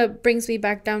 it kind of brings me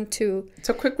back down to... It's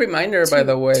a quick reminder, by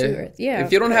the way. Yeah.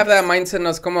 If you don't have that mindset, no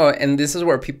es como, and this is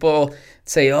where people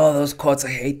say, oh, those quotes, I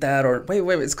hate that, or wait,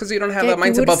 it's because you don't have that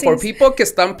mindset. But for people que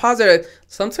están positive,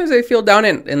 sometimes they feel down,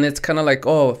 and it's kind of like,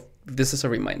 oh, this is a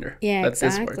reminder that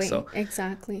this works. So,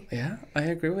 exactly. Yeah, I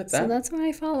agree with that. So that's what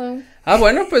I follow.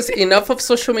 Bueno, pues enough of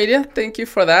social media. Thank you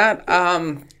for that.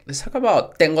 Let's talk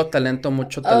about Tengo Talento,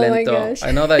 Mucho Talento. Oh my gosh.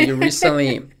 I know that you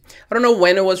recently, I don't know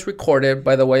when it was recorded,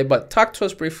 by the way, but talk to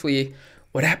us briefly.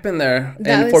 What happened there?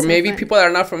 And for maybe people that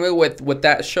are not familiar with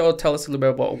that show, tell us a little bit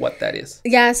about what that is.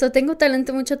 Yeah, so Tengo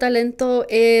Talento, Mucho Talento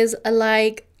is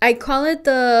like, I call it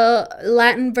the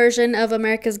Latin version of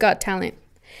America's Got Talent.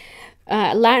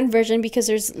 Latin version because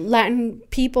there's Latin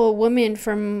people, women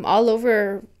from all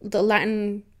over the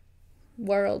Latin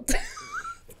world.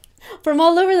 From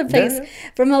all over the place,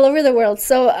 from all over the world.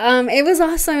 So it was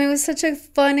awesome. It was such a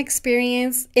fun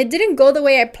experience. It didn't go the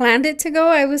way I planned it to go,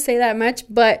 I would say that much.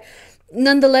 But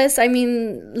nonetheless, I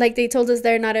mean, like they told us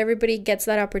there, not everybody gets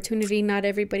that opportunity. Not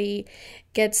everybody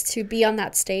gets to be on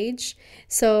that stage.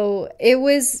 So it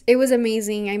was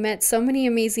amazing. I met so many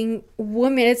amazing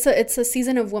women. It's a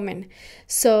season of women,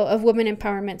 so of women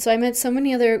empowerment. So I met so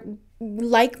many other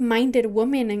like-minded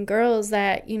women and girls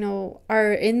that, you know,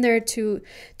 are in there to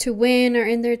win, are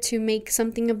in there to make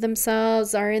something of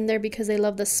themselves, are in there because they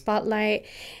love the spotlight.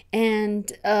 And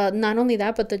not only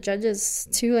that, but the judges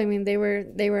too. I mean, they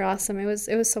were awesome. It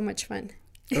was so much fun.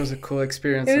 It was a cool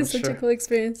experience. It was such a cool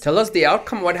experience. Tell us the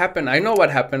outcome. What happened? I know what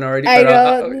happened already. I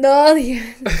don't know.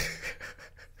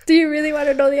 Do you really want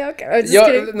to know the outcome? I'm just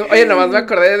kidding. Oye, nomás me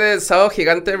acordé de Sábado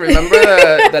Gigante. Remember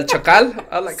del Chacal?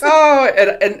 I was like, oh,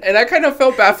 and I kind of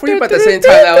felt bad for you, but at the same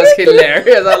time, that was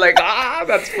hilarious. I was like,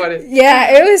 that's funny.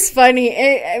 Yeah, it was funny.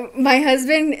 My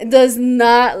husband does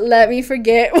not let me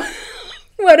forget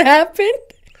what happened.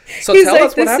 So he's tell like,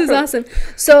 us what happened. This is awesome.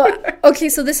 So, okay,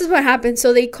 so this is what happened.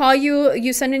 So they call you,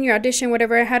 you send in your audition,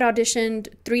 whatever. I had auditioned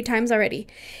 3 times already.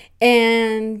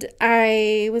 And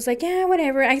I was like, yeah,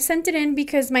 whatever. I sent it in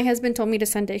because my husband told me to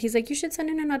send it. He's like, you should send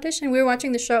in an audition. We were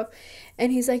watching the show.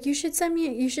 And he's like, you should send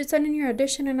in your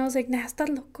audition. And I was like, nah, está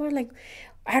loco. Like,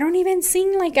 I don't even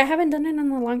sing. Like, I haven't done it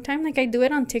in a long time. Like, I do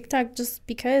it on TikTok just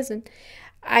because. And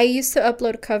I used to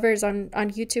upload covers on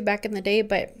YouTube back in the day,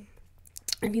 but...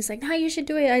 And he's like, no, you should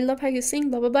do it. I love how you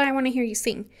sing, blah, blah, blah. I want to hear you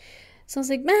sing. So I was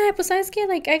like, nah, pues sabes que,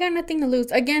 like, I got nothing to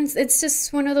lose. Again, it's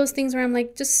just one of those things where I'm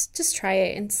like, just try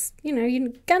it. And, you know,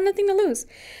 you got nothing to lose.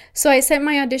 So I sent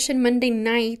my audition Monday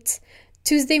night.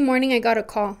 Tuesday morning, I got a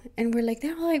call. And we're like,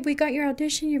 oh, like, we got your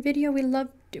audition, your video. We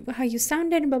loved how you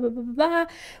sounded, blah, blah, blah, blah, blah.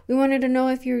 We wanted to know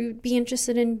if you'd be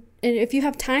interested in if you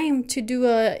have time to do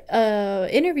a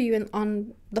interview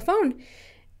on the phone.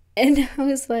 And I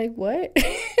was like, what?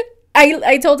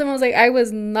 I told him, I was like, I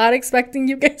was not expecting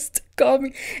you guys to call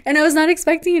me. And I was not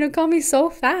expecting you to call me so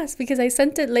fast because I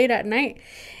sent it late at night.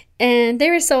 And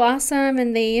they were so awesome.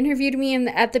 And they interviewed me. And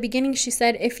at the beginning, she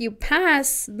said, if you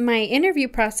pass my interview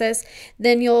process,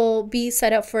 then you'll be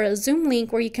set up for a Zoom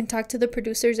link where you can talk to the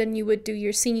producers and you would do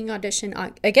your singing audition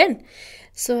again.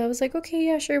 So I was like, okay,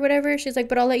 yeah, sure, whatever. She's like,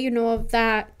 but I'll let you know of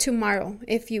that tomorrow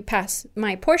if you pass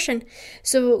my portion.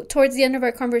 So towards the end of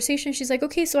our conversation, she's like,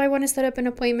 okay, so I want to set up an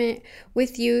appointment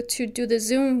with you to do the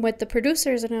Zoom with the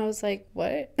producers. And I was like,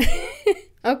 what?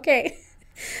 Okay.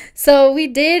 So we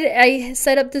did. I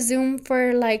set up the Zoom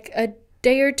for like a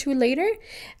day or two later.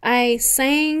 I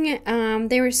sang.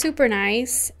 They were super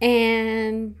nice.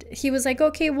 And he was like,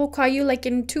 okay, we'll call you like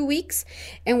in 2 weeks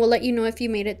and we'll let you know if you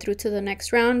made it through to the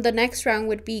next round. The next round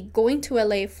would be going to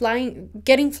LA,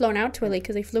 getting flown out to LA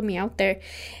because they flew me out there,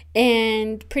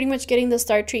 and pretty much getting the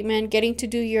star treatment, getting to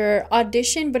do your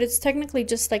audition, but it's technically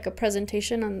just like a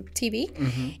presentation on TV.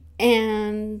 Mm-hmm.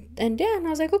 And yeah, and I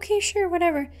was like, okay, sure,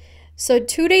 whatever. So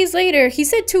 2 days later, he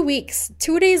said 2 weeks.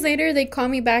 2 days later, they call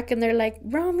me back and they're like,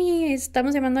 Romy,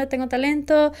 estamos llamando de Tengo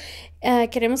Talento.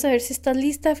 Queremos saber si estás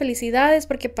lista. Felicidades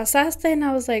porque pasaste. And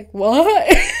I was like, what?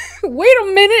 Wait a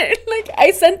minute. Like, I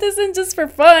sent this in just for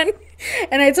fun.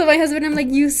 And I told my husband, I'm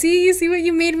like, you see what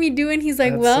you made me do? And he's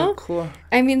like, That's well, so cool.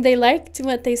 I mean, they liked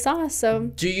what they saw.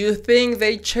 So do you think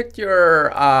they checked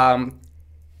your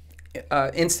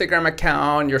Instagram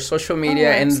account, your social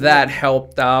media, and that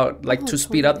helped out, like, to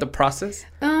speed up the process?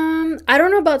 I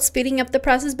don't know about speeding up the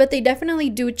process, but they definitely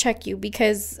do check you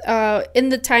because in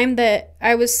the time that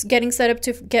I was getting set up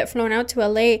to get flown out to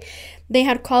LA, they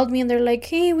had called me and they're like,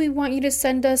 hey, we want you to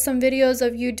send us some videos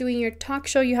of you doing your talk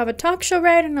show. You have a talk show,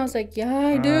 right? And I was like, yeah,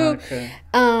 I do. Okay.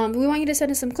 We want you to send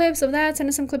us some clips of that. Send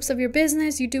us some clips of your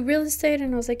business. You do real estate.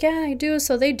 And I was like, yeah, I do.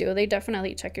 So they do. They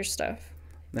definitely check your stuff.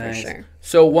 Nice. For sure.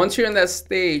 So once you're in that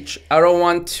stage, I don't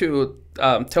want to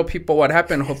tell people what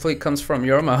happened. Hopefully it comes from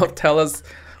your mouth. Tell us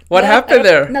what happened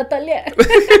there. Natalia.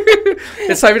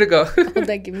 It's time to go. Hold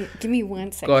on, give me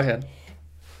 1 second. Go ahead.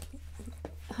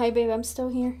 Hi, babe. I'm still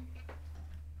here.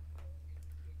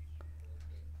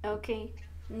 Okay.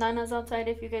 Nana's outside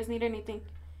if you guys need anything.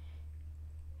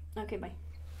 Okay, bye.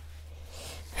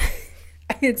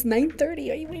 It's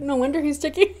 9:30. No wonder he's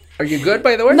checking. Are you good,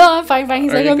 by the way? No, I'm fine.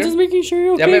 He's like, I'm good? just making sure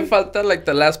you're okay. Ya me falta like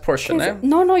the last portion, eh?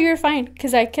 No, you're fine.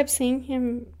 Because I kept seeing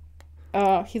him.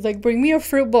 He's like, bring me a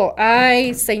fruit bowl.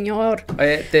 Ay, señor.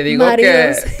 Oye, te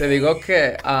digo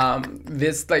que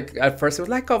this, like, at first it was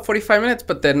like, 45 minutes,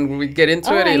 but then we get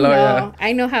into it.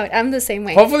 I know how I'm the same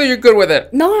way. Hopefully you're good with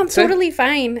it. No, I'm totally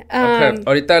fine. Okay,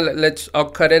 ahorita I'll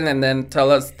cut in and then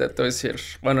tell us that tú es here.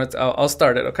 Bueno, I'll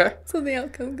start it, okay? So the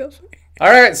outcome goes for it. All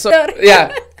right, so,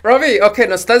 yeah. Robbie, okay,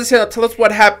 nos estás diciendo, tell us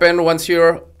what happened once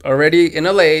you're already in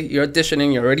LA, you're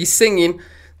auditioning, you're already singing.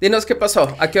 Dinos qué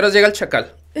pasó. ¿A qué horas llega el chacal?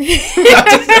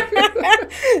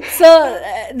 So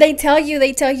they tell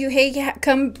you, hey,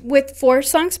 come with 4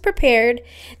 songs prepared.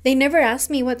 They never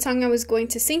asked me what song I was going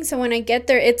to sing. So when I get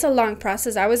there, it's a long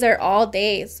process. I was there all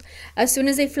day. As soon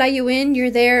as they fly you in,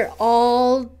 you're there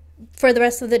all for the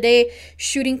rest of the day,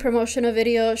 shooting promotional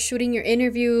videos, shooting your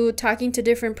interview, talking to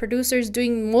different producers,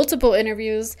 doing multiple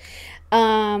interviews,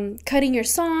 cutting your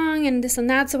song and this and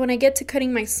that. So when I get to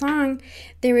cutting my song,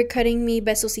 they were cutting me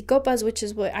Besos y Copas, which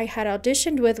is what I had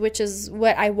auditioned with, which is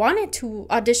what I wanted to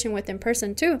audition with in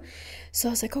person too. So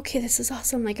I was like, okay, this is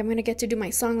awesome. Like, I'm going to get to do my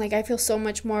song. Like, I feel so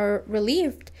much more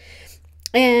relieved.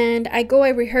 And I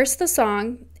rehearse the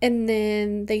song, and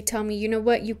then they tell me, you know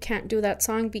what, you can't do that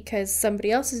song because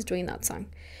somebody else is doing that song.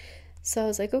 So I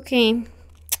was like, okay.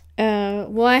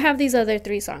 Well, I have these other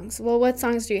 3 songs. Well, what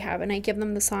songs do you have? And I give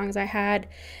them the songs. I had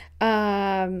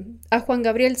a Juan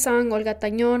Gabriel song, Olga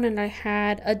Tañón, and I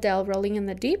had Adele, Rolling in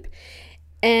the Deep.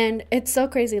 And it's so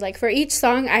crazy. Like, for each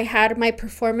song, I had my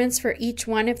performance for each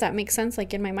one, if that makes sense,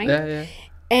 like in my mind. Yeah.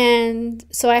 And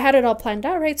so I had it all planned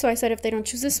out, right? So I said, if they don't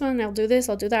choose this one, I'll do this,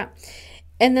 I'll do that.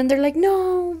 And then they're like,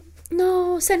 no,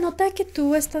 se nota que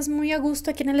tú estás muy a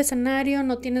gusto aquí en el escenario,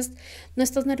 no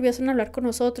estás nervioso en hablar con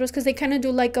nosotros, because they kind of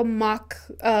do like a mock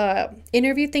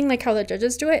interview thing, like how the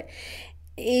judges do it.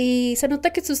 Y se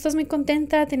nota que tú estás muy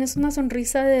contenta, tienes una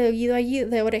sonrisa de oído allí,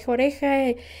 de oreja a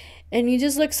oreja, and you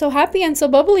just look so happy and so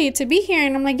bubbly to be here.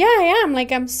 And I'm like, yeah, I am. Like,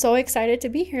 I'm so excited to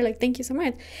be here. Like, thank you so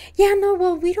much. Yeah, no,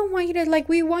 well, we don't want you to, like,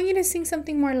 we want you to sing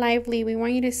something more lively. We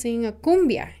want you to sing a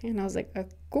cumbia. And I was like, a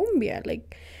cumbia?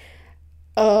 Like,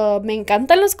 me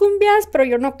encantan las cumbias, pero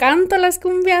yo no canto las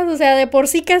cumbias. O sea, de por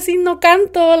sí casi no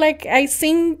canto. Like, I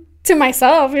sing to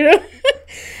myself, you know?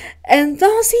 And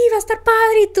no, sí, va a estar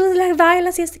padre, y tú la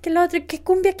bailas y que lo otro, ¿qué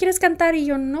cumbia quieres cantar? Y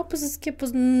yo, no, pues es que,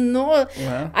 pues no.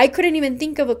 Wow. I couldn't even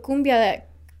think of a cumbia that,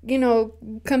 you know,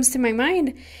 comes to my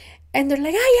mind. And they're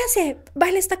like, ya sé,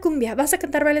 baila esta cumbia, vas a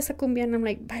cantar, baila esta cumbia. And I'm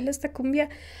like, baila esta cumbia?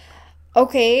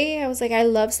 Okay, I was like, I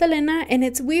love Selena, and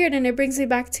it's weird, and it brings me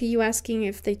back to you asking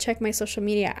if they check my social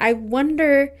media. I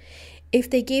wonder if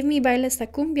they gave me Baila Esta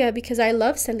Cumbia because I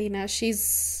love Selena.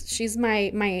 She's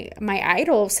my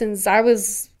idol since I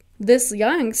was this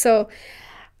young. So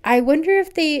I wonder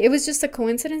if it was just a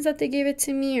coincidence that they gave it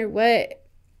to me or what.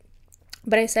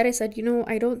 But I said, you know,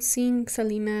 I don't sing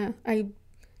Selena.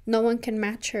 No one can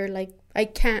match her. Like, I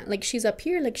can't. Like, she's up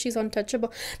here. Like, she's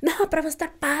untouchable. No, pero va a estar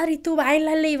padre. Y tú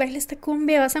bailale y baila esta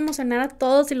cumbia. Vas a emocionar a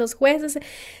todos y los jueces.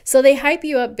 So they hype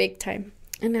you up big time.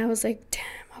 And I was like,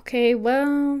 damn, okay,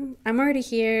 well, I'm already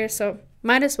here. So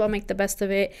might as well make the best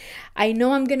of it. I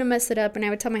know I'm going to mess it up. And I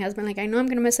would tell my husband, like, I know I'm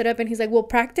going to mess it up. And he's like, well,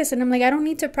 practice. And I'm like, I don't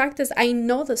need to practice. I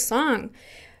know the song.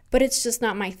 But it's just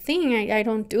not my thing. I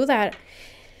don't do that.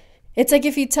 It's like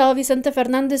if you tell Vicente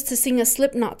Fernandez to sing a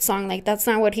Slipknot song, like, that's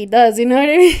not what he does, you know what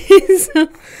I mean? So,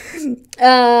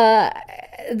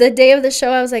 the day of the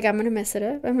show, I was like, I'm going to mess it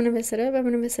up. I'm going to mess it up. I'm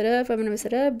going to mess it up. I'm going to mess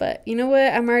it up. But you know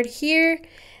what? I'm already here.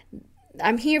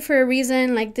 I'm here for a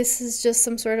reason. Like, this is just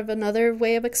some sort of another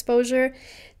way of exposure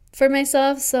for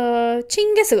myself. So,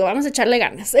 chingue su, vamos a echarle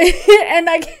ganas. And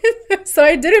so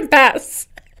I didn't pass.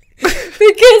 Because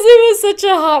it was such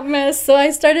a hot mess. So I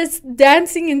started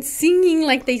dancing and singing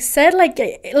like they said, like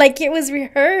it was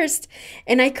rehearsed,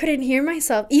 and I couldn't hear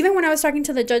myself. Even when I was talking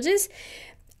to the judges,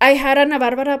 I had Ana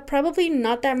Barbara probably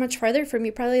not that much farther from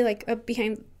me, probably like up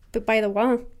behind by the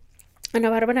wall. Ana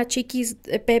Barbara, Chiquis,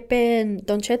 Pepe, and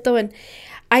Don Cheto, and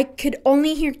I could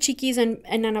only hear Chiquis and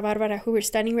Ana Barbara, who were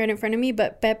standing right in front of me,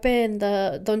 but Pepe and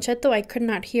the Don Cheto, I could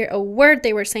not hear a word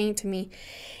they were saying to me.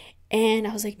 And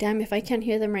I was like, damn, if I can't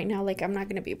hear them right now, like, I'm not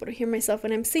going to be able to hear myself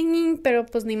when I'm singing, pero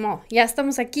pues ni modo. Ya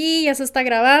estamos aquí, ya se está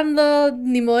grabando,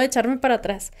 ni modo de echarme para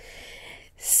atrás.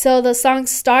 So the song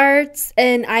starts,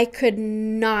 and I could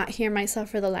not hear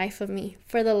myself for the life of me.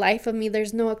 For the life of me,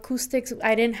 there's no acoustics.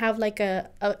 I didn't have like a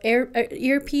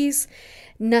earpiece,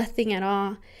 nothing at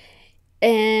all.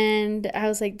 And I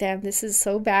was like, damn, this is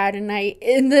so bad. And I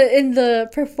in the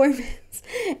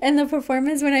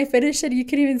performance when I finished it, you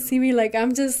could even see me like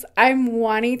I'm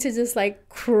wanting to just like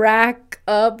crack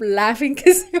up laughing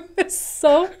because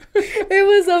it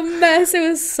was a mess. It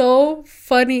was so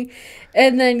funny.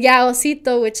 And then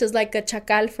Osito, which is like a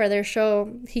chacal for their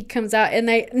show, he comes out, and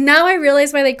now I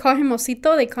realize why they call him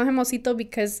Osito. They call him Osito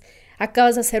because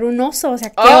acabas de hacer un oso. O sea,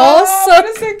 qué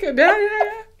oso. Yeah.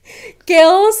 Qué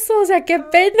oso, o sea, qué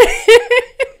pena.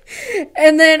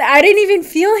 And then I didn't even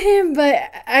feel him, but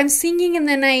I'm singing, and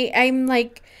then I'm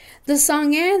like, the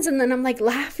song ends, and then I'm like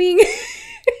laughing.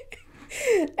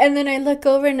 And then I look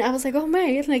over, and I was like, oh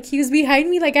my, like he was behind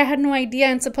me, like I had no idea.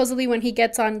 And supposedly when he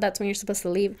gets on, that's when you're supposed to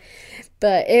leave.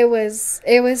 But it was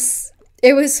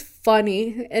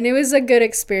funny, and it was a good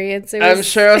experience. I'm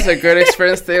sure it was a good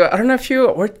experience too. I don't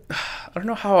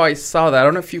know how I saw that. I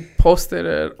don't know if you posted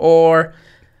it or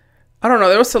I don't know.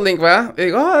 There was a link, va?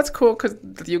 Oh, that's cool because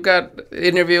you got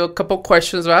interview, a couple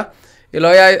questions, va? Y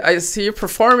luego I see you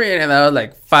performing, and that was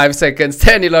like 5 seconds,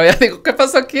 10. Y luego ya digo, ¿qué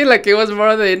pasó aquí? Like it was more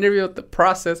of the interview, the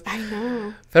process. I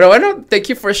know. Pero bueno, thank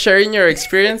you for sharing your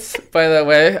experience, by the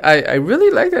way. I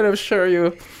really liked it. I'm sure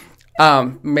you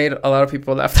made a lot of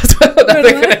people laugh as well.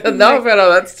 No, pero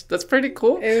that's pretty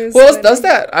cool. Who else does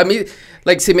that? I mean,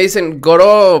 like, si me dicen,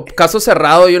 Goro, caso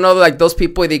cerrado, you know, like, those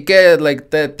people, y di que, like,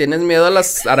 tienes miedo a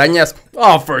las arañas.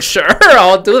 Oh, for sure,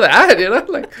 I'll do that, you know,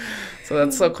 like, so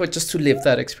that's so cool just to live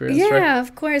that experience, yeah, right?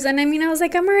 Of course. And I mean, I was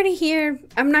like, I'm already here.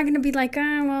 I'm not going to be like,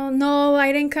 well, no,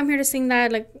 I didn't come here to sing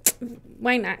that. Like,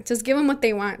 why not? Just give them what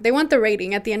they want. They want the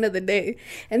rating at the end of the day.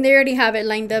 And they already have it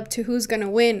lined up to who's going to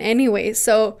win anyway.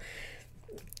 So,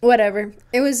 whatever.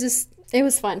 It was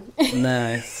fun.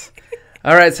 Nice.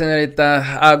 All right,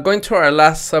 señorita. Going to our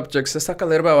last subject. Let's talk a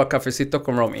little bit about Cafecito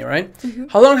con Romy, right? Mm-hmm.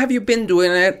 How long have you been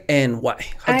doing it, and why?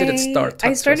 How did it start?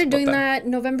 I started doing that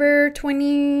November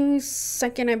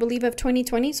 22nd, I believe, of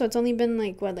 2020. So it's only been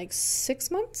like 6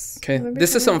 months? Okay.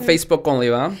 This is on Facebook only,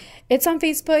 huh? It's on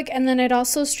Facebook, and then it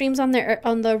also streams on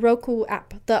the Roku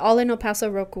app, the All in El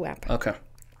Paso Roku app. Okay.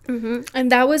 Mm-hmm.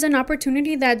 And that was an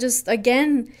opportunity that just,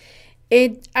 again,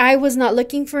 I was not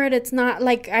looking for it. It's not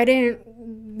like I didn't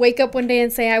wake up one day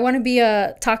and say, I want to be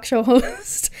a talk show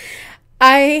host.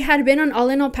 I had been on All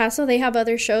in El Paso. They have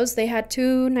other shows. They had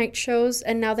 2 night shows,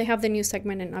 and now they have the new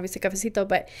segment and obviously Cafecito.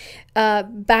 But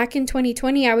back in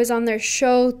 2020, I was on their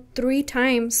show 3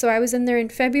 times. So I was in there in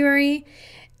February.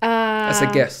 As a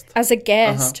guest.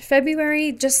 Uh-huh.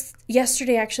 February, just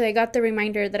yesterday, actually, I got the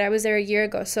reminder that I was there a year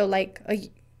ago. So like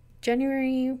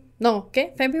February,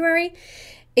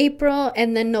 April,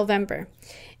 and then November.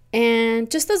 And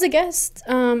just as a guest,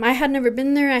 I had never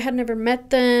been there. I had never met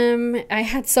them. I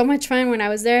had so much fun when I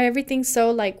was there. Everything's so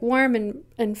like warm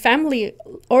and family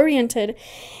oriented.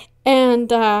 And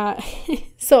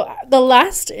so the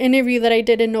last interview that I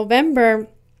did in November,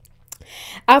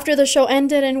 after the show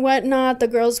ended and whatnot, the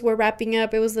girls were wrapping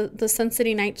up. It was the Sun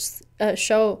City Nights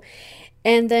show.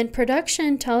 And then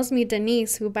production tells me,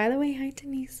 Denise, who, by the way, hi,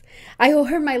 Denise. I owe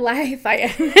her my life.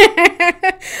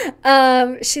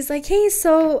 She's like, hey,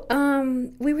 so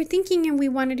we were thinking and we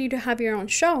wanted you to have your own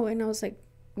show. And I was like,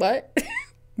 what?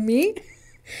 Me?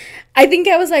 I think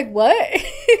I was like, what?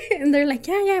 And they're like,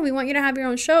 yeah, we want you to have your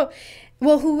own show.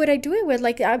 Well, who would I do it with?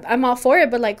 Like, I'm all for it,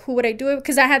 but, like, who would I do it with?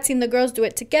 Because I had seen the girls do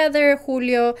it together.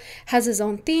 Julio has his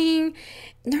own thing.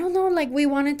 No, like, we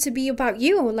want it to be about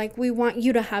you. Like, we want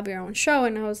you to have your own show.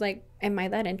 And I was like, am I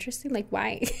that interesting? Like,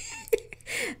 why?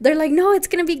 They're like, no, it's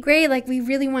going to be great. Like, we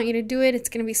really want you to do it. It's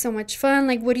going to be so much fun.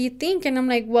 Like, what do you think? And I'm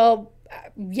like, well,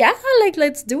 yeah, like,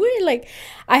 let's do it. Like,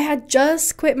 I had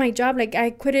just quit my job. Like, I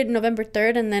quit it November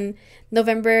 3rd, and then I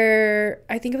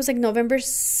think it was like November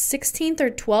 16th or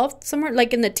 12th, somewhere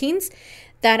like in the teens,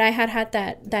 that I had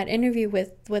that interview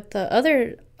with the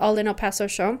other All in El Paso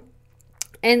show.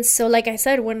 And so, like I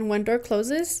said, when one door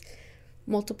closes,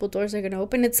 multiple doors are going to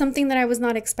open. It's something that I was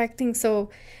not expecting. So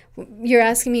you're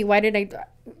asking me, why did I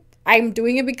I'm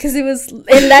doing it because it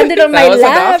landed on my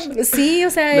lap. See, o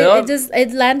sea, no.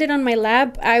 it landed on my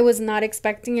lap. I was not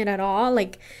expecting it at all.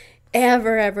 Like,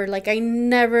 ever. Like, I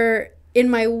never, in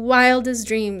my wildest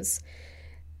dreams,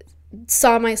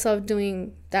 saw myself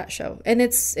doing that show. And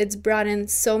it's brought in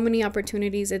so many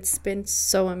opportunities. It's been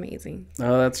so amazing.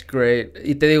 Oh, that's great.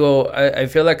 Y te digo, I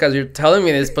feel like as you're telling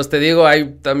me this, pues te digo,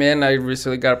 I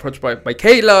recently got approached by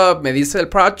Caleb, me dice el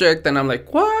project, and I'm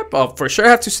like, what? Oh, for sure I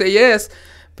have to say yes.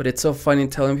 But it's so funny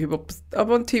telling people, I'm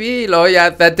on TV. Luego, yeah,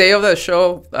 that day of the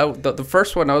show, the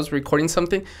first one, I was recording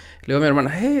something. Le digo a mi hermana,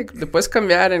 hey, ¿le puedes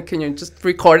cambiar? And can you just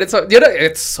record it? So, you know,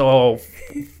 it's so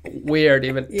weird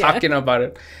even talking about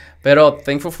it. Pero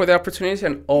thankful for the opportunity,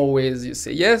 and always you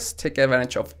say yes, take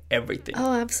advantage of everything.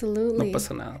 Oh, absolutely. No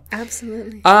pasa nada.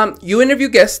 Absolutely. You interview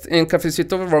guests in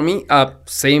Cafecito with Romy,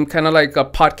 same kind of like a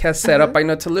podcast setup. I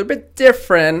know it's a little bit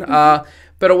different.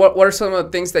 But what are some of the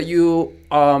things that you,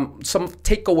 some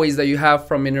takeaways that you have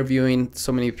from interviewing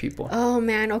so many people? Oh,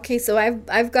 man. Okay, so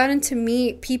I've gotten to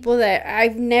meet people that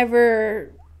I've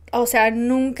never, o sea,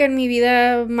 nunca en mi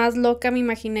vida más loca me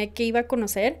imaginé que iba a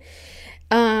conocer.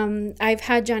 I've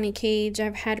had Johnny Cage.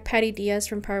 I've had Patty Diaz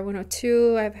from Power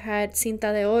 102. I've had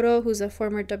Cinta de Oro, who's a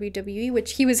former WWE,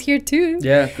 which he was here too.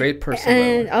 Yeah, great person.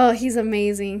 And he's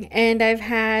amazing. And I've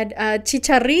had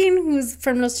Chicharrin, who's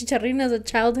from Los Chicharrinos, a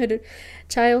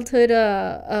childhood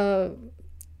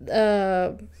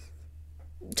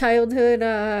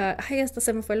ay, hasta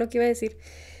se me fue lo que iba a decir.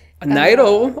 An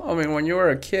idol. I mean, when you were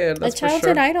a kid, that's a childhood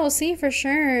for sure. idol, see, for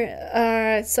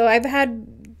sure. So I've had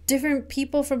different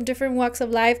people from different walks of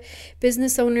life,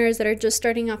 business owners that are just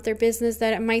starting off their business,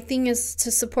 that my thing is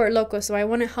to support local. So I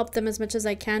want to help them as much as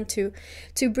I can to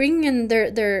bring in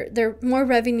their more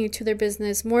revenue to their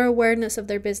business, more awareness of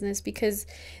their business, because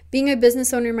being a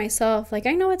business owner myself, like,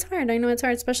 I know it's hard,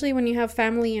 especially when you have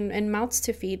family and mouths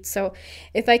to feed. So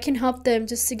if I can help them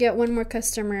just to get one more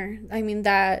customer, I mean,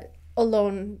 that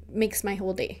alone makes my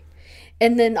whole day.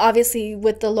 And then obviously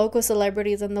with the local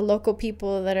celebrities and the local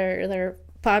people that are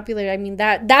popular, I mean,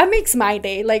 that makes my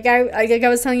day. Like I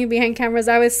was telling you behind cameras,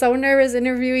 I was so nervous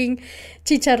interviewing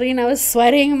Chicharrin. I was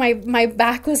sweating, my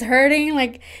back was hurting.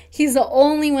 Like, he's the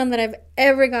only one that I've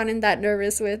ever gotten that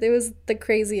nervous with. It was the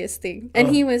craziest thing, and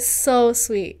he was so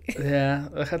sweet. Yeah,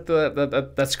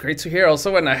 that's great to hear.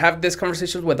 Also, when I have these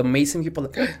conversations with amazing people,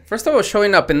 like, first of all,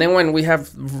 showing up, and then when we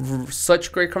have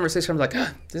such great conversations, I'm like,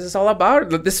 this is all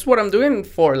about it. This is what I'm doing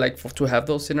for, to have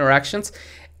those interactions.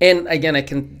 And again, I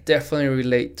can definitely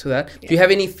relate to that. Yeah. Do you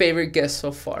have any favorite guests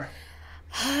so far?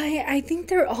 I think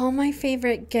they're all my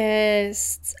favorite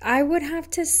guests. I would have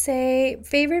to say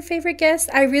favorite guest.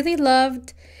 I really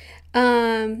loved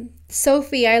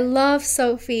Sophie. I love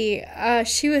Sophie.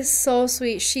 She was so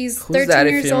sweet. She's Who's 13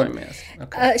 years old.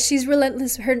 Okay. She's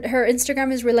relentless. Her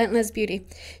Instagram is Relentless Beauty.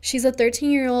 She's a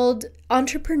 13-year-old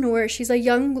entrepreneur. She's a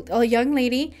young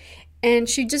lady. And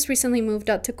she just recently moved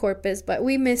out to Corpus, but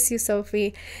we miss you,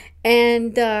 Sophie.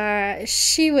 And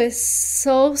she was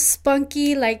so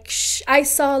spunky. Like, I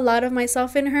saw a lot of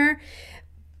myself in her,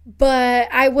 but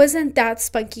I wasn't that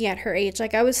spunky at her age.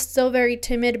 Like, I was still very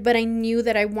timid, but I knew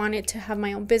that I wanted to have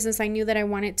my own business. I knew that I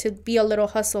wanted to be a little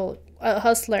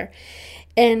hustler.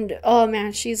 And oh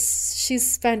man,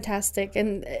 she's fantastic,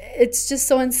 and it's just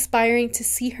so inspiring to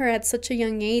see her at such a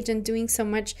young age and doing so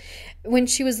much. When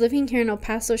she was living here in El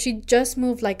Paso, she just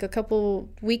moved like a couple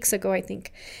weeks ago, I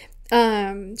think.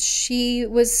 She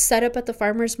was set up at the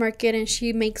farmer's market, and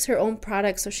she makes her own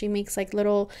products. So she makes like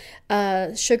little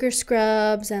sugar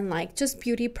scrubs and like just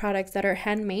beauty products that are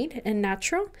handmade and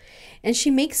natural, and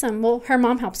she makes them. Well, her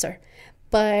mom helps her.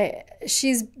 But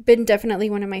she's been definitely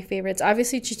one of my favorites.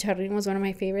 Obviously, Chicharrin was one of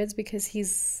my favorites because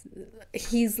he's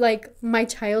like my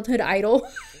childhood idol.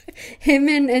 Him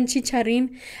and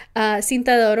Chicharrin. Cinta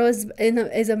de Oro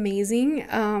is amazing.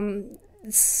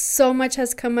 So much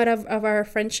has come out of our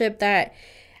friendship that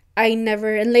I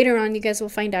never... And later on, you guys will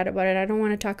find out about it. I don't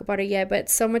want to talk about it yet. But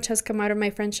so much has come out of my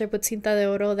friendship with Cinta de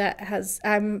Oro that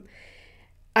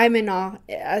I'm in awe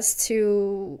as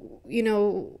to, you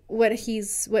know, what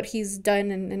he's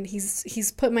done, and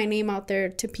he's put my name out there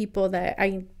to people that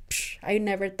I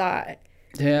never thought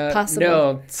possible.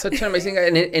 No, such an amazing guy.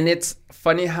 And it's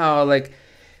funny how, like,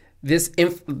 this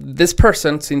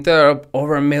person, Cinta,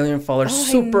 over 1 million followers,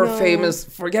 super famous,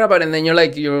 forget about it. And then you're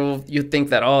like, you think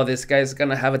that, this guy's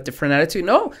gonna have a different attitude.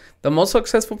 No, the most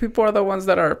successful people are the ones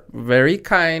that are very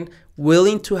kind,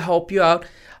 willing to help you out.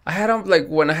 I had him like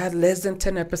when I had less than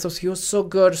 10 episodes. He was so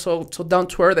good, so down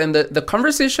to earth. And the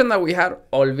conversation that we had,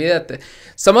 olvídate.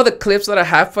 Some of the clips that I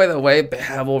have, by the way, they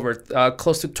have over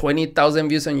close to 20,000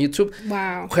 views on YouTube.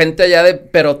 Wow. Gente allá de,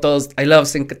 pero todos, I love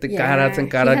Sin Que Te Cara,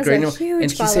 great. And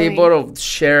he's following. able to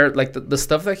share like the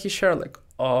stuff that he shared, like,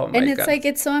 oh my God. And it's like,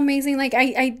 it's so amazing. Like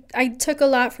I took a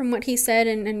lot from what he said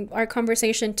and our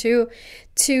conversation too,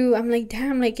 I'm like,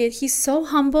 damn, like he's so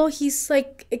humble. He's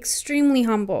like extremely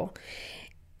humble.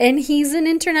 And he's an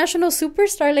international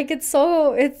superstar. Like,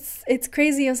 it's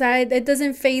crazy. O sea, it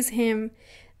doesn't faze him,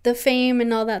 the fame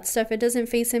and all that stuff. It doesn't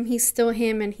faze him. He's still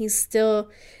him, and he's still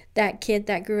that kid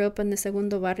that grew up in the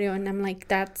Segundo Barrio. And I'm like,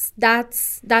 that's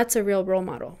a real role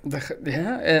model.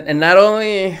 Yeah, and not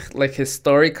only like his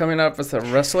story coming up as a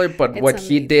wrestler, but what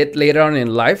he did later on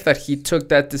in life, that he took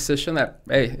that decision that,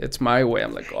 hey, it's my way.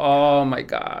 I'm like, oh my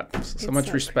God, so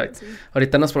much respect. Crazy.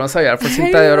 Ahorita nos ponemos a hallar por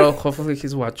Cinta de Oro. Hopefully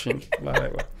he's watching.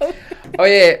 Oh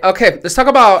yeah, okay, let's talk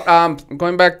about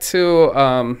going back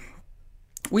to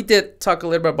we did talk a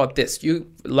little bit about this. You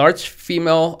large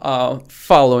female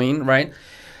following, right?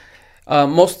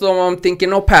 Most of them think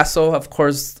in El Paso, of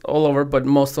course, all over, but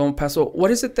most of them El Paso. What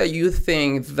is it that you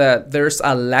think that there's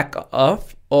a lack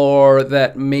of, or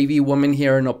that maybe women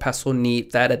here in El Paso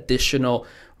need that additional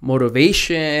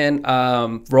motivation,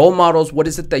 role models? What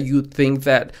is it that you think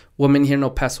that women here in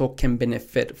El Paso can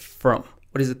benefit from?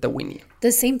 What is it that we need?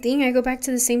 The same thing. I go back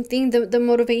to the same thing. The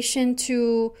motivation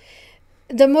to...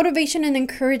 The motivation and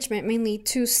encouragement, mainly,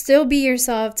 to still be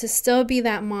yourself, to still be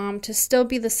that mom, to still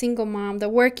be the single mom, the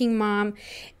working mom,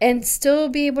 and still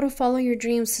be able to follow your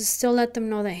dreams, to still let them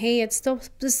know that, hey, it's still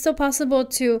possible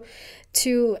to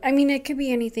I mean, it could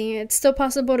be anything. It's still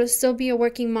possible to still be a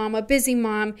working mom, a busy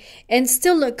mom, and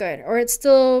still look good. Or it's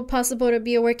still possible to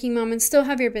be a working mom and still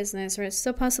have your business. Or it's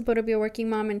still possible to be a working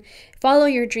mom and follow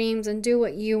your dreams and do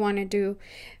what you want to do.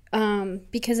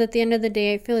 Because at the end of the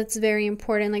day, I feel it's very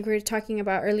important, like we were talking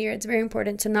about earlier, it's very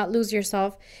important to not lose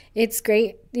yourself. It's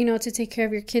great, to take care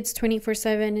of your kids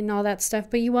 24/7 and all that stuff,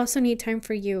 but you also need time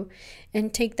for you,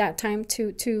 and take that time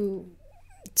to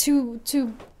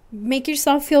make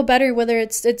yourself feel better, whether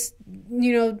it's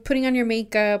putting on your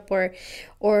makeup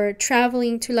or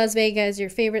traveling to Las Vegas, your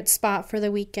favorite spot for the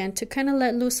weekend, to kind of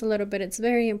let loose a little bit. It's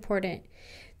very important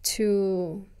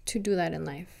to do that in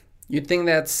life. You think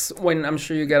that's when, I'm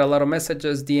sure you get a lot of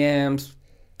messages, DMs,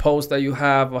 posts that you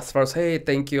have as far as, hey,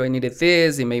 thank you, I needed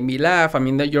this, it made me laugh. I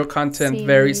mean, your content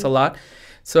varies a lot.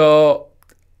 So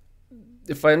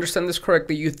if I understand this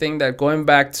correctly, you think that going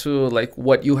back to like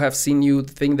what you have seen, you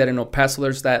think that in El Paso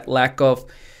there's that lack of,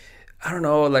 I don't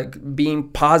know, like being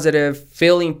positive,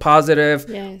 feeling positive,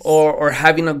 yes, or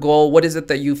having a goal. What is it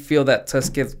that you feel that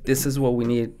Tuskegee, this is what we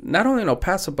need, not only in El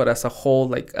Paso, but as a whole,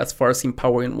 like as far as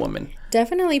empowering women?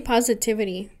 Definitely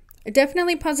positivity.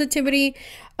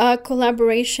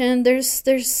 Collaboration.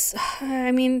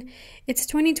 I mean, it's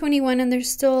 2021 and there's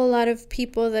still a lot of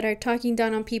people that are talking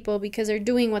down on people because they're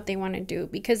doing what they want to do,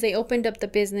 because they opened up the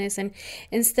business, and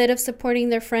instead of supporting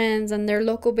their friends and their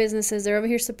local businesses, they're over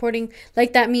here supporting,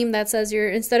 like that meme that says,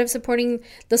 instead of supporting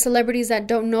the celebrities that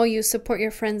don't know you, support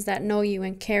your friends that know you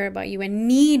and care about you and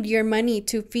need your money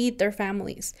to feed their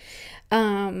families.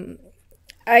 El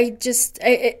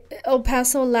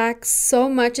Paso lacks so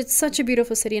much. It's such a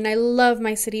beautiful city and I love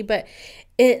my city, but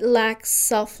it lacks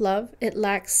self-love. It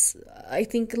lacks, I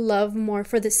think, love more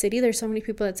for the city. There's so many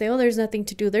people that say, oh, there's nothing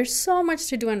to do. There's so much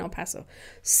to do in El Paso.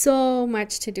 So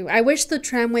much to do. I wish the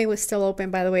tramway was still open,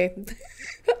 by the way.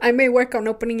 I may work on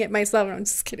opening it myself. I'm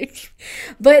just kidding.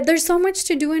 But there's so much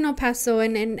to do in El Paso,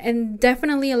 and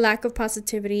definitely a lack of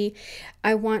positivity.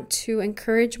 I want to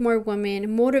encourage more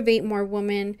women, motivate more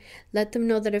women, let them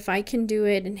know that if I can do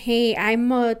it, and hey,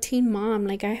 I'm a teen mom.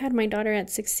 Like, I had my daughter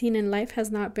at 16 and life has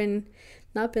not been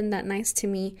that nice to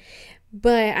me.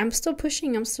 But I'm still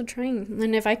pushing. I'm still trying.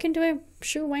 And if I can do it,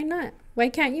 sure, why not? Why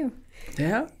can't you?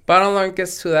 Yeah, bottom line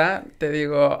gets to that. Te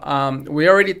digo, we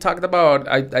already talked about,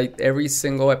 I every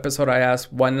single episode I ask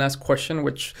one last question,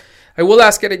 which I will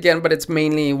ask it again, but it's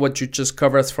mainly what you just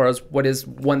covered as far as what is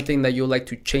one thing that you like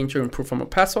to change or improve from El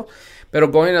Paso. But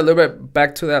going a little bit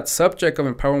back to that subject of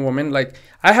empowering women, like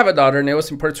I have a daughter, and it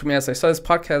was important to me as I saw this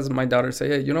podcast, my daughter say,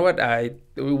 hey, you know what, it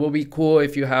will be cool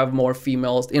if you have more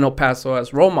females in El Paso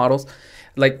as role models,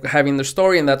 like having their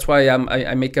story. And that's why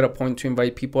I make it a point to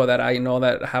invite people that I know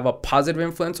that have a positive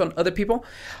influence on other people.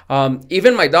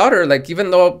 Even my daughter, like,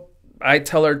 even though I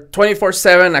tell her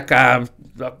 24/7,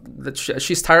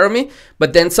 she's tired of me,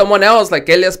 but then someone else like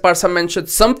Elias Parza mentioned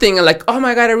something and like, oh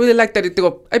my God, I really like that.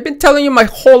 I've been telling you my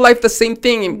whole life the same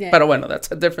thing. Yeah. But bueno,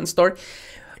 that's a different story.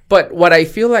 But what I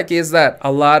feel like is that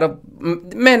a lot of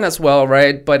men as well,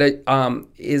 right? But it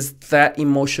is that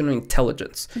emotional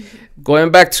intelligence.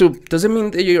 Going back to, doesn't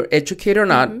mean that you're educated or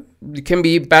not. You can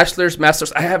be bachelor's,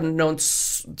 master's. I have known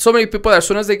so many people that as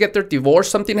soon as they get their divorce,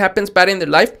 something happens bad in their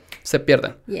life, se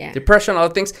pierden. Yeah. Depression, all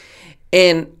things.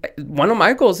 And one of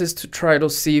my goals is to try to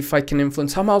see if I can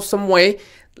influence somehow, some way,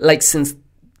 like since,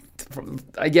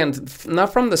 again,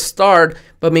 not from the start,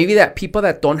 but maybe that people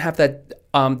that don't have that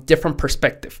different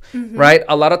perspective, right?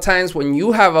 A lot of times when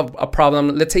you have a problem,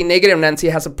 let's say Negative Nancy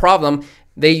has a problem,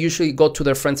 they usually go to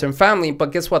their friends and family.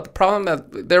 But guess what? The problem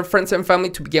that their friends and family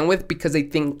to begin with, because they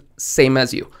think same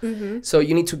as you. So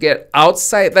you need to get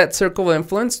outside that circle of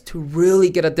influence to really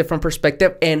get a different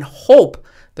perspective and hope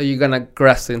that you're going to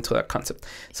grasp into that concept.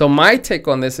 So my take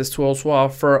on this is to also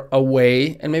offer a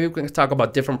way, and maybe we can talk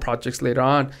about different projects later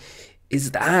on,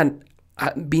 is that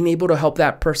being able to help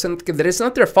that person, because it's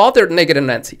not their fault they're Negative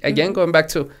Nancy. Again, going back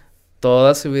to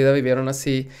toda su vida vivieron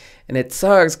así. And it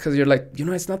sucks because you're like,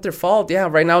 it's not their fault. Yeah,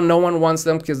 right now no one wants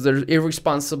them because they're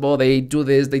irresponsible. They do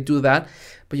this, they do that.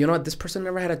 But you know what? This person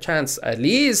never had a chance. At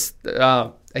least,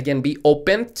 again, be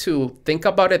open to think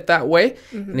about it that way.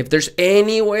 And if there's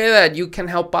any way that you can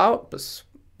help out,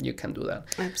 you can do that.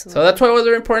 Absolutely. So that's why it was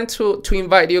very important to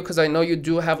invite you, because I know you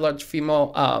do have large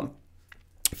female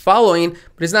following.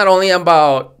 But it's not only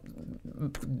about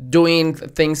doing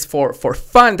things for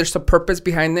fun. There's a purpose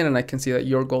behind it, and I can see that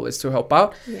your goal is to help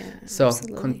out. Yeah, so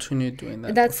absolutely. Continue doing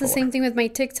that. That's the same thing with my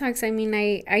TikToks. I mean,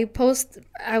 I post,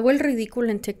 hago el ridículo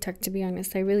in TikTok, to be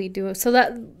honest. I really do. So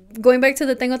that, going back to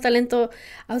the Tengo Talento,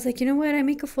 I was like, you know what? I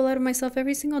make a fool out of myself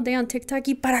every single day on TikTok.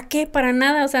 ¿Y para qué? Para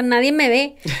nada. O sea, nadie me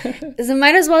ve. So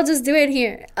might as well just do it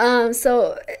here.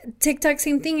 So TikTok,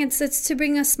 same thing. It's to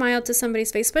bring a smile to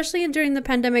somebody's face, especially during the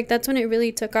pandemic. That's when it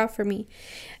really took off for me.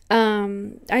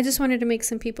 I just wanted to make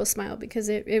some people smile because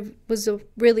it was a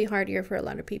really hard year for a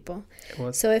lot of people.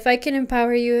 So if I can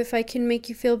empower you, if I can make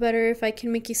you feel better, if I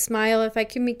can make you smile, if I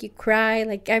can make you cry,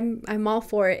 like I'm all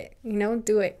for it.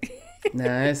 Do it.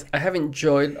 Nice. I have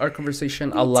enjoyed our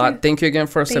conversation a lot. Too. Thank you again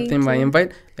for accepting my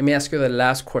invite. Let me ask you the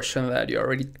last question that you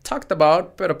already talked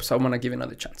about, but I want to give you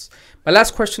another chance. My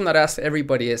last question that I ask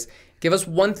everybody is, give us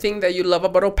one thing that you love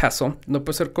about El Paso. No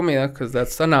puede ser comida, because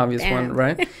that's an obvious one,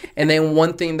 right? And then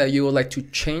one thing that you would like to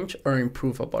change or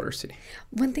improve about our city.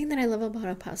 One thing that I love about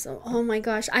El Paso. Oh my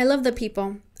gosh. I love the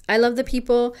people.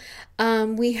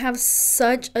 We have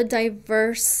such a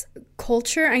diverse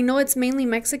culture. I know it's mainly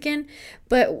Mexican,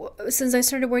 but since I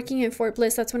started working in Fort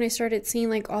Bliss, that's when I started seeing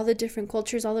like all the different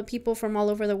cultures, all the people from all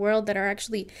over the world that are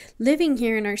actually living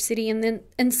here in our city. And then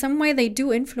in some way they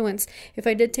do influence. If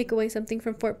I did take away something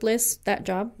from Fort Bliss, that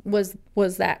job was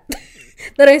that,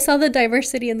 that I saw the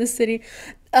diversity in the city.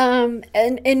 And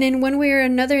in one way or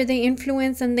another, they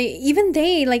influence, and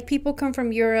they like people come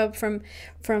from Europe, from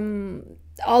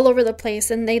all over the place,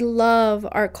 and they love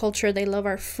our culture. They love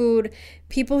our food.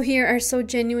 People here are so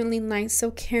genuinely nice,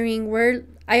 so caring.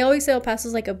 I always say El Paso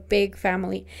is like a big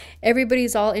family.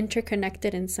 Everybody's all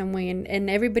interconnected in some way, and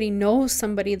everybody knows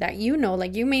somebody that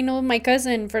like you may know my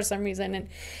cousin for some reason, and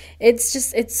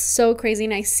it's so crazy.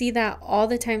 And I see that all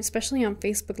the time, especially on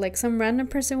Facebook. Like some random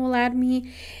person will add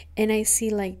me, and I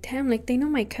see like, damn, like they know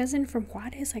my cousin from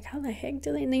Juarez. Like how the heck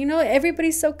do they? And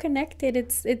everybody's so connected.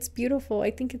 It's beautiful.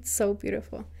 I think it's so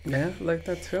beautiful. Yeah, like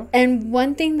that too. And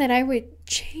one thing that I would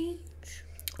change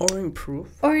or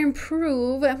improve.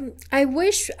 I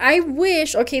wish.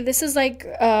 Okay, this is like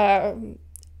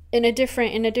in a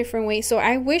different way. So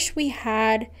I wish we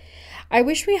had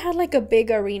like a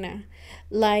big arena,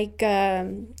 like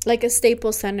a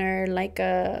Staples Center, like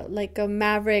a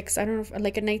Mavericks. I don't know,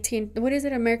 like a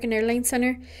American Airlines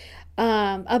Center.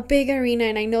 A big arena.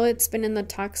 And I know it's been in the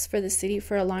talks for the city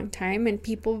for a long time, and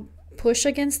people push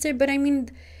against it. But I mean,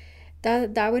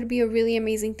 that would be a really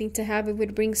amazing thing to have. It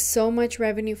would bring so much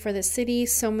revenue for the city,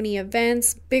 so many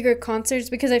events, bigger concerts,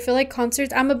 because I feel like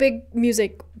concerts, I'm a big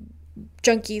music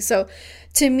junkie. So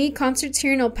to me, concerts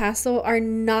here in El Paso are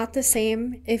not the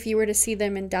same if you were to see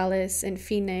them in Dallas and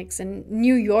Phoenix and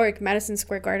New York, Madison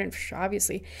Square Garden,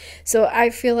 obviously. So I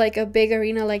feel like a big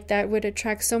arena like that would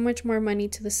attract so much more money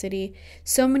to the city,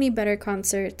 so many better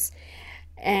concerts,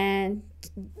 and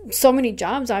so many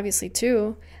jobs, obviously,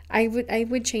 too. I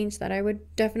would change that. I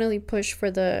would definitely push for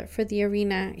the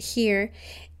arena here.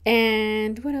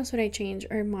 And what else would I change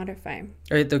or modify?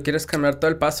 Oye, ¿tú quieres cambiar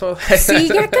todo El Paso? Sí,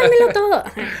 ya cámbialo todo.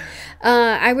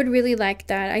 I would really like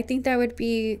that. I think that would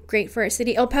be great for our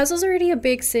city. El Paso's already a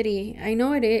big city. I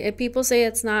know it is. People say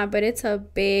it's not, but it's a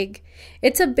big,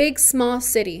 small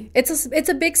city. It's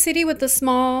a big city with a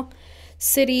small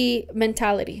city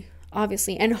mentality,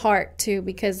 obviously, and heart too,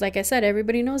 because like I said,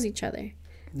 everybody knows each other.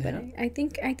 But I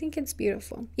think it's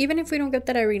beautiful. Even if we don't get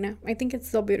that arena, I think it's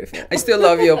still beautiful. I still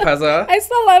love you, El Paso. I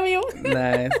still love you.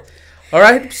 Nice. All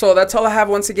right, so that's all I have.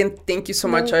 Once again, thank you so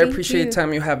much. I appreciate your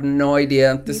time. You have no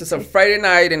idea. This is a Friday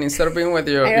night, and instead of being with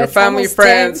your family,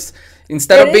 friends,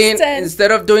 instead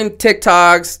of doing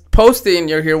TikToks, posting,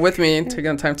 you're here with me,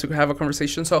 taking time to have a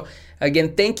conversation. So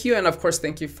again, thank you, and of course,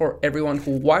 thank you for everyone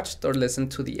who watched or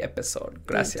listened to the episode.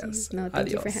 Gracias. Thank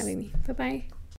you for having me. Bye-bye.